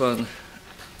next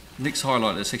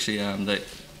highlight is actually that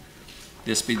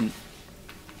there's been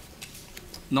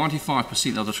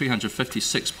 95% of the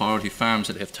 356 priority farms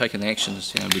that have taken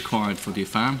actions required for their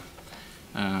farm.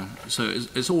 So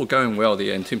it's all going well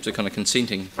there in terms of kind of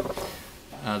consenting.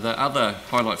 The other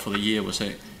highlight for the year was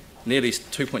that nearly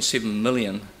 2.7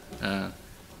 million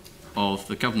of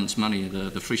the government's money,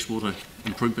 the Freshwater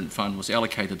Improvement Fund, was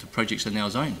allocated to projects in our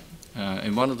zone.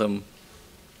 And one of them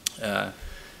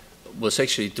was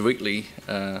actually directly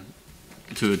to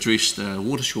address the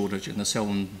water shortage in the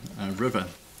Selwyn River.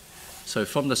 So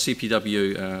from the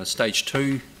CPW Stage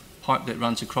 2 pipe that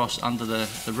runs across under the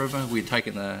river, we'd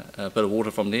taken a bit of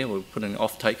water from there, we're putting an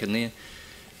off-take in there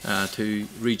to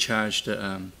recharge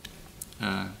the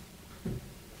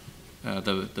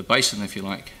basin, if you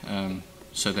like,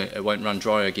 so that it won't run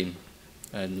dry again.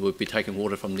 And we'll be taking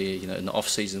water from there, you know, in the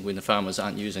off-season when the farmers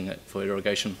aren't using it for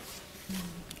irrigation.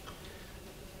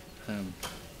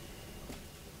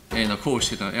 And of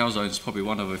course, you know, our zone is probably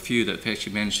one of a few that have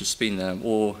actually managed to spend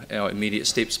all our immediate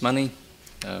steps money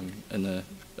in the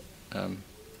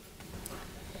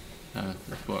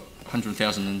what,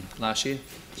 100,000 in last year.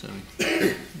 So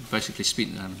we basically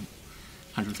spent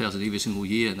 100,000 every single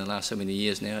year in the last so many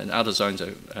years now. And other zones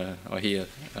are here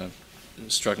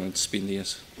struggling to spend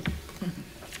theirs.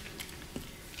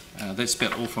 That's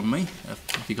about all from me.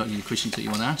 If you've got any questions that you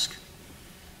want to ask.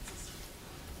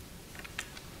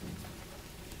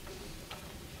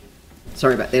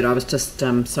 Sorry about that, I was just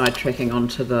sidetracking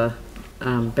onto the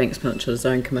Banks Peninsula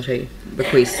Zone Committee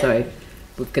request, so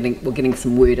we're getting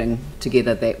some wording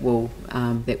together that will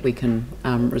that we can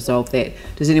resolve that.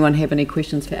 Does anyone have any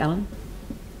questions for Alan?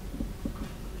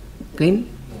 Glenn?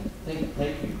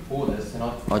 Thank you for this, and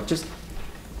I just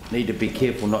need to be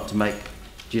careful not to make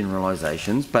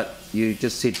generalisations, but you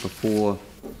just said before,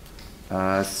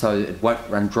 so it won't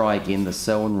run dry again, the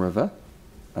Selwyn River,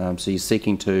 so you're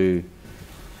seeking to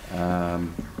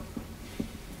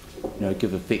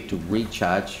give effect to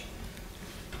recharge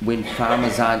when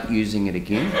farmers aren't using it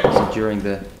again, so during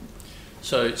the...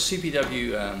 So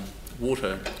CPW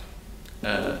water,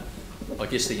 I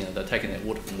guess they're taking that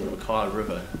water from the Mackay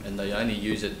River and they only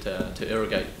use it to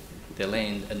irrigate their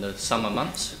land in the summer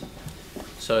months.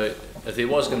 So if there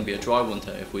was going to be a dry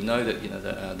winter, if we know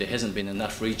that there hasn't been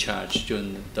enough recharge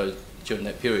during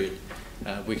that period,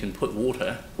 we can put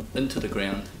water into the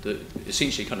ground to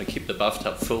essentially kind of keep the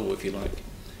bathtub full, if you like,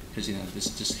 because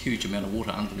there's just a huge amount of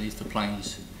water underneath the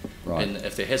plains, right. And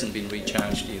if there hasn't been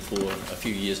recharged here for a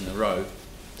few years in a row,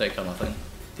 that kind of thing,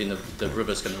 then the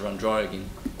river's going to run dry again.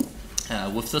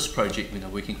 With this project,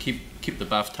 we can keep the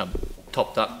bathtub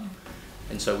topped up,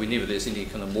 and so whenever there's any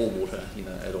kind of more water,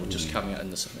 it'll just come out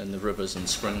in the rivers and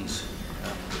springs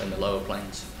in the lower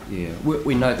plains. Yeah,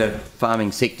 we know the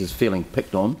farming sector's feeling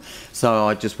picked on, so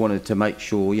I just wanted to make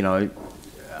sure,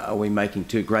 are we making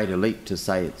too great a leap to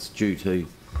say it's due to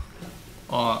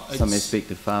some aspect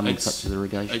of farming such as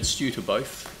irrigation? It's due to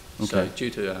both. Okay. So due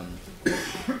to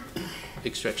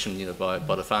extraction, by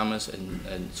the farmers, and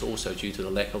it's also due to the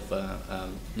lack of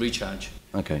recharge.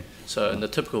 Okay. So in the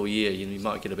typical year, you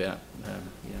might get about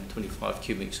 25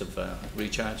 cubics of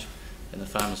recharge, and the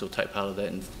farmers will take part of that,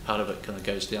 and part of it kind of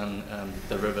goes down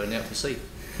the river and out to sea.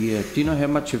 Yeah. Do you know how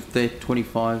much of that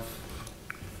 25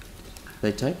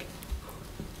 they take?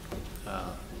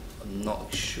 I'm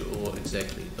not sure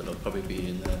exactly, but it'll probably be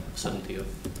in the vicinity of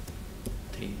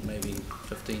 10, maybe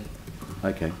 15.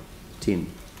 Okay, 10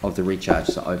 of the recharge,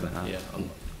 so over half. Yeah,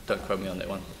 don't quote me on that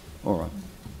one. All right.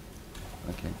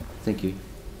 Okay, thank you.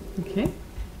 Okay.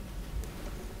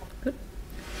 Good.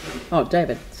 Oh,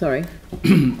 David, sorry.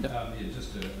 Yeah,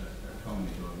 just a comment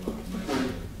I'd like to make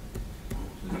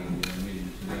to the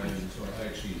meeting today. So I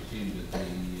actually attended the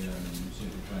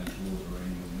Central Plains Water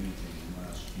annual meeting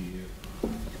last year,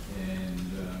 and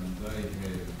they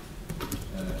have,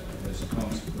 as a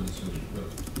consequence of the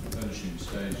finishing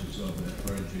stages of that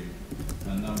project,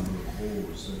 a number of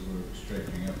bores that were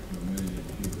extracting up to 1 million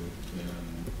cubic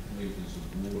litres of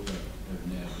water have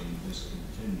now been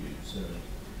discontinued. So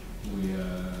we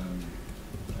are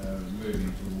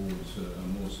moving towards a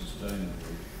more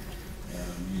sustainable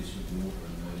use of water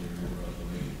in that area, I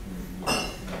believe.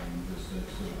 Does that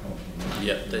sort of complement?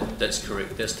 Yeah, that's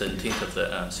correct. That's the intent of the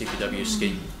CPW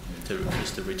scheme,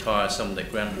 is to retire some of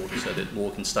that groundwater so that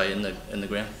more can stay in the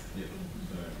ground. Yeah.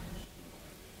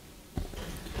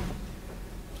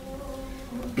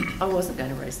 I wasn't going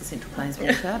to raise the Central Plains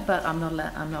water, but I'm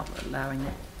not allowing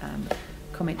that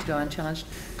comment to go unchallenged.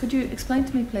 Could you explain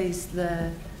to me, please,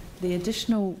 the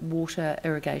additional water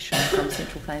irrigation from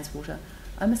Central Plains water?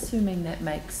 I'm assuming that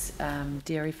makes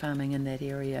dairy farming in that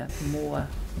area more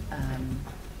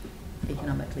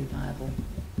economically viable.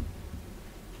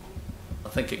 I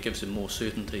think it gives them more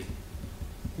certainty.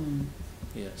 Mm.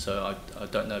 Yeah, so I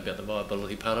don't know about the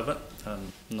viability part of it,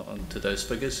 not onto those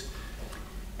figures.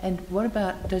 And what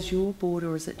about, does your board,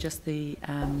 or is it just the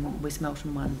West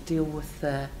Melton one, deal with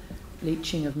the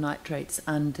leaching of nitrates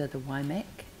under the Waimak?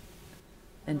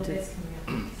 I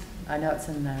know it's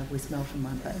in the West Melton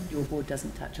one, but your board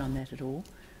doesn't touch on that at all?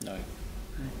 No. Right,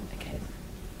 okay.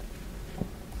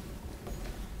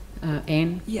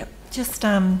 Anne? Yep, just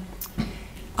I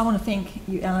want to thank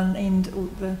you, Alan, and all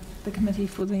the committee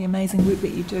for the amazing work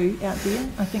that you do out there.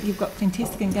 I think you've got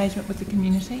fantastic engagement with the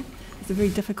community. It's a very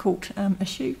difficult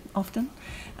issue often.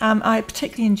 I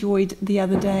particularly enjoyed the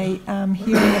other day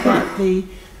hearing about the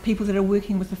people that are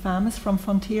working with the farmers from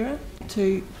Fonterra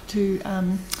to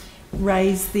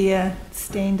raise their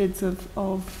standards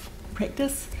of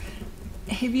practice.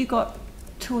 Have you got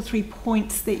 2 or 3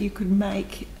 points that you could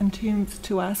make in terms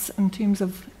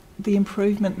of the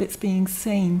improvement that's being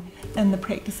seen in the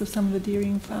practice of some of the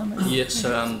dairying farmers? Yes,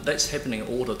 so that's happening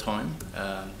all the time.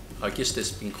 I guess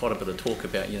there's been quite a bit of talk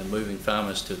about moving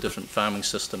farmers to different farming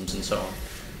systems and so on,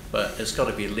 but it's got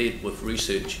to be led with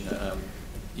research.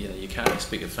 You can't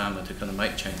expect a farmer to kind of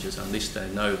make changes unless they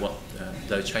know what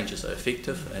those changes are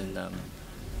effective, and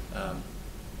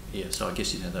so I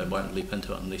guess they won't leap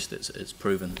into it unless it's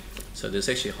proven. So there's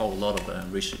actually a whole lot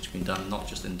of research being done, not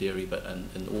just in dairy but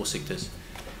in all sectors,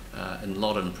 and a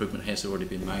lot of improvement has already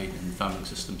been made, and farming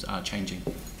systems are changing.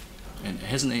 And it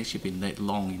hasn't actually been that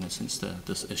long, since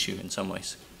this issue in some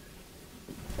ways.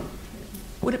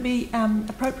 Would it be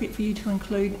appropriate for you to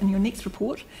include in your next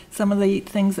report some of the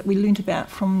things that we learnt about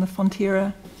from the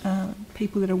Fonterra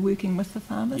people that are working with the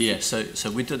farmers? Yeah,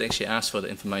 so we did actually ask for the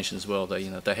information as well. They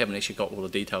haven't actually got all the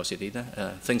details yet either.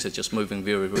 Things are just moving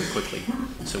very, very quickly.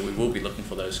 So we will be looking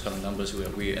for those kind of numbers.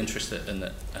 We're interested in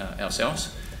it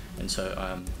ourselves, and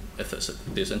so if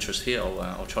there's interest here,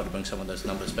 I'll try to bring some of those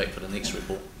numbers back for the next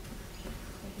report.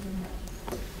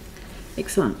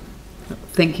 Excellent.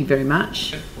 Thank you very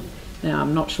much. Now,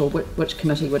 I'm not sure which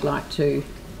committee would like to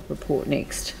report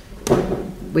next.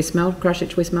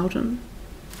 Christchurch West Melton?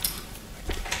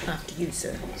 After you,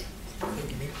 sir.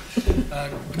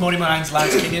 Good morning, my name's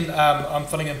Lance Kenyon. I'm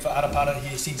filling in for Arapara.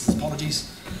 He sends his apologies.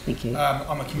 Thank you.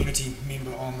 I'm a community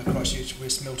member on the Christchurch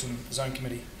West Melton Zone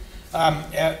Committee. Our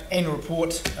annual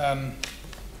report, I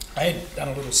had done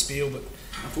a little spiel, but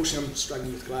unfortunately I'm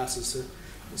struggling with glasses, so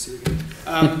let's see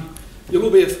again. You'll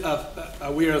all be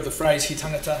aware of the phrase he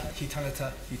tangata, he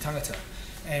tangata, he tangata.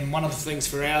 And one of the things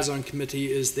for our zone committee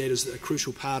is that is a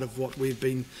crucial part of what we've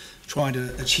been trying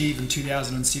to achieve in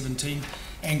 2017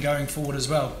 and going forward as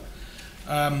well.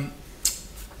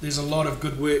 There's a lot of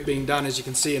good work being done, as you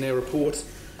can see in our report,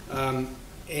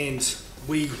 and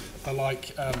we are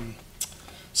like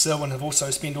Selwyn have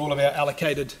also spent all of our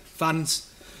allocated funds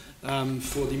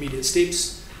for the immediate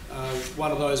steps.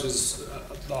 One of those was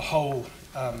the whole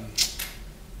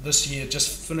this year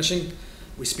just finishing.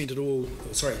 We spent it all,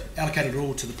 allocated it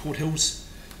all to the Port Hills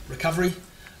recovery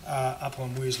up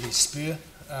on Worsley Spur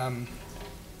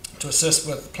to assist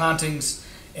with plantings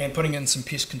and putting in some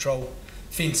pest control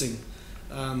fencing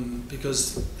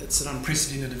because it's an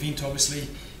unprecedented event obviously,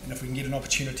 and if we can get an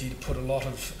opportunity to put a lot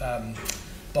of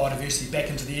biodiversity back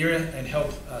into the area and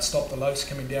help stop the louse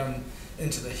coming down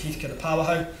into the Hekara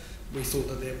Pāwaho, we thought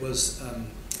that that was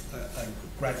a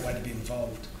great way to be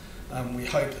involved. We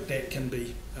hope that that can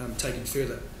be taken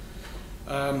further.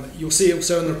 You'll see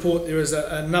also in the report there is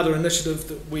another initiative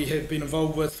that we have been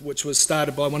involved with, which was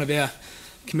started by one of our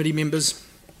committee members,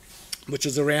 which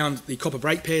is around the copper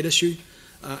brake pad issue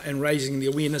and raising the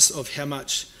awareness of how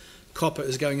much copper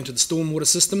is going into the stormwater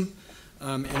system.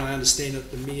 And I understand that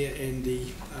the Mayor and the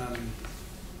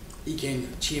ECAN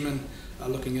Chairman are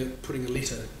looking at putting a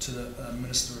letter to the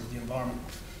Minister of the Environment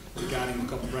regarding the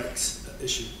copper brakes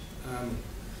issue.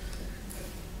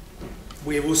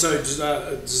 We have also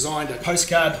designed a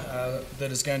postcard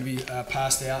that is going to be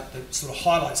passed out that sort of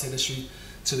highlights that issue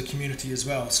to the community as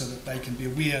well, so that they can be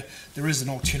aware there is an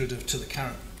alternative to the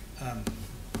current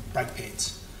brake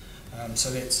pads.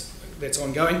 So that's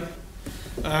ongoing.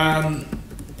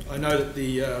 I know that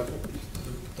the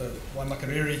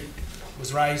Waimakariri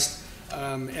was raised.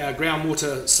 Our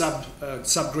groundwater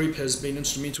subgroup has been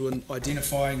instrumental in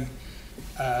identifying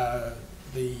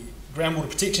the groundwater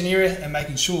protection area and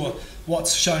making sure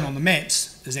what's shown on the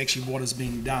maps is actually what is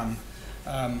being done.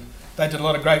 They did a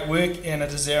lot of great work, and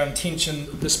it is our intention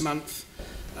this month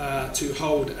to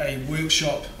hold a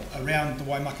workshop around the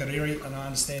Waimakariri, and I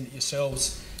understand that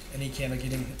yourselves and ECAN are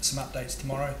getting some updates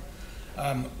tomorrow.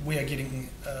 We are getting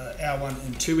our one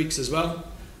in 2 weeks as well,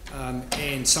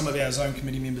 and some of our zone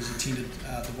committee members attended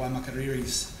the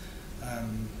Waimakariri's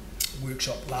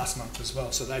workshop last month as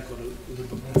well, so they've got a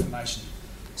little bit more information.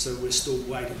 So we're still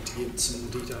waiting to get some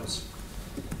more details.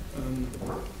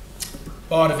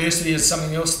 Biodiversity is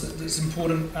something else that's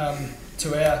important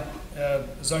to our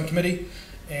zone committee,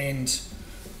 and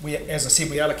we, as I said,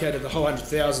 we allocated the whole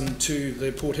 100,000 to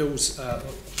the Port Hills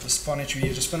this financial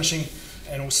year just finishing,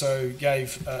 and also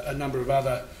gave a number of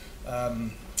other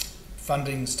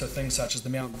fundings to things such as the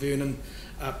Mount Vernon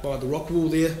up by the rock wall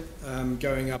there,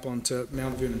 going up onto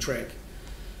Mount Vernon track.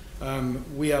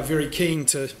 We are very keen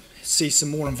to see some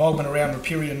more involvement around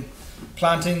riparian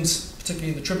plantings,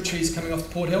 particularly in the tributaries coming off the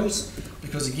Port Hills,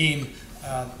 because again,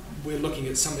 we're looking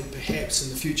at something perhaps in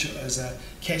the future as a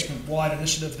catchment-wide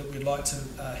initiative that we'd like to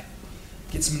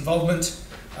get some involvement,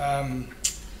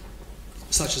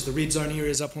 such as the red zone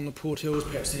areas up on the Port Hills.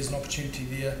 Perhaps there's an opportunity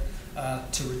there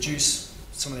to reduce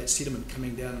some of that sediment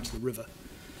coming down into the river.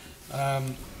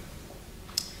 And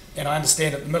I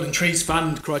understand that the Million Trees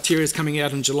Fund criteria is coming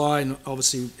out in July, and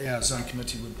obviously our zone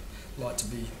committee would like to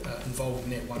be involved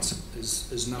in that once it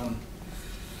is known.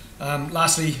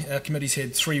 Lastly, our committee's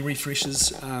had 3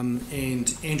 refreshes,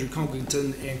 and Andrew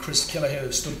Congleton and Chris Kelleher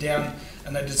have stood down,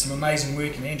 and they did some amazing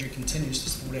work, and Andrew continues to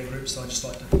support our group, so I'd just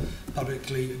like to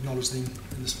publicly acknowledge them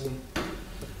in this forum.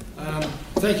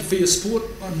 Thank you for your support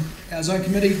on our zone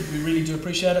committee. We really do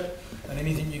appreciate it, and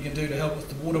anything you can do to help with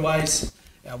the waterways,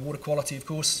 our water quality of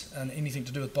course, and anything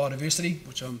to do with biodiversity,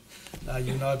 which you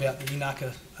know about the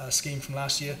Inaka scheme from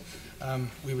last year,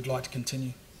 we would like to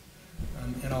continue.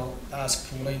 And I'll ask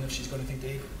Pauline if she's got anything to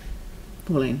add.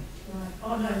 Pauline. Right.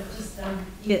 Oh no, just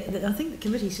yeah. I think the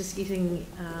committee's just getting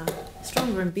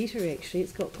stronger and better. Actually,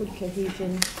 it's got good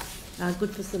cohesion,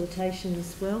 good facilitation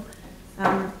as well.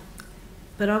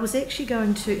 But I was actually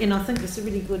going to, and I think it's a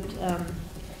really good,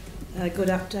 good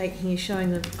update here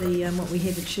showing the what we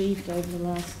have achieved over the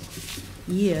last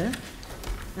year.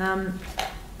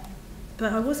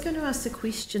 But I was going to ask a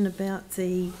question about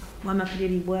the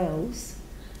Waimakariri wells.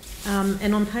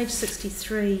 And on page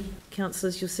 63,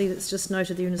 councillors, you'll see that's just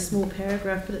noted there in a small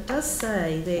paragraph, but it does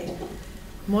say that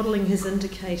modelling has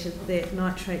indicated that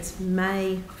nitrates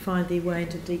may find their way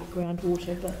into deep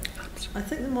groundwater, but I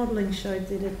think the modelling showed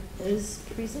that it is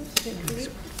present, is that correct?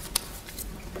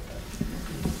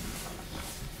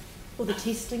 Or the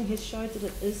testing has showed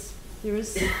that there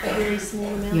is a very small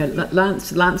amount. Yeah,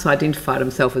 Lance identified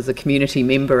himself as a community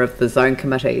member of the zone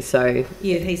committee, so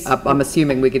yeah, I'm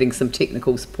assuming we're getting some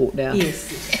technical support now. Yes.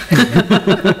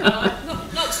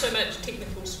 Not so much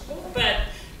technical support, but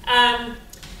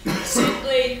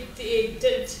certainly they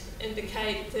did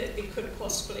indicate that there could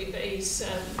possibly be some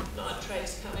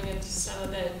nitrates coming into some of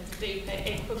the deeper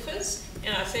aquifers,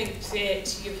 and I think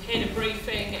that you've had a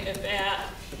briefing about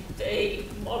the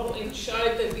modelling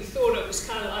showed that we thought it was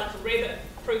kind of like a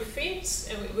rabbit-proof fence,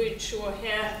 and we weren't sure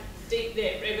how deep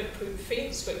that rabbit-proof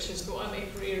fence, which is the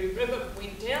Waimakariri River,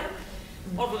 went down.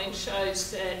 Modelling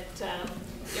shows that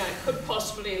could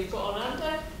possibly have gone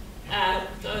under.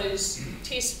 Those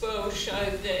test wells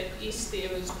showed that yes, there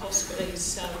was possibly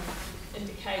some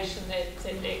indication that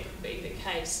could be the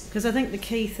case. Because I think the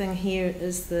key thing here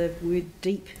is the word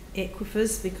deep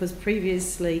aquifers, because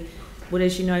previously, well,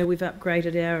 as you know, we've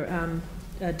upgraded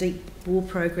our deep bore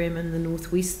program in the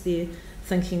northwest there,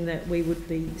 thinking that we would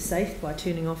be safe by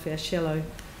turning off our shallow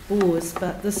bores,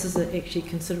 but this is actually a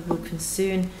considerable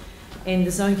concern, and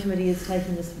the Zone Committee is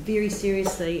taking this very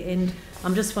seriously, and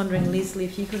I'm just wondering, Leslie,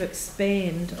 if you could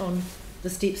expand on the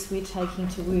steps we're taking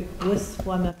to work with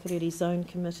Waimakariri Zone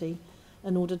Committee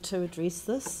in order to address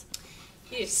this.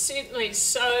 Yes, certainly.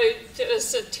 So there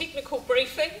was a technical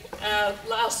briefing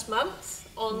last month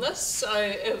on this, so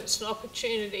it was an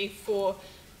opportunity for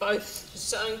both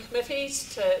zone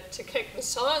committees to kick the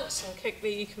science and kick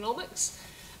the economics.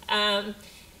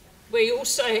 We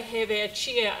also have our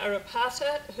chair,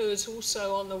 Arapata, who is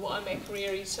also on the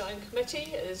Waimakariri Zone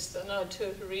Committee as the Ngāi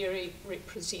Tuahariri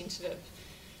representative.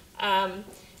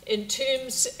 In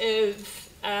terms of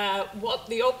what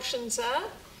the options are,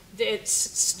 that's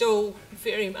still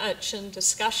very much in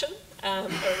discussion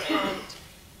around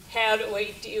how do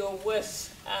we deal with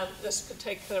this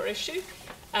particular issue.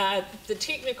 The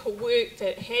technical work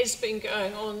that has been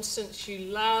going on since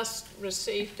you last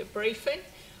received a briefing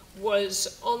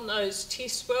was on those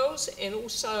test wells, and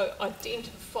also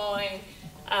identifying,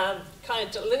 kind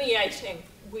of delineating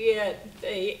where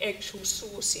the actual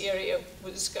source area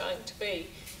was going to be.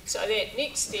 So that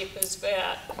next step is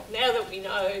about, now that we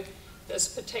know this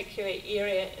particular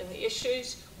area and the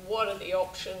issues, what are the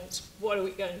options, what are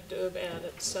we going to do about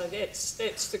it? So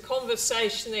that's the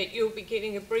conversation that you'll be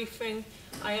getting a briefing,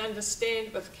 I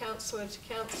understand, with councillor to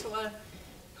councillor,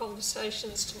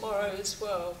 conversations tomorrow as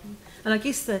well. And I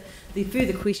guess the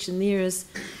further question there is,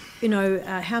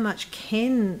 how much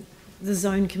can the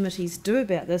zone committees do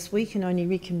about this? We can only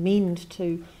recommend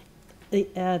to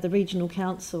the regional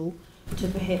council to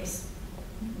perhaps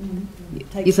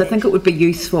Yes, I think it would be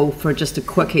useful for just a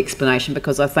quick explanation,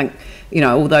 because I think,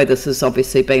 although this has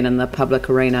obviously been in the public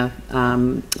arena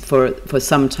for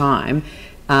some time,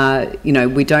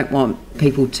 we don't want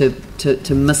people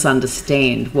to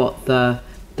misunderstand what the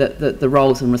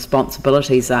roles and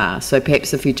responsibilities are. So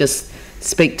perhaps if you just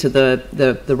speak to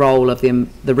the role of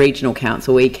the regional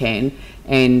council, ECAN,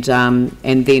 and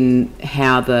then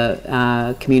how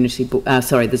the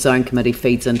the zone committee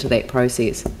feeds into that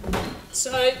process.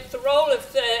 So the role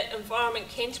of the Environment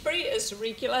Canterbury is a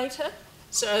regulator.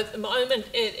 So at the moment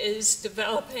it is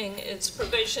developing its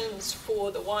provisions for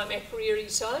the Waimakariri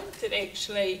zone that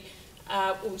actually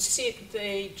will set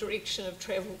the direction of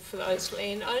travel for those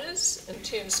landowners in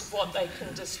terms of what they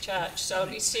can discharge. So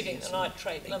it'll be setting the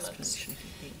nitrate limits.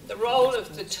 The role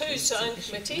of the two zone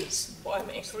committees,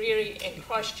 Waimakariri and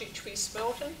Christchurch West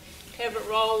Melton, have a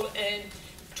role in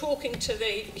talking to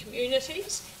the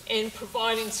communities and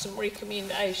providing some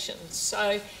recommendations.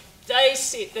 So they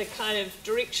set the kind of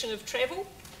direction of travel,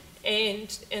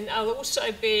 and they'll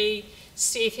also be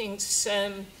setting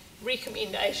some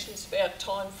recommendations about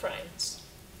timeframes.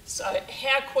 So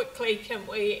how quickly can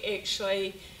we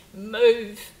actually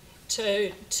move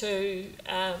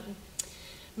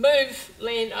move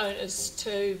landowners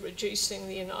to reducing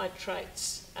their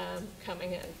nitrates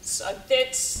coming in. So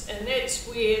that's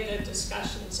where the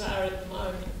discussions are at the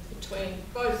moment between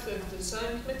both of the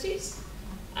zone committees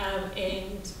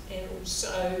and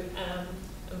also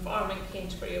Environment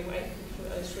Canterbury are waiting for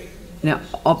those recommendations. Now,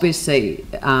 obviously,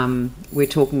 we're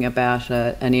talking about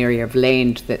an area of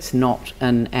land that's not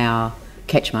in our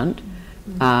catchment,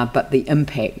 but the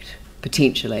impact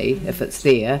potentially, if it's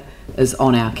there, is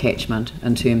on our catchment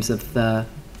in terms of the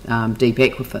deep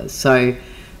aquifers. So,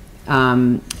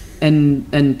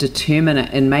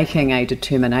 in making a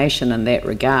determination in that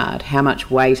regard, how much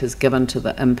weight is given to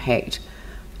the impact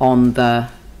on the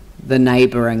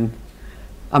neighbouring?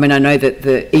 I mean, I know that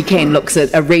the ECAN looks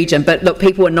at a region, but look,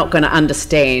 people are not going to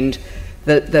understand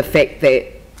the fact that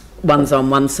one's on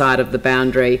one side of the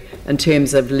boundary in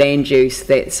terms of land use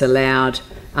that's allowed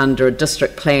under a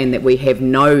district plan that we have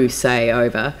no say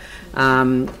over,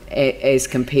 as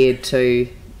compared to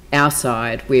our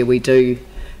side where we do,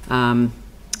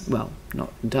 well,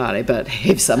 not entirely, but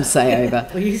have some say over.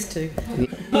 We used to.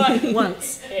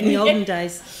 Once, in the olden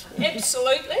days.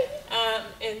 Absolutely,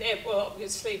 and that will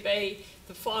obviously be,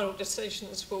 the final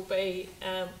decisions will be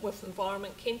with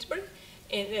Environment Canterbury,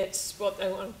 and that's what they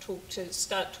want to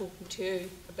start talking to you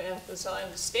about, as I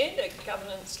understand, at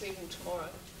governance level tomorrow.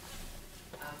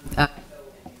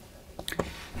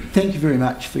 Thank you very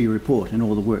much for your report and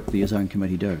all the work that your zone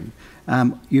committee do.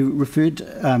 You referred,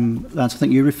 Lance, I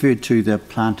think you referred to the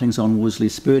plantings on Worsley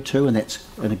Spur too, and that's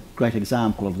a great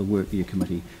example of the work that your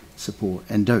committee support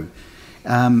and do.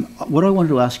 What I wanted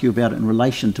to ask you about in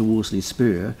relation to Worsley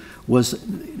Spur was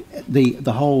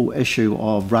the whole issue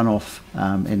of runoff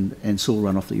and soil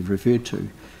runoff that you've referred to.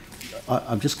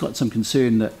 I've just got some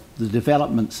concern that the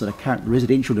developments that are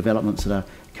residential developments that are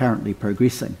currently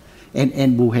progressing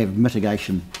and will have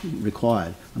mitigation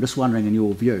required. I'm just wondering, in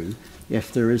your view,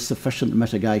 if there is sufficient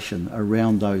mitigation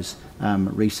around those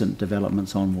recent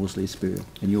developments on Worsley Spur,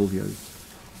 in your view.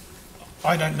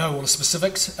 I don't know all the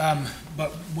specifics,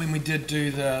 but when we did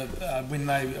do when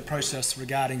they approached us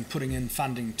regarding putting in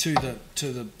funding to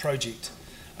the project,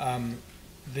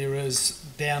 there is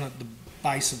down at the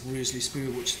base of Worsley Spur,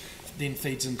 which then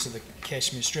feeds into the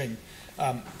Cashmere stream,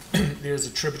 there is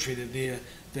a tributary there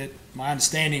that my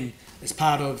understanding is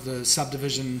part of the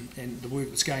subdivision and the work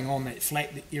that's going on, that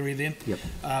flat area there. Yep.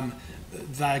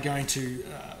 They're going to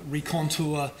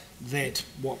recontour that,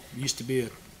 what used to be a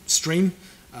stream.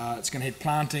 It's going to have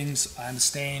plantings. I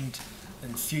understand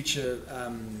in future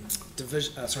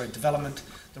development,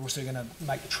 they're also going to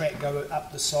make the track go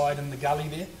up the side in the gully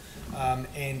there,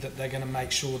 and that they're going to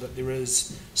make sure that there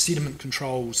is sediment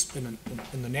controls in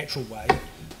the natural way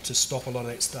to stop a lot of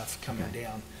that stuff coming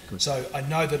down. Good. So I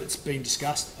know that it's been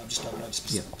discussed, I just don't know the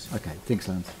specifics. Yeah. Okay, thanks,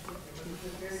 Lance.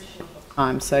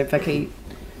 So Vicky,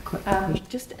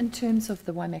 just in terms of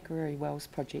the Waimakariri Wells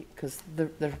project, because the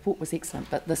report was excellent,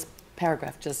 but this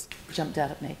paragraph just jumped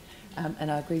out at me, and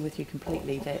I agree with you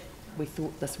completely that we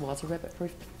thought this was a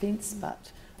rabbit-proof fence,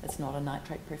 but it's not a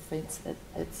nitrate-proof fence,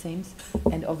 it seems.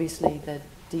 And obviously the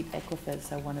deep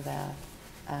aquifers are one of our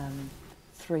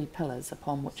 3 pillars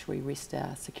upon which we rest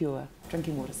our secure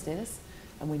drinking water status,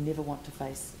 and we never want to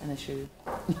face an issue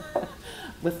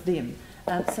with them.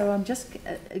 So I'm just,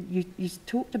 you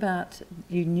talked about,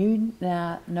 you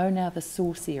know now the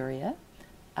source area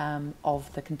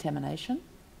of the contamination.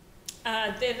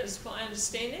 That is my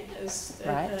understanding, is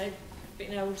that they've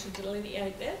been able to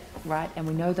delineate that. Right, and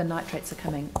we know the nitrates are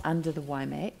coming under the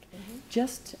Waimak.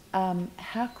 Just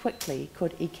how quickly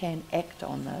could ECAN act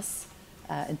on this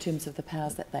in terms of the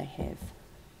powers that they have?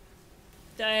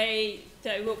 They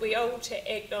will be able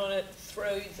to act on it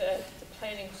through the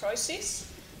planning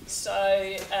process.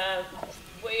 So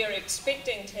we are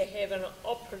expecting to have an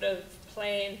operative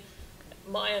plan.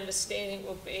 My understanding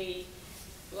will be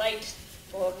late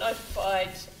or notified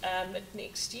mid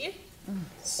next year.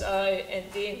 So, and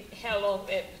then how long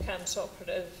that becomes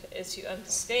operative, as you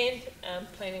understand,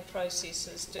 planning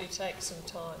processes do take some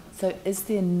time. So is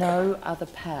there no other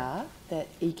power that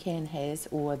ECAN has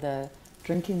or the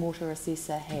drinking water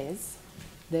assessor has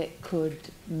that could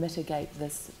mitigate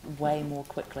this way more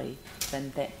quickly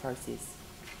than that process?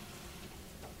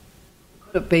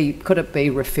 Could it be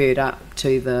referred up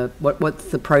to the what's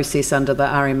the process under the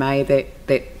RMA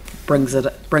that brings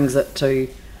it to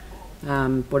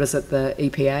what is it, the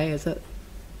EPA, is it?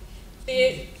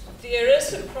 There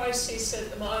is a process at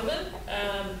the moment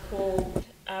called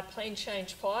Plan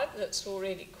Change 5 that's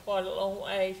already quite a long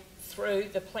way through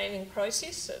the planning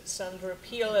process. It's under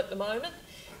appeal at the moment.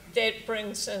 That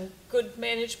brings in good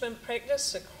management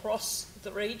practice across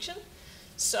the region.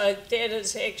 So that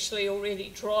is actually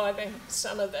already driving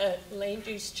some of the land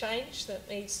use change that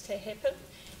needs to happen,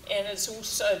 and it's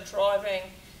also driving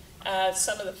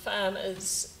some of the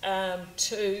farmers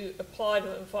to apply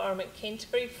to Environment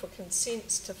Canterbury for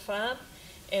consents to farm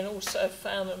and also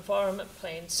farm environment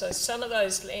plans. So some of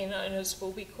those landowners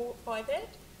will be caught by that.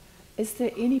 Is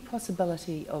there any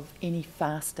possibility of any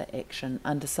faster action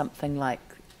under something like,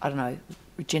 I don't know,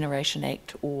 Regeneration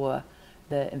Act or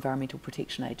the Environmental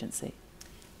Protection Agency?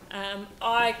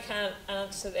 I can't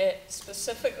answer that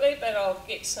specifically, but I'll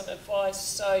get some advice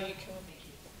so you can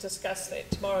discuss that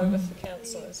tomorrow with the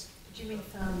councillors. Do you mean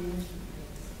farm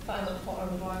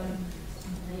environment?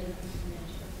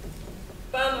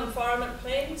 Farm environment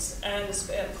plans, and there's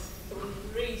about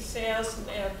 3,000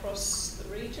 now across the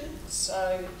region,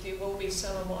 so there will be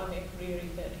some in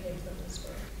Waimakariri that have them as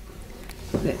well.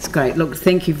 That's great. Look,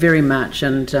 thank you very much,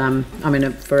 and I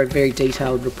mean, for a very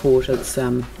detailed report, it's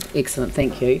excellent.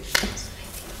 Thank you.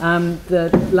 The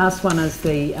last one is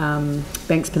the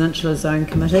Banks Peninsula Zone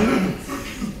Committee.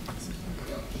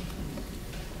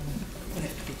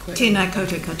 Tēnā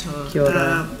koutou katoa. Kia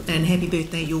ora. And happy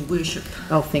birthday, Your Worship.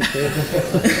 Oh, thank you.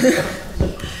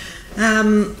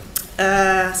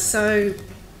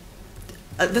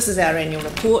 This is our annual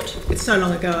report. It's so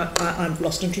long ago I've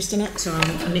lost interest in it, so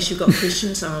unless you've got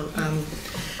questions,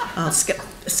 I'll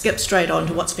skip straight on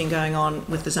to what's been going on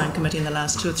with the Zone Committee in the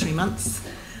last 2 or 3 months.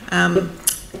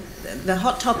 The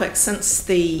hot topic since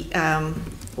the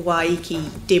Waiki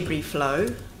debris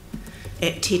flow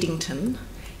at Teddington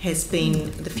has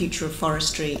been the future of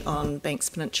forestry on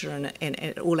Banks Peninsula, and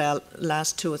at all our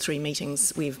last 2 or 3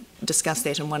 meetings we've discussed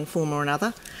that in one form or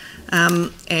another.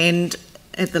 And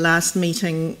at the last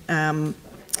meeting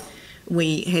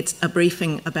we had a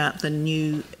briefing about the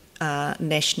new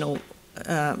national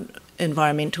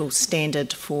environmental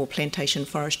standard for plantation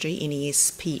forestry,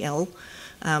 NESPL,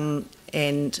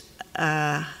 and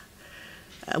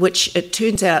which it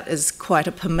turns out is quite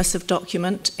a permissive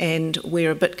document, and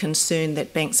we're a bit concerned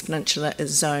that Banks Peninsula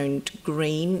is zoned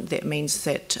green. That means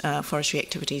that forestry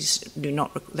activities do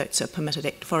not, that's a permitted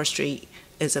forestry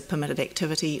is a permitted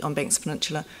activity on Banks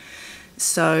Peninsula.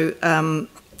 So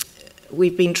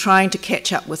we've been trying to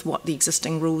catch up with what the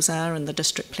existing rules are in the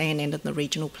district plan and in the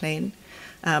regional plan,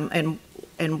 and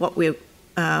what we're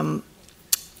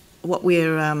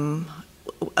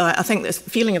I think the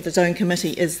feeling of the Zone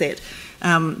Committee is that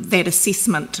that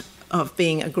assessment of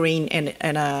being a green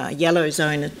and a yellow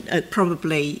zone is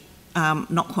probably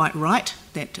not quite right.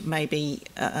 That may be,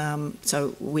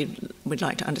 so we'd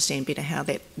like to understand better how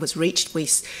that was reached. We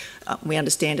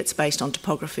understand it's based on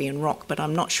topography and rock, but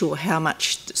I'm not sure how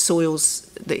much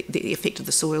soils, the effect of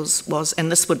the soils was,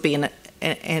 and this would be an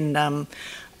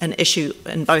issue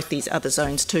in both these other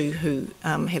zones too, who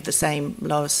have the same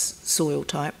lowest soil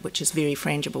type, which is very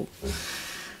frangible.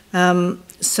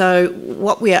 So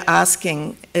what we are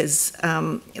asking is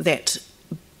that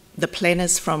the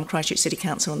planners from Christchurch City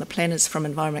Council and the planners from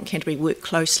Environment Canterbury work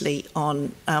closely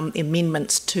on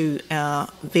amendments to our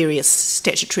various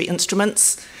statutory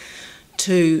instruments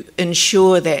to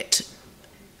ensure that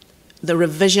the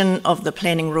revision of the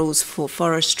planning rules for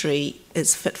forestry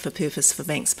is fit for purpose for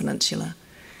Banks Peninsula,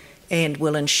 and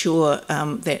will ensure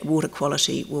that water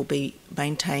quality will be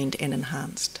maintained and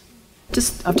enhanced.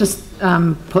 I've just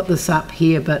put this up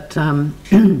here, but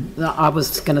I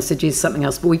was going to suggest something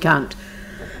else, but we can't.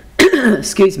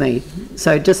 Excuse me.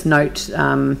 So just note,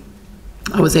 I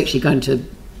was actually going to,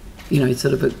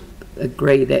 sort of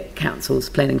agree that council's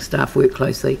planning staff work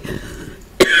closely,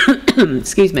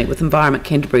 excuse me, with Environment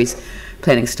Canterbury's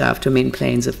planning staff to amend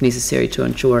plans if necessary to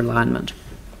ensure alignment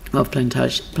of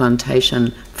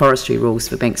plantation forestry rules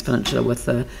for Banks Peninsula with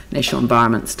the National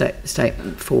Environment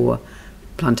Statement for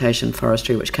Plantation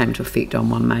Forestry, which came to effect on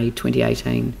 1 May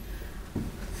 2018.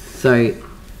 So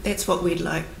that's what we'd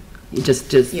like.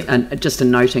 Just a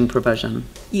noting provision.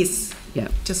 Yes. Yeah.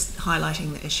 Just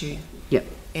highlighting the issue. Yep.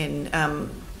 And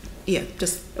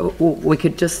just. We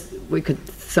could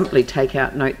simply take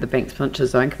out note the Banks Peninsula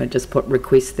Zone Committee, just put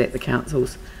request that the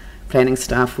council's planning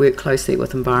staff work closely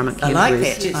with Environment Canterbury. I like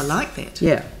that. Yes. I like that.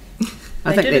 Yeah.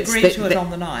 I think did agree to it on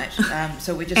the night,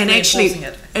 so we're just and reinforcing actually,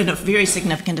 it. In a very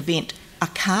significant event, a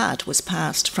card was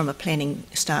passed from a planning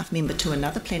staff member to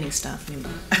another planning staff member.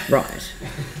 Right.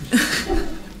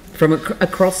 From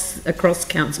across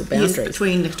council boundaries. Yes,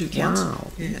 between the two councils.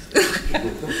 Wow. Yeah.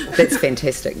 That's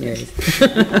fantastic news.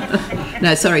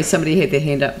 No, sorry, somebody had their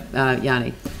hand up.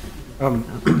 Yanni.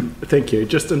 Thank you.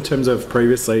 Just in terms of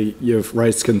previously, you've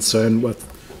raised concern with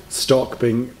stock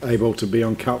being able to be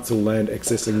on council land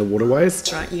accessing the waterways.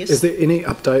 That's right, yes. Is there any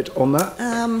update on that?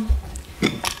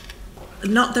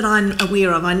 Not that I'm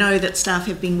aware of. I know that staff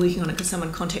have been working on it because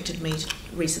someone contacted me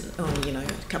recently, a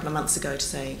couple of months ago to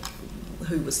say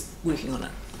who was working on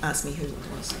it. asked me who it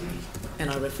was, and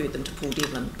I referred them to Paul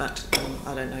Devlin, but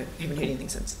I don't know, haven't heard anything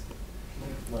since.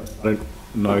 I don't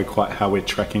know quite how we're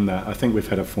tracking that. I think we've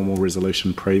had a formal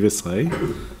resolution previously.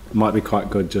 It might be quite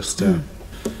good just to,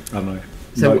 I don't know,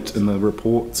 note in the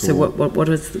reports. So what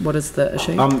is the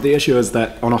issue? The issue is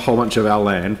that on a whole bunch of our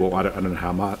land, well, I don't know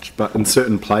how much, but in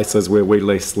certain places where we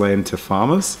lease land to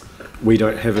farmers, we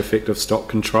don't have effective stock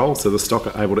control, so the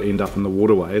stock are able to end up in the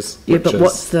waterways. Yeah, but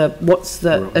what's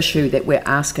the issue that we're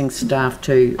asking staff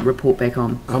to report back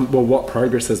on? Well, what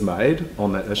progress is made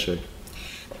on that issue?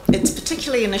 It's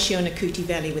particularly an issue in Akuti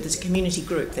Valley, where there's a community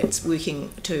group that's working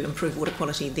to improve water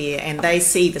quality there, and they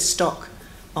see the stock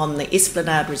on the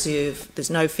Esplanade Reserve.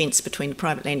 There's no fence between the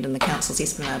private land and the council's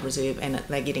Esplanade Reserve, and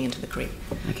they're getting into the creek.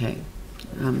 Okay.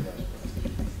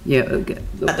 Yeah,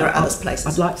 but there are other places.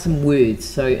 I'd like some words,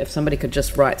 so if somebody could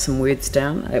just write some words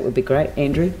down, that would be great.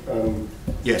 Andrew?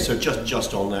 Yeah, so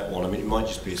just on that one, I mean, it might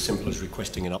just be as simple as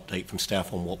requesting an update from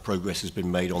staff on what progress has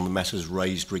been made on the matters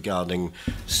raised regarding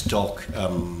stock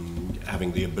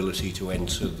having the ability to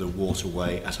enter the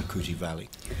waterway at Akuti Valley.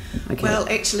 Okay. Well,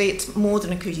 actually, it's more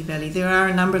than Akuti Valley. There are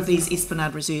a number of these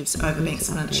Esplanade Reserves over Banks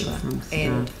Peninsula,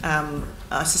 and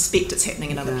I suspect it's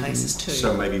happening in other places too.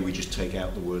 So maybe we just take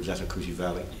out the words at Akuti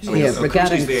Valley. I mean, Yeah,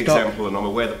 Akuti is the example, and I'm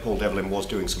aware that Paul Devlin was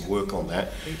doing some work on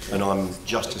that, and I'm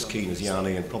just as keen as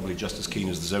Yanni, and probably just as keen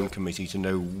as the Zone Committee, to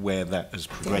know where that has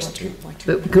progressed to.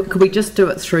 But could we just do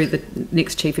it through the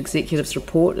next Chief Executive's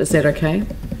report? Is that okay?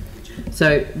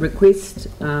 So, request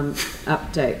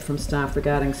update from staff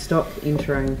regarding stock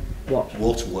entering what?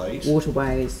 Waterways.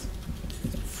 Waterways.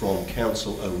 From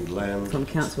council-owned land. From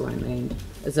council-owned land.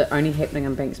 Is it only happening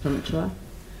in Banks Peninsula?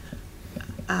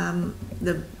 I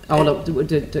that know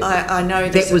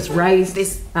was raised.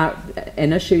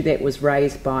 An issue that was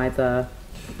raised by the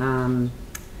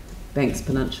Banks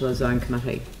Peninsula Zone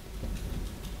Committee.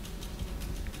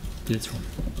 That's right.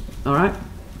 All right.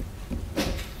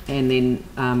 And then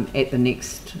at the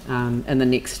next, in the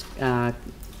next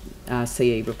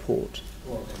CE report.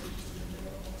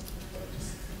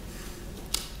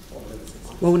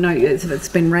 Well, no, if it's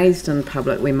been raised in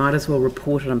public, we might as well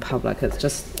report it in public. It's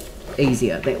just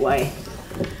easier that way.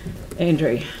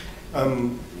 Andrew.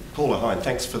 Paula, hi,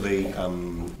 thanks for the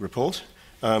report.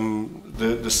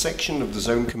 The section of the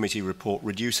Zone Committee report,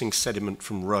 reducing sediment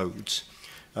from roads,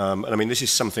 and I mean, this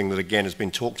is something that, again, has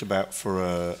been talked about for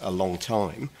a long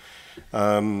time.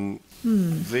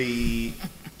 The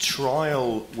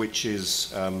trial which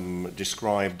is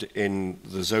described in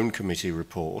the Zone Committee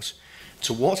report,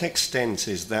 to what extent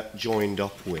is that joined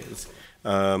up with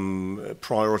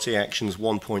priority actions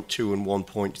 1.2 and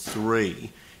 1.3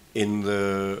 in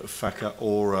the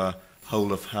Whakaora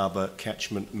Whole of Harbour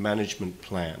Catchment Management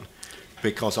Plan?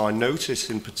 Because I notice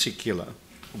in particular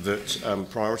that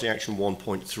priority action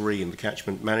 1.3 in the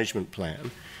Catchment Management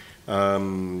Plan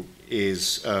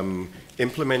is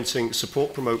implementing,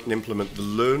 support, promote and implement the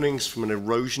learnings from an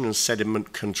erosion and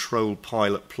sediment control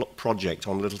pilot project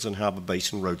on Littleton Harbour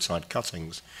Basin roadside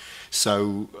cuttings.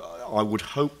 So I would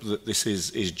hope that this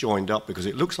is joined up, because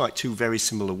it looks like two very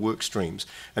similar work streams,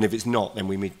 and if it's not, then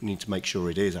we need to make sure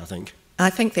it is, I think. I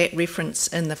think that reference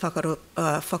in the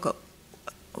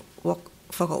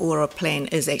Whakaora plan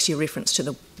is actually a reference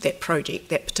to that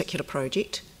particular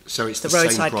project. So it's the the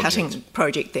roadside same cutting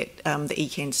project that the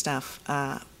ECAN staff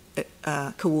are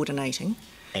coordinating.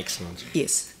 Excellent.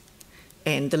 Yes,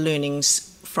 and the learnings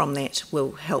from that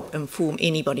will help inform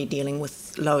anybody dealing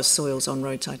with lower soils on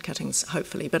roadside cuttings,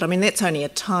 hopefully. But I mean, that's only a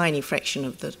tiny fraction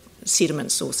of the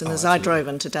sediment source. And as I drove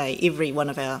in today, every one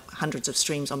of our hundreds of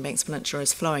streams on Banks Peninsula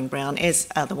is flowing brown, as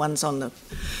are the ones on the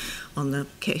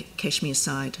Kashmir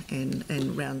side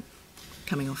and round,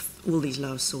 coming off all these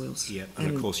lower soils. Yeah,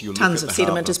 and of course you look tons at of the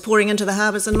sediment is pouring into the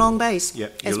harbours and Long Bays. Yeah,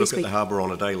 you look at the harbour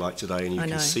on a day like today, and you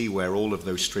can see where all of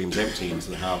those streams empty into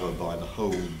the harbour by the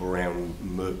whole brown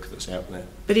murk that's out there.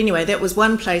 But anyway, that was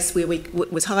one place where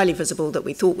was highly visible that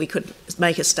we thought we could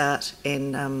make a start,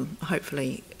 and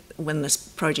hopefully, when this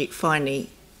project finally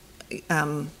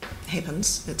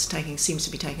happens, seems to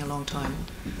be taking a long time,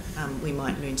 we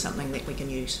might learn something that we can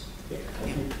use. Yeah.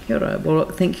 Kia ora. Well,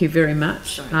 thank you very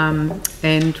much.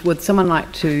 And would someone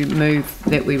like to move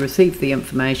that we receive the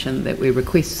information, that we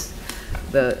request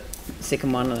the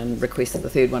second one and request the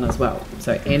third one as well?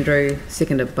 So Andrew,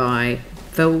 seconded by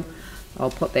Phil.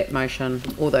 I'll put that motion.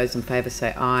 All those in favour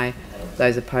say aye.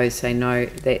 Those opposed say no.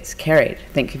 That's carried.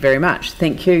 Thank you very much.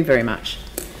 Thank you very much.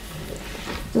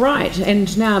 Right,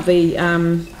 and now the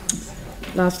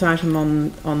last item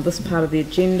on this part of the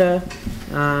agenda,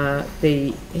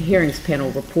 the hearings panel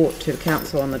report to the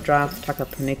council on the draft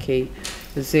Takapuniki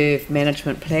Reserve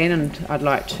Management Plan, and I'd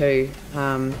like to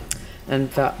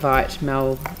invite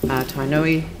Mel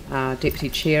Tainui, Deputy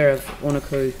Chair of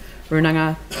Onuku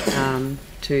Runanga,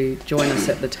 to join us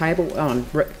at the table. Oh,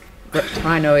 and Rick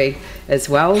Tainui as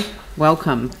well.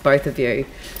 Welcome, both of you.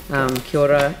 Kia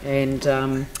ora.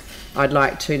 And I'd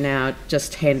like to now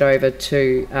just hand over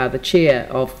to the Chair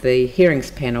of the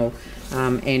Hearings Panel,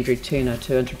 Andrew Turner,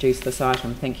 to introduce this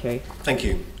item. Thank you. Thank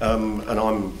you. And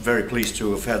I'm very pleased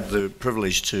to have had the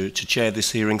privilege to chair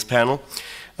this hearings panel,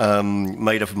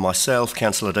 made up of myself,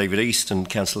 Councillor David East and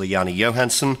Councillor Jani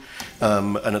Johansson.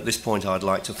 And at this point I'd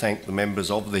like to thank the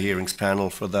members of the hearings panel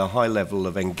for their high level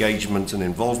of engagement and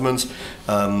involvement.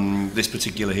 This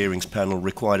particular hearings panel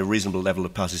required a reasonable level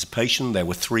of participation. There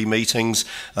were 3 meetings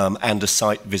and a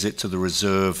site visit to the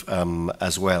reserve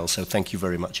as well. So thank you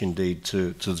very much indeed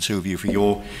to the two of you for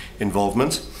your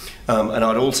involvement. And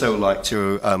I'd also like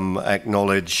to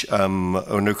acknowledge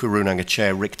Onuku Runanga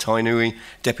Chair Rick Tainui,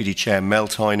 Deputy Chair Mel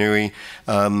Tainui,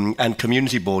 and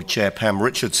Community Board Chair Pam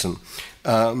Richardson,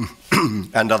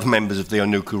 and other members of the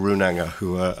Onuku Runanga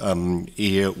who are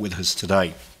here with us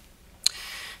today.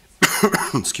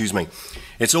 Excuse me.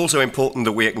 It's also important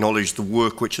that we acknowledge the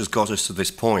work which has got us to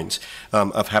this point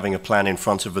of having a plan in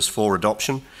front of us for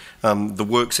adoption. The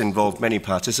work's involved many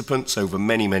participants over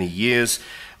many, many years,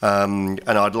 and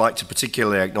I'd like to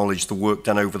particularly acknowledge the work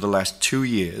done over the last 2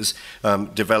 years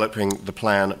developing the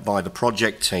plan by the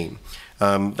project team.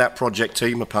 That project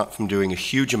team, apart from doing a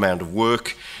huge amount of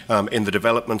work in the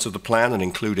development of the plan and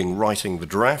including writing the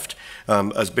draft,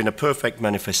 has been a perfect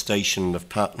manifestation of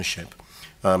partnership.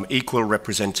 Equal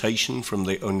representation from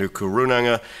the Onuku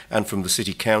Runanga and from the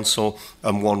City Council,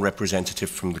 and 1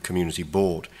 representative from the Community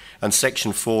Board. And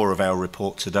section 4 of our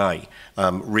report today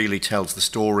really tells the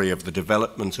story of the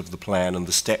development of the plan and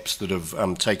the steps that have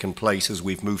taken place as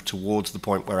we've moved towards the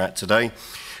point we're at today,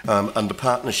 and the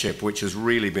partnership which has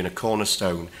really been a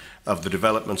cornerstone of the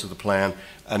development of the plan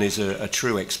and is a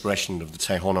true expression of the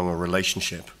Te Hononga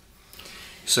relationship.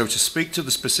 So to speak to the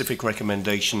specific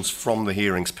recommendations from the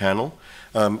hearings panel,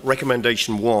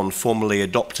 recommendation 1, formally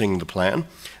adopting the plan,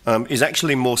 is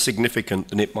actually more significant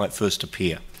than it might first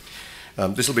appear.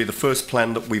 This will be the first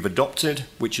plan that we've adopted,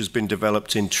 which has been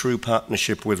developed in true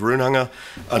partnership with Runanga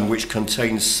and which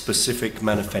contains specific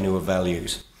mana whenua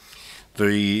values.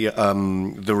 The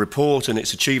report and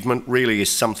its achievement really is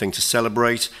something to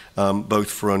celebrate, both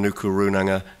for Onuku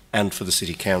Runanga and for the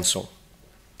City Council.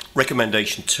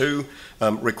 Recommendation 2,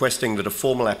 requesting that a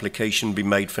formal application be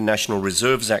made for National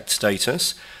Reserves Act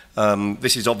status.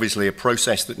 This is obviously a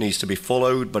process that needs to be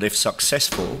followed, but if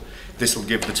successful, this will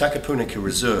give the Takapunaka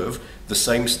Reserve the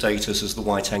same status as the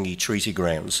Waitangi Treaty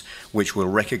Grounds, which will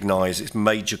recognise its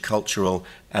major cultural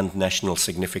and national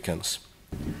significance.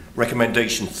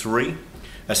 Recommendation 3,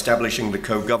 establishing the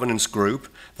co-governance group,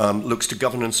 looks to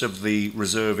governance of the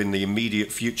reserve in the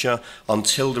immediate future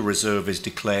until the reserve is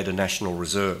declared a national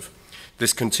reserve.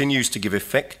 This continues to give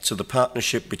effect to the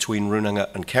partnership between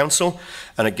Runanga and Council,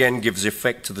 and again gives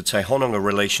effect to the Te Hononga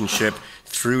relationship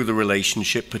through the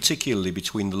relationship particularly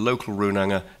between the local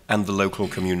Runanga and the local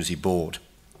Community Board.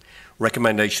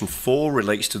 Recommendation 4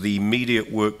 relates to the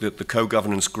immediate work that the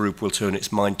co-governance group will turn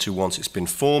its mind to once it's been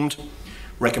formed.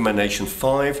 Recommendation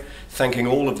 5, thanking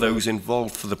all of those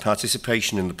involved for the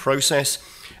participation in the process,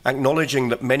 acknowledging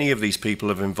that many of these people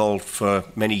have involved for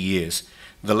many years.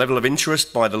 The level of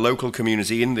interest by the local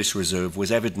community in this reserve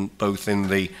was evident both in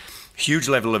the huge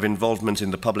level of involvement in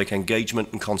the public engagement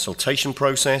and consultation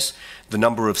process, the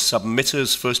number of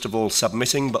submitters, first of all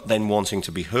submitting but then wanting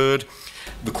to be heard,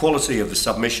 the quality of the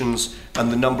submissions,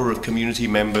 and the number of community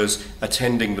members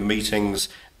attending the meetings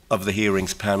of the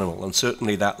hearings panel. And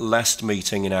certainly that last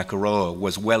meeting in Akaroa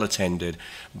was well attended,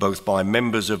 both by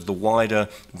members of the wider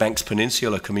Banks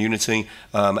Peninsula community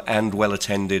and well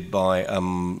attended by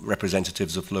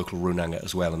representatives of local Runanga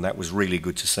as well, and that was really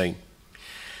good to see.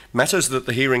 Matters that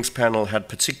the hearings panel had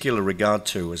particular regard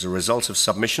to as a result of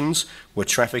submissions were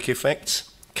traffic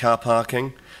effects, car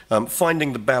parking,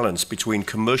 finding the balance between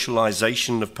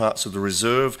commercialisation of parts of the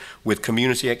reserve with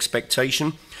community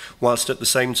expectation, whilst at the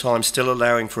same time still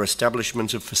allowing for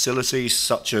establishment of facilities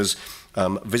such as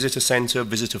visitor centre,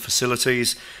 visitor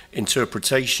facilities,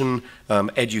 interpretation,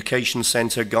 education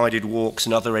centre, guided walks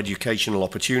and other educational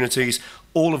opportunities,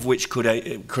 all of which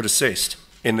could assist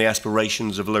in the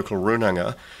aspirations of local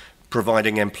Runanga,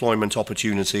 providing employment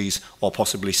opportunities or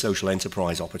possibly social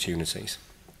enterprise opportunities.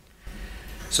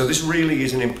 So this really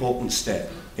is an important step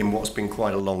in what's been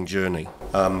quite a long journey.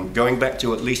 Going back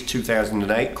to at least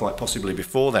 2008, quite possibly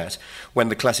before that, when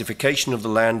the classification of the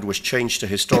land was changed to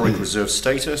historic reserve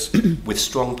status with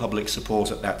strong public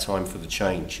support at that time for the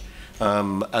change.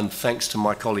 and thanks to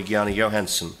my colleague Jani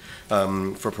Johansson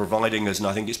for providing us, and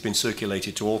I think it's been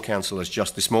circulated to all councillors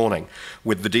just this morning,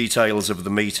 with the details of the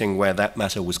meeting where that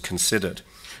matter was considered.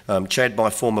 Chaired by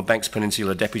former Banks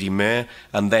Peninsula Deputy Mayor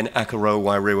and then Akaroa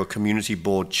Wairua Community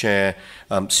Board Chair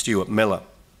Stuart Miller.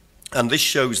 And this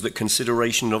shows that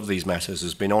consideration of these matters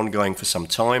has been ongoing for some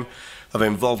time, have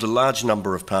involved a large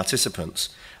number of participants,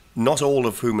 not all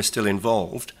of whom are still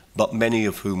involved, but many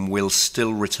of whom will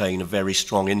still retain a very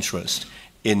strong interest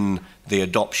in the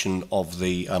adoption of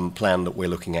the plan that we're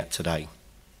looking at today.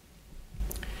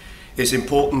 It's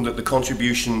important that the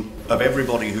contribution of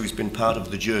everybody who's been part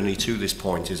of the journey to this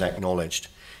point is acknowledged.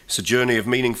 It's a journey of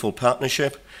meaningful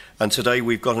partnership, and today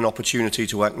we've got an opportunity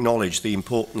to acknowledge the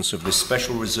importance of this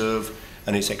special reserve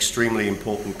and its extremely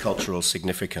important cultural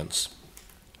significance.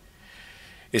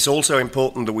 It's also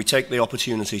important that we take the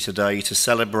opportunity today to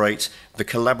celebrate the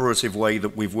collaborative way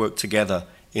that we've worked together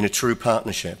in a true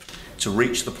partnership to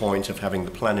reach the point of having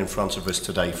the plan in front of us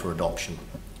today for adoption.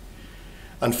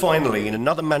 And finally, in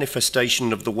another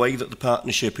manifestation of the way that the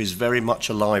partnership is very much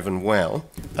alive and well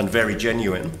and very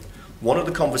genuine, one of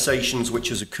the conversations which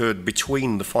has occurred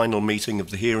between the final meeting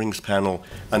of the hearings panel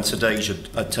and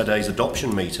today's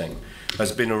adoption meeting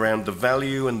has been around the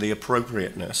value and the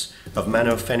appropriateness of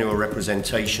Mana Whenua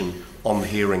representation on the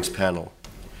hearings panel.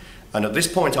 And at this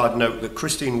point I'd note that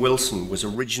Christine Wilson was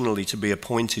originally to be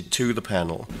appointed to the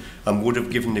panel and would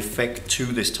have given effect to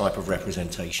this type of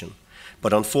representation,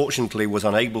 but unfortunately was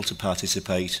unable to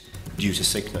participate due to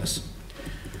sickness.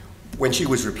 When she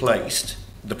was replaced,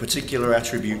 the particular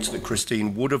attributes that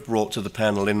Christine would have brought to the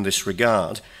panel in this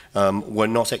regard were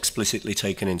not explicitly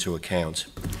taken into account.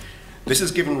 This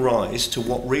has given rise to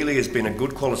what really has been a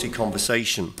good quality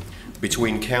conversation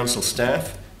between council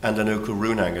staff and Anuka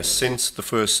Runanga since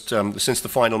the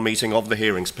final meeting of the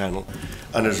hearings panel,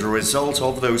 and as a result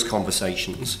of those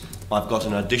conversations I've got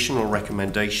an additional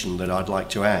recommendation that I'd like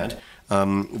to add,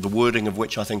 the wording of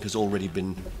which I think has already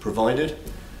been provided.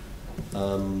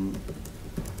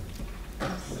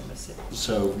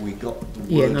 So we got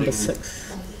the wording number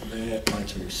 6. There,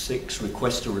 item 6,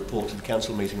 request a report to the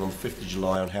council meeting on the 5th of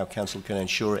July on how council can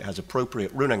ensure it has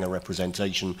appropriate Runanga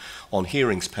representation on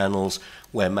hearings panels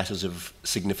where matters of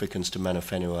significance to Mana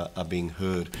Whenua are being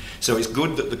heard. So it's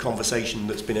good that the conversation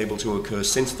that's been able to occur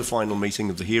since the final meeting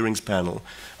of the hearings panel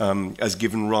has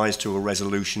given rise to a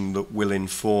resolution that will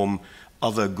inform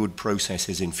other good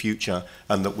processes in future,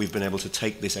 and that we've been able to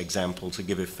take this example to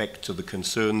give effect to the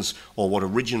concerns, or what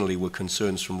originally were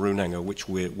concerns from Runanga, which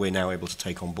we're now able to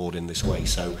take on board in this way.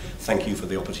 So thank you for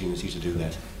the opportunity to do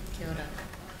that. Kia ora.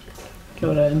 Kia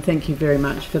ora, and thank you very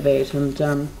much for that. And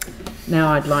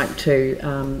now I'd like to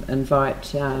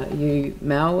invite you,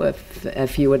 Mel,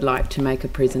 if you would like to make a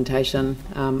presentation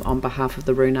on behalf of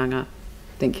the Runanga.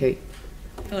 Thank you.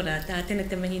 Ora, tēnei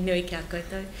te mihi nui ki a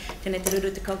koutou. Tēnei te ruru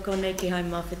te kaukau nei ki hai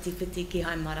mawhiti ki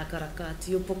hai marakaraka.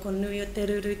 Ti upoko nui o te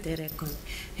ruru te reko.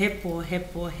 He po, he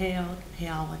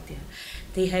awatea.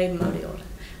 Ti hei Māori ora.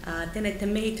 Tēnei te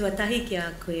mihi tuatahi ki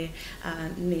a koe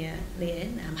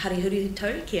harihuri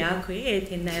tau ki a koe e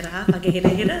tēnei rā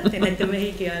whakehirehira. Tēnei te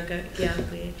mihi ki a koe.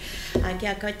 Ki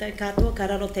a koutou katoa, ka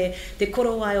raro te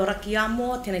koro ai o raki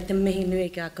amo, tēnei te mihi nui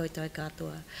ki a koutou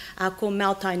katoa. Ko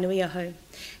Mautai nui ahau.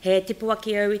 He te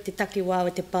puaki au I te takiwā o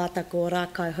te pātako o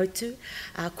rākai hautu,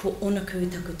 ko onaku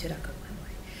taku te raka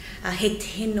waiwai.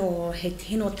 He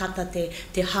tino tata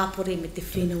te hāpori me te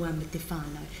whenua me te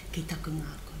whānau ki taku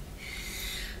ngā koe.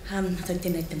 So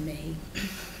tēnei te mihi.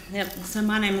 So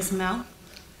my name is Mel.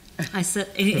 I sit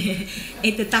e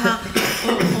te taha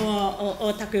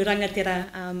o taku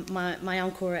rangatira, my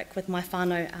uncle Rick with my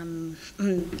whānau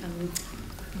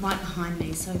right behind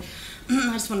me. So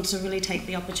I just wanted to really take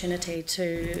the opportunity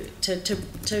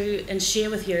to and share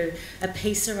with you a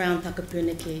piece around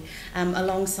Takapūniki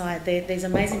alongside these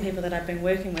amazing people that I've been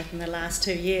working with in the last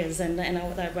 2 years, and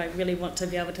I really want to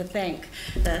be able to thank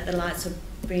the likes of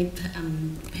Brent,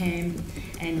 Pam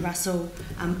and Russell,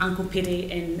 Uncle Petty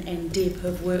and Deb, who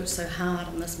have worked so hard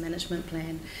on this management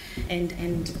plan,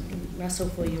 and Russell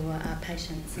for your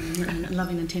patience and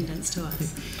loving attendance to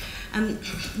us. I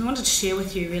wanted to share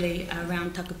with you really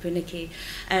around Takapūniki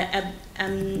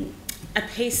a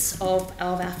piece of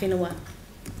our whenua.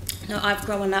 Now, I've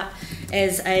grown up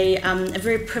as a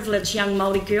very privileged young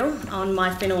Māori girl on my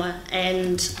whenua,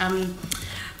 and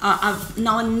I've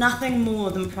known nothing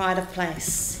more than pride of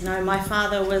place. You know, my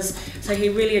father he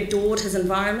really adored his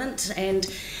environment, and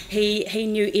he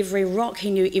knew every rock,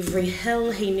 he knew every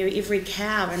hill, he knew every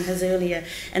cow in his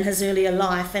earlier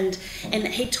life, and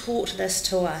he taught this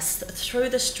to us through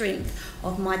the strength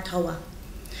of my taua.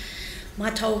 My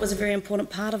toa was a very important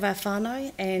part of our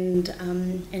whānau,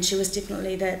 and she was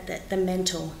definitely the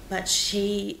mentor. But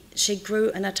she grew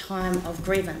in a time of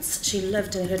grievance. She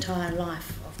lived her entire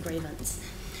life of grievance.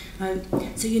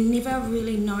 So you never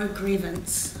really know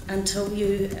grievance until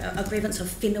a grievance of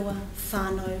whenua,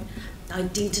 whānau,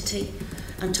 identity,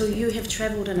 until you have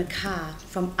travelled in a car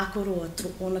from Akaroa to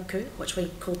Onaku, which we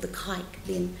called the kaik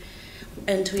then,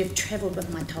 until you've travelled with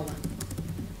my toa.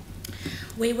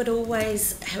 We would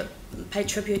always pay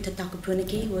tribute to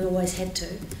Takapuniki. We always had to.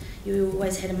 You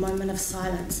always had a moment of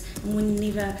silence. And we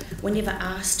never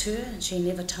asked her, and she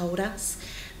never told us.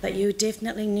 But you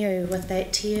definitely knew with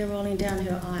that tear rolling down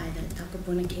her eye that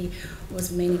Takapuniki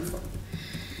was meaningful.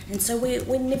 And so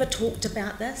we never talked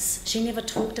about this. She never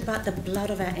talked about the blood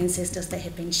of our ancestors that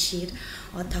had been shed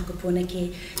on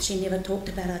Takapuniki. She never talked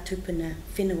about our tupuna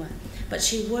whenua. But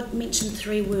she would mention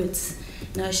 3 words.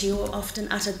 She often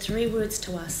uttered 3 words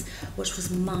to us, which was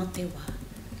mā te wā.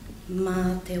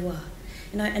 Mā te wā.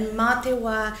 And mā te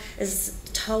wā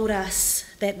told us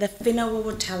that the whenua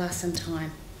would tell us in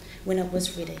time when it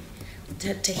was ready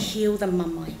to heal the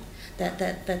mamai,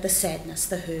 the sadness,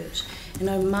 the hurt.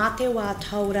 Mā te wā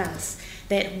told us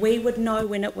that we would know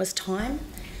when it was time,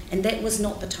 and that was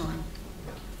not the time,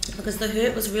 because the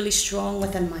hurt was really strong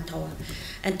within my toa.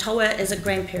 And toa is a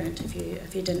grandparent, if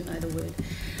you didn't know the word.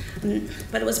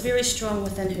 But it was very strong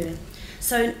within her.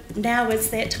 So now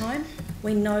is that time.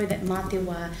 We know that mā te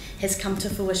wā has come to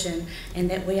fruition and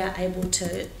that we are able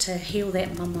to heal that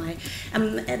mamai.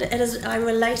 I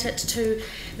relate it to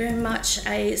very much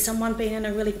someone being in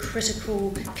a really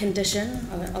critical condition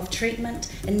of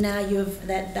treatment, and now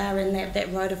they're in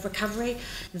that road of recovery.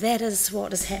 That is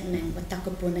what is happening with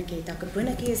Takapuniki.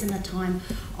 Takapuniki is in a time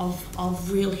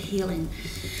of real healing.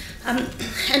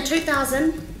 In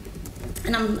 2000,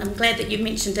 and I'm glad that you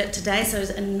mentioned it today, so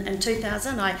in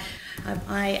 2000 I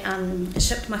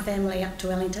shipped my family up to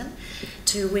Wellington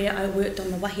to where I worked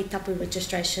on the wahi tapu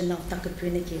registration of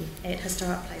Takapuniki at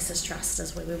Historic Places Trust,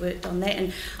 is where we worked on that.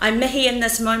 And I mihi in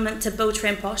this moment to Bill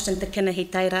Tramposh and Te Kinahi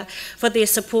Teira for their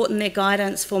support and their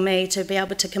guidance for me to be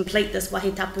able to complete this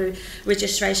wahi tapu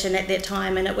registration at that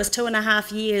time. And it was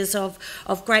 2.5 years of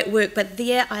great work, but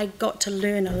there I got to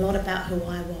learn a lot about who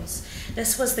I was.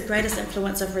 This was the greatest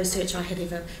influence of research I had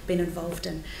ever been involved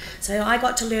in. So I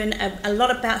got to learn a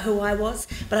lot about who I was,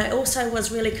 but I also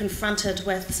was really confronted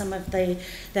with some of the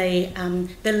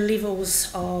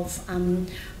levels of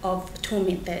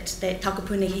torment that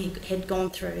Takapuniki had gone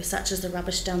through, such as the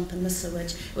rubbish dump and the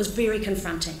sewage. It was very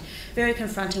confronting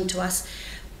to us.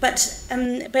 But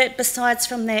besides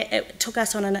from that, it took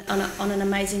us on an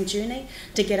amazing journey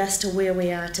to get us to where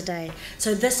we are today.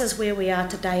 So this is where we are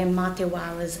today, and mā te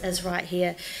wā is right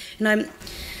here.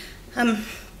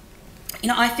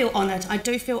 I feel honoured. I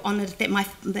do feel honoured that my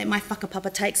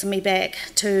whakapapa takes me back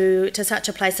to such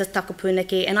a place as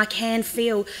Takapuniki, and I can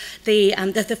feel the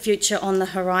future on the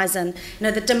horizon.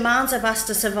 The demands of us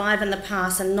to survive in the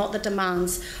past, and not the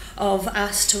demands of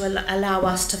us to allow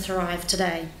us to thrive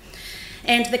today.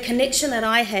 And the connection that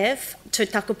I have to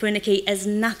Takapuniki is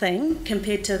nothing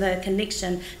compared to the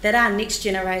connection that our next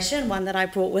generation, one that I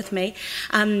brought with me,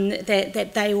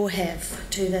 that they all have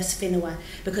to this whenua,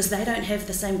 because they don't have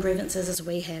the same grievances as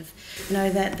we have.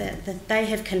 That they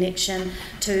have connection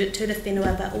to the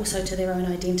whenua, but also to their own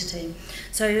identity.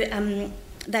 So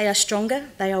they are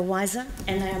stronger, they are wiser,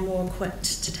 and they are more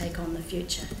equipped to take on the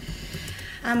future.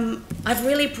 I've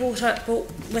really brought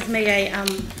with me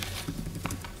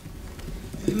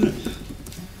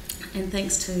and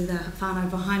thanks to the whānau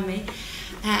behind me,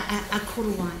 a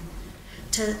korowai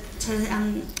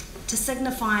to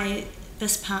signify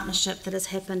this partnership that has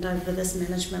happened over this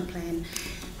management plan.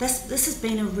 This has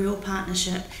been a real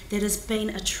partnership that has been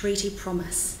a treaty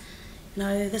promise.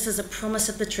 This is a promise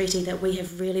of the treaty that we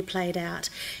have really played out.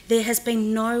 There has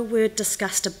been no word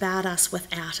discussed about us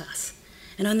without us.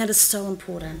 And that is so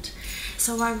important.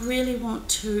 So I really want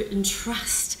to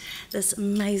entrust this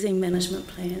amazing management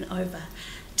plan over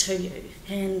to you,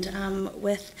 and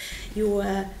with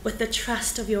the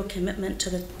trust of your commitment to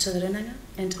the rinanga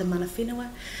and to the mana whenua,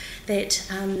 that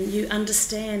you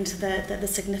understand the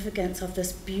significance of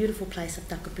this beautiful place of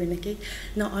Takapuniki,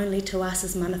 not only to us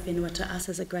as mana whenua, to us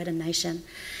as a greater nation,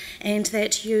 and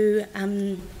that you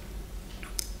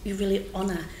really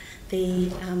honour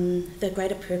the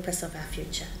greater purpose of our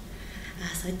future.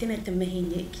 So tēnā te mihi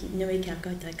nui kia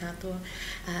koutou katoa,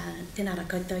 tēnā ra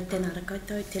koutou, tēnā ra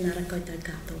koutou, tēnā ra koutou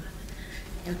katoa.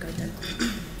 Kia koutou.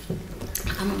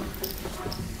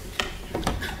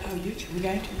 Are we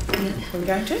going to? Yeah. Are we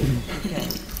going to? Okay.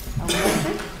 Are we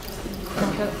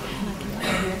going to?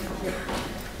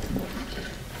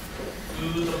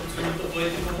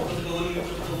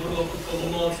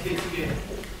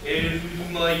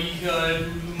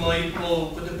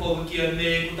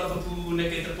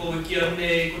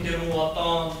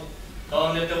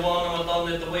 Tāne te wānanga,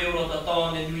 tāne te weirata,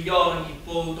 tāne nui ārangi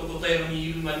pōu, toko teirangi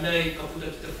ilunga nei, ka puta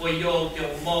ki te whai au te o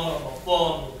mārama,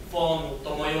 whānau,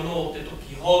 tamai anō te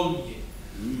toki haunie.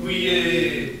 Kui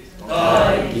e,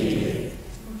 taiki.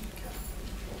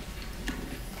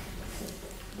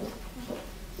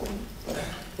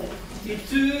 I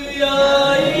tuia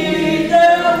i te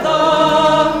ata,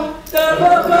 te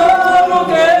whakaro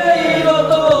kei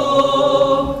roto,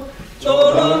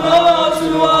 tōra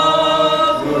mātua,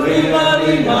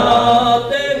 Rima,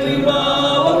 te rima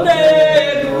o te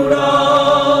kura,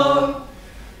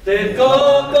 te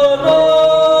kakano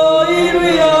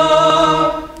iruia,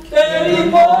 te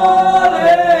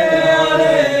ripore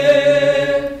are,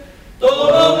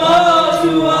 tōra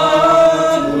mātua,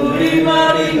 rima,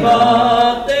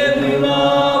 te rima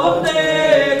o te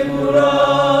kura,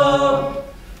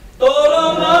 tōra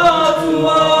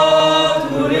mātua,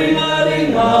 rima,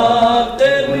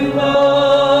 te rima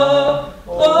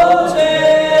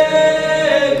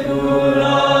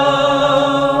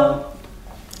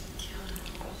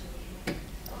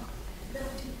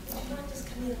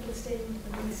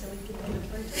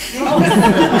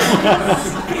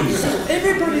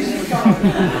Everybody should go.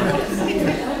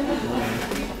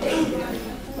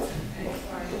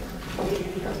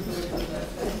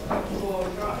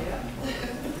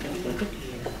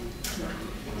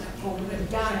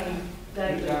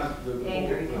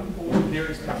 Andrew, come forward. There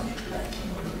is coming.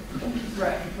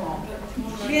 Right, come on.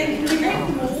 Can we bring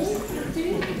them all?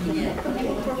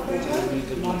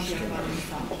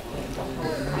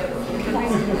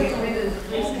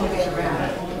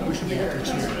 We should be able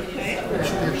to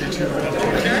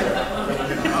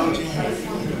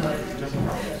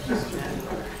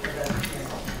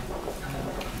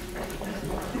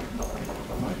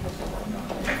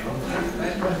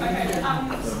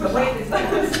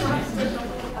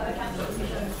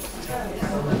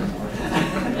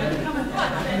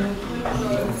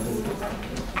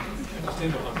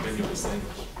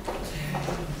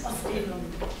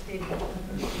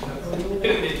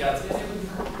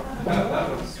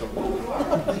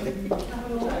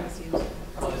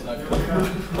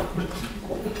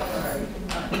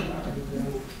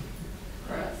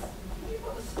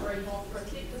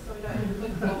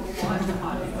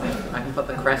I can put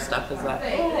the crest up, is that?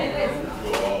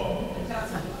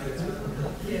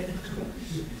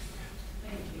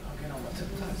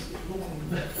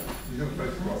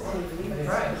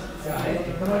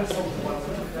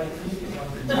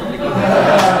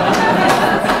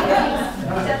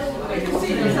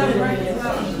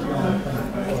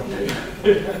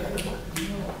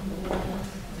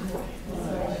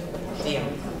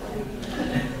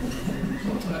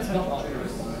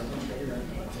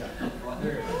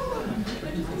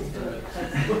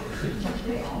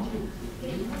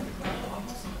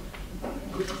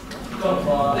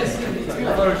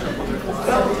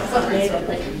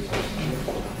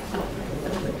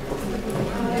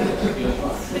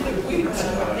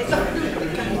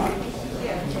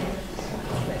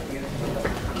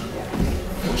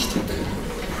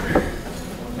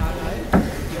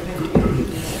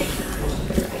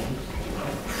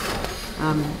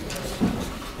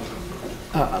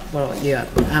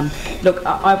 Look,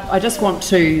 I just want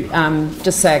to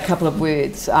just say a couple of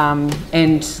words, and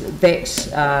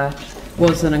that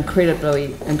was an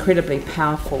incredibly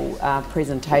powerful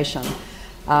presentation.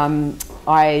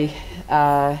 I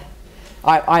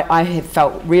have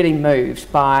felt really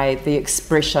moved by the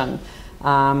expression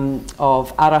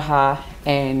of aroha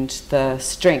and the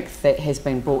strength that has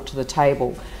been brought to the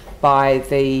table by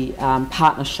the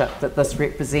partnership that this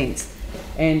represents.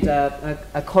 And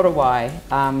a korowai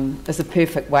is a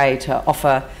perfect way to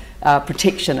offer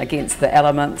protection against the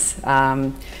elements,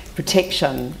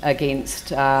 protection against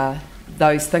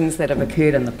those things that have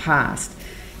occurred in the past,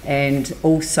 and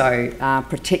also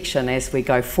protection as we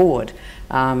go forward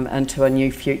into a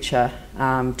new future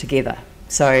together.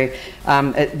 So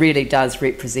it really does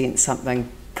represent something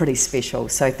pretty special.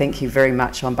 So thank you very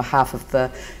much on behalf of the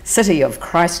City of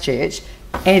Christchurch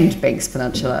and Banks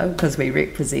Peninsula, because we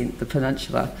represent the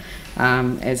peninsula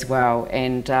as well,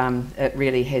 and it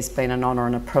really has been an honour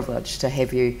and a privilege to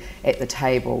have you at the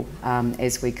table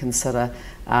as we consider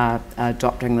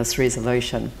adopting this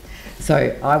resolution.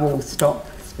 So I will stop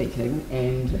speaking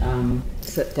and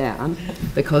sit down,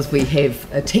 because we have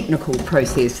a technical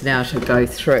process now to go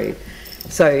through.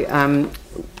 So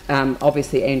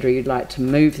obviously, Andrew, you'd like to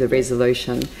move the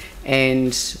resolution,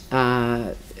 and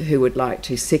who would like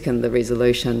to second the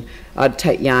resolution? I'd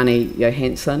take Jani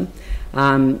Johansson.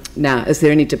 Now, is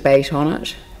there any debate on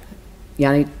it?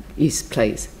 Jani, yes,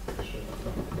 please.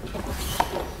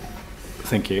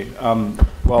 Thank you.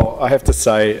 Well, I have to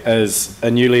say, as a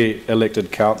newly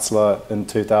elected councillor in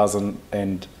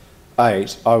 2008,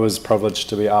 I was privileged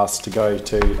to be asked to go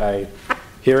to a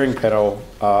hearing panel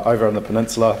over on the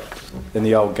peninsula in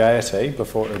the old Gaiety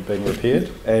before it had been repaired,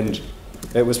 and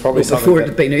it was probably something before it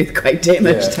had been earthquake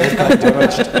damaged. Yeah, earthquake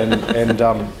damaged,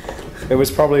 and it was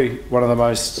probably one of the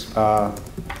most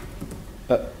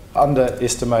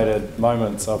underestimated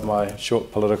moments of my short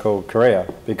political career,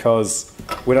 because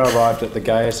when I arrived at the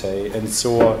Gaiety and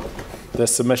saw the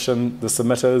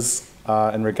submitters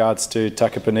in regards to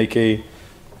Takapaniki,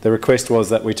 the request was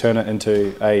that we turn it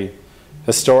into a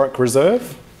historic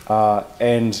reserve,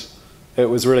 and it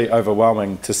was really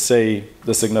overwhelming to see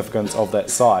the significance of that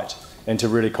site and to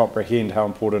really comprehend how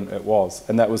important it was.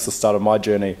 And that was the start of my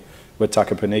journey with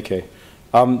Takapaniki.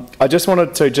 I just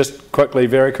wanted to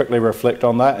very quickly reflect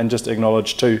on that and just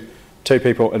acknowledge two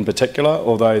people in particular,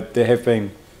 although there have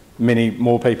been many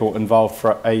more people involved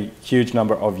for a huge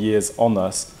number of years on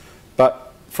this.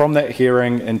 But from that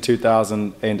hearing in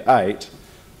 2008,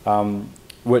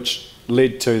 which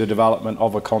led to the development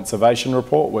of a conservation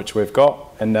report, which we've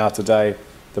got, and now today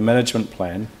the management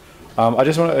plan, I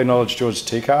just want to acknowledge George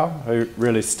Tikau, who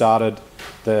really started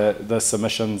the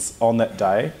submissions on that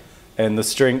day, and the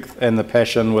strength and the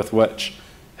passion with which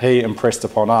he impressed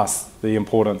upon us the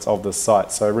importance of this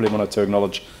site. So I really wanted to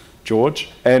acknowledge George.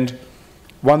 And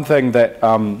one thing that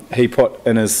he put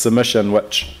in his submission,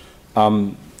 which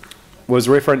was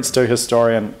reference to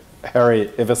historian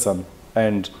Harry Everson,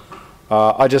 and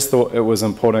I just thought it was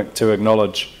important to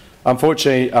acknowledge.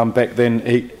 Unfortunately, back then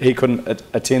he couldn't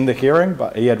attend the hearing,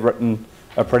 but he had written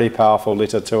a pretty powerful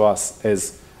letter to us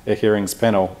as a hearings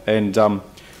panel, and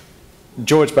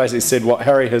George basically said what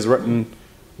Harry has written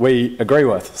we agree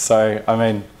with. So I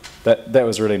mean that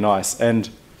was really nice. And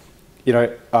you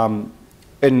know,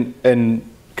 in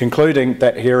concluding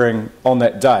that hearing on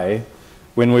that day,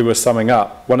 when we were summing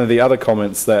up, one of the other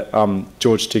comments that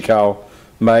George Tikau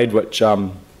made, which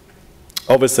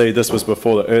obviously this was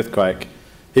before the earthquake,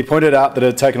 he pointed out that it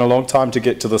had taken a long time to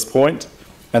get to this point,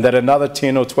 and that another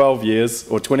 10 or 12 years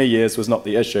or 20 years was not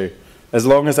the issue, as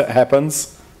long as it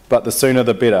happens, but the sooner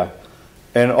the better.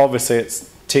 And obviously it's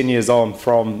 10 years on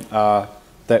from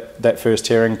that first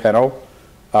hearing panel,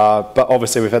 but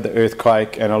obviously we've had the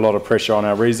earthquake and a lot of pressure on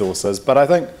our resources. But I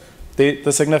think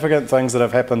the significant things that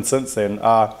have happened since then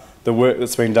are the work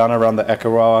that's been done around the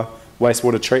Akaroa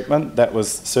wastewater treatment. That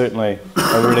was certainly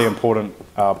a really important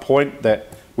point that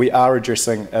we are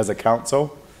addressing as a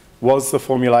council, was the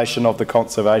formulation of the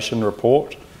conservation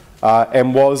report,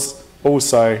 and was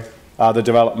also the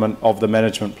development of the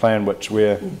management plan, which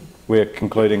we're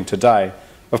concluding today.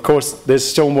 Of course, there's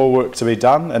still more work to be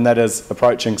done, and that is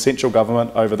approaching central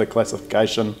government over the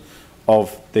classification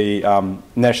of the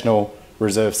national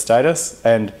reserve status.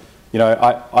 And you know,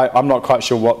 I'm not quite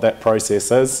sure what that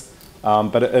process is,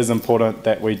 but it is important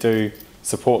that we do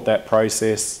support that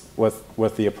process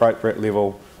with the appropriate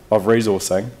level of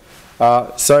resourcing.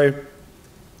 So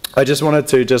I just wanted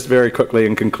to very quickly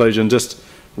in conclusion just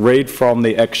read from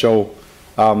the actual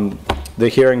the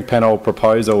hearing panel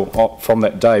proposal from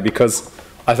that day, because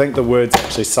I think the words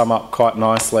actually sum up quite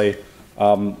nicely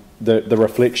the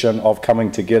reflection of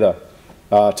coming together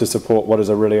to support what is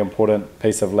a really important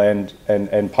piece of land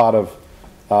and part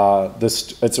of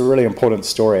this. It's a really important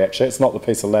story actually. It's not the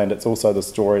piece of land, it's also the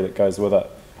story that goes with it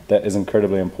that is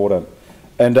incredibly important.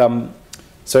 And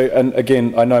and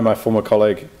again, I know my former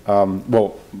colleague,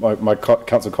 my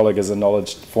council colleague has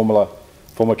acknowledged former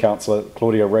councillor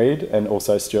Claudia Reid and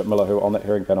also Stuart Miller, who were on that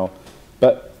hearing panel.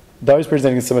 But those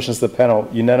presenting submissions to the panel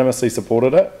unanimously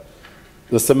supported it.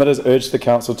 The submitters urged the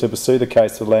council to pursue the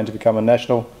case for the land to become a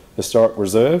national historic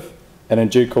reserve, and in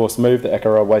due course move the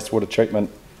Akaroa wastewater treatment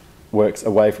works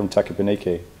away from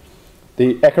Takapaniki.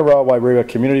 The Akaroa River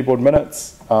Community Board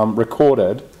minutes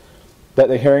recorded that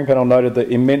the hearing panel noted the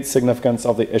immense significance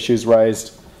of the issues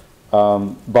raised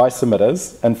by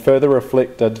submitters, and further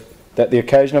reflected that the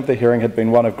occasion of the hearing had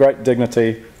been one of great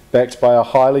dignity, backed by a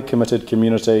highly committed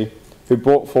community who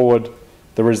brought forward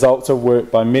the results of work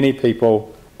by many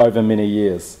people over many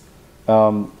years.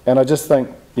 And I just think,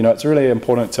 you know, it's really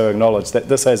important to acknowledge that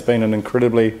this has been an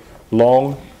incredibly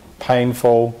long,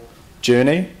 painful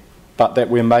journey, but that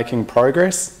we're making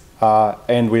progress,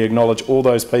 and we acknowledge all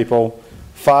those people,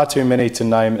 far too many to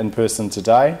name in person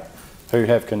today, who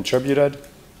have contributed,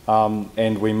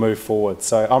 and we move forward.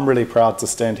 So I'm really proud to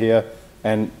stand here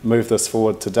and move this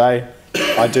forward today.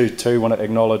 I do too want to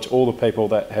acknowledge all the people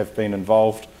that have been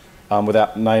involved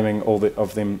without naming all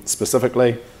of them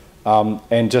specifically,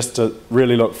 and just to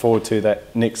really look forward to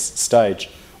that next stage.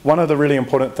 One of the really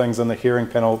important things in the hearing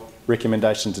panel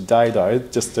recommendation today, though,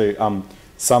 just to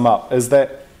sum up, is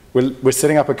that we're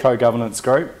setting up a co-governance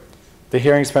group. The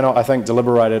hearings panel, I think,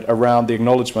 deliberated around the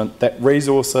acknowledgement that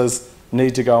resources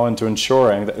need to go into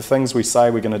ensuring that the things we say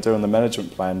we're going to do in the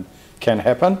management plan can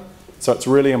happen. So it's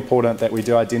really important that we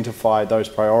do identify those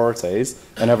priorities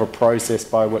and have a process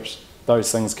by which those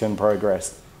things can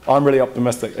progress. I'm really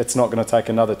optimistic it's not going to take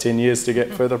another 10 years to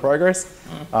get further progress,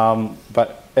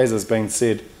 but as has been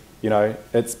said, you know,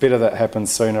 it's better that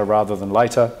happens sooner rather than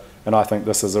later, and I think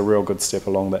this is a real good step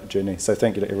along that journey. So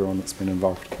thank you to everyone that's been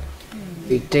involved.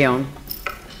 Dion.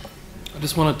 I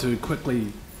just wanted to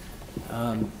quickly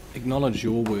acknowledge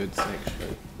your words,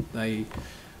 actually. They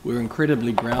were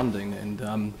incredibly grounding,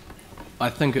 and I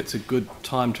think it's a good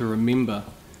time to remember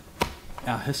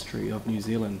our history of New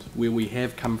Zealand, where we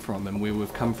have come from and where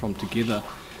we've come from together.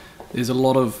 There's a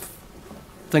lot of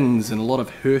things and a lot of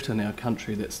hurt in our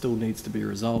country that still needs to be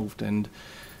resolved, and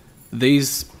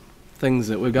these things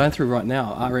that we're going through right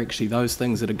now are actually those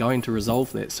things that are going to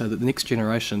resolve that, so that the next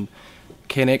generation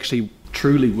can actually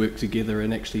truly work together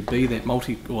and actually be that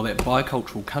that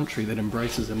bicultural country that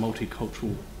embraces a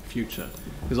multicultural future.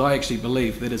 Because I actually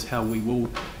believe that is how we will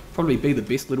probably be the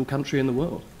best little country in the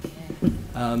world.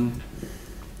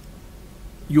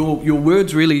 Your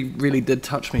words really did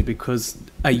touch me, because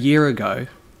a year ago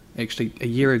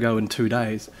in 2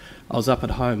 days, I was up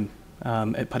at home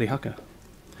at Parihaka,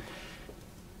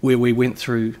 where we went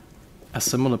through a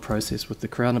similar process with the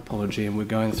Crown apology, and we're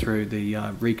going through the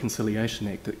Reconciliation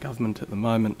Act at government at the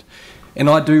moment. And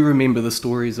I do remember the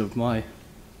stories of my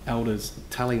elders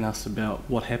telling us about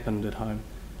what happened at home.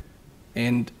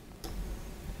 And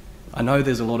I know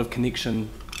there's a lot of connection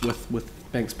with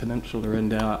Banks Peninsula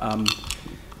and our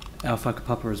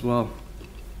whakapapa as well.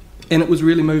 And it was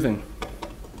really moving,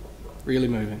 really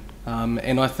moving.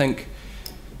 And I think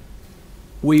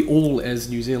we all as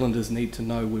New Zealanders need to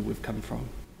know where we've come from.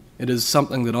 It is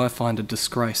something that I find a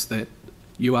disgrace that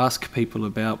you ask people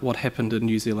about what happened in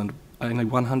New Zealand only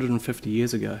 150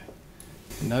 years ago.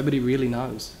 And nobody really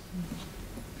knows.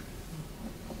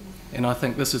 And I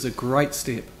think this is a great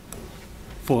step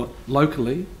for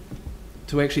locally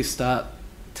to actually start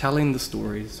telling the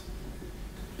stories,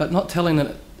 but not telling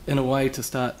it in a way to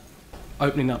start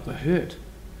opening up the hurt,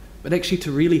 but actually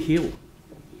to really heal.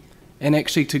 And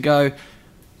actually to go,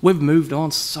 we've moved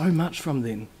on so much from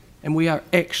then, and we are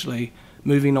actually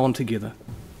moving on together.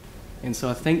 And so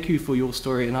I thank you for your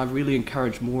story, and I really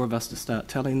encourage more of us to start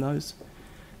telling those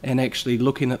and actually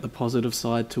looking at the positive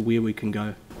side to where we can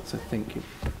go. So thank you.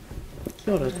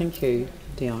 Kia ora, thank you,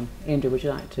 Dion. Andrew, would you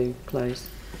like to close?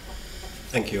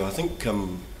 Thank you. I think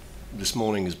this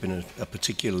morning has been a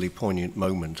particularly poignant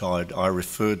moment. I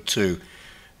referred to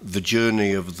the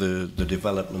journey of the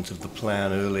development of the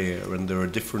plan earlier, and there are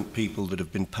different people that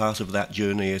have been part of that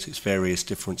journey at its various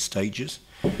different stages.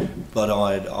 But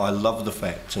I love the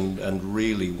fact and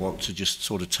really want to just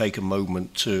sort of take a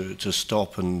moment to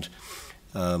stop and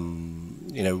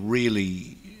you know,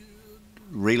 really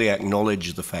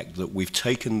acknowledge the fact that we've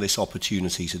taken this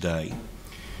opportunity today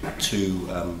to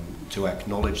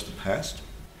acknowledge the past,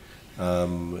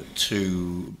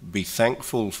 to be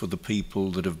thankful for the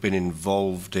people that have been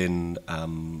involved in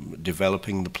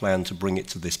developing the plan to bring it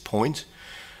to this point,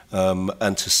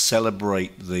 and to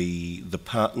celebrate the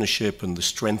partnership and the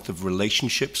strength of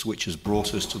relationships which has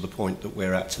brought us to the point that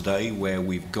we're at today, where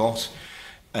we've got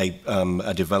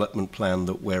a development plan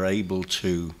that we're able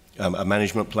to, a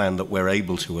management plan that we're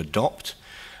able to adopt.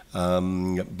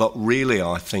 But really,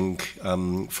 I think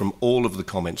from all of the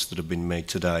comments that have been made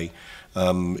today,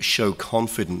 show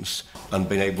confidence and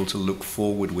being able to look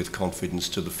forward with confidence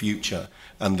to the future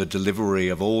and the delivery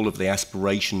of all of the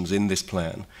aspirations in this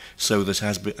plan, so that,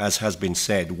 as has been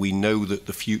said, we know that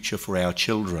the future for our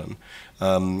children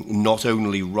not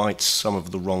only rights some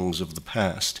of the wrongs of the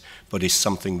past, but is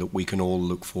something that we can all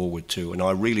look forward to. And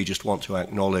I really just want to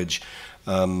acknowledge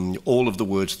all of the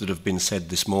words that have been said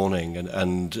this morning,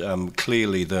 and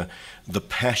clearly the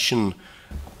passion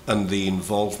and the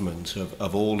involvement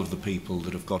of all of the people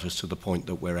that have got us to the point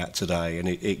that we're at today. And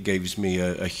it gives me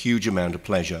a huge amount of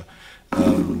pleasure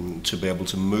to be able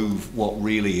to move what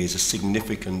really is a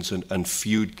significant and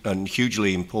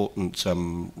hugely important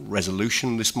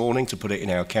resolution this morning, to put it in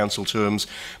our council terms,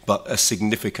 but a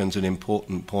significant and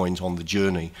important point on the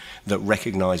journey that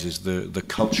recognises the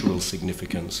cultural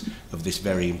significance of this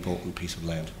very important piece of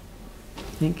land.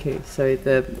 Thank you. So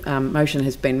the motion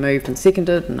has been moved and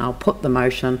seconded, and I'll put the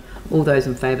motion. All those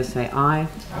in favour say aye.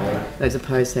 Aye. Those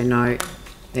opposed say no.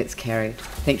 That's carried.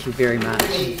 Thank you very much.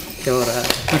 Kia ora.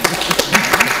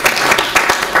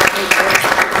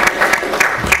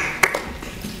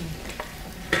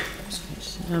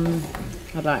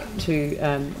 I'd like to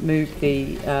move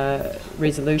the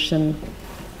resolution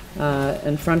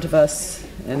in front of us,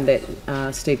 and that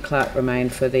Steve Clark remain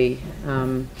for the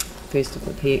first of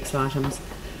the PX items.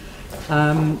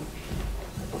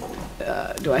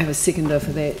 Do I have a seconder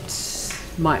for that?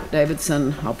 Mike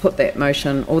Davidson. I'll put that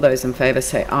motion. All those in favour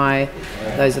say aye.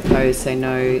 Those opposed say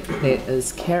no. That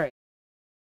is carried.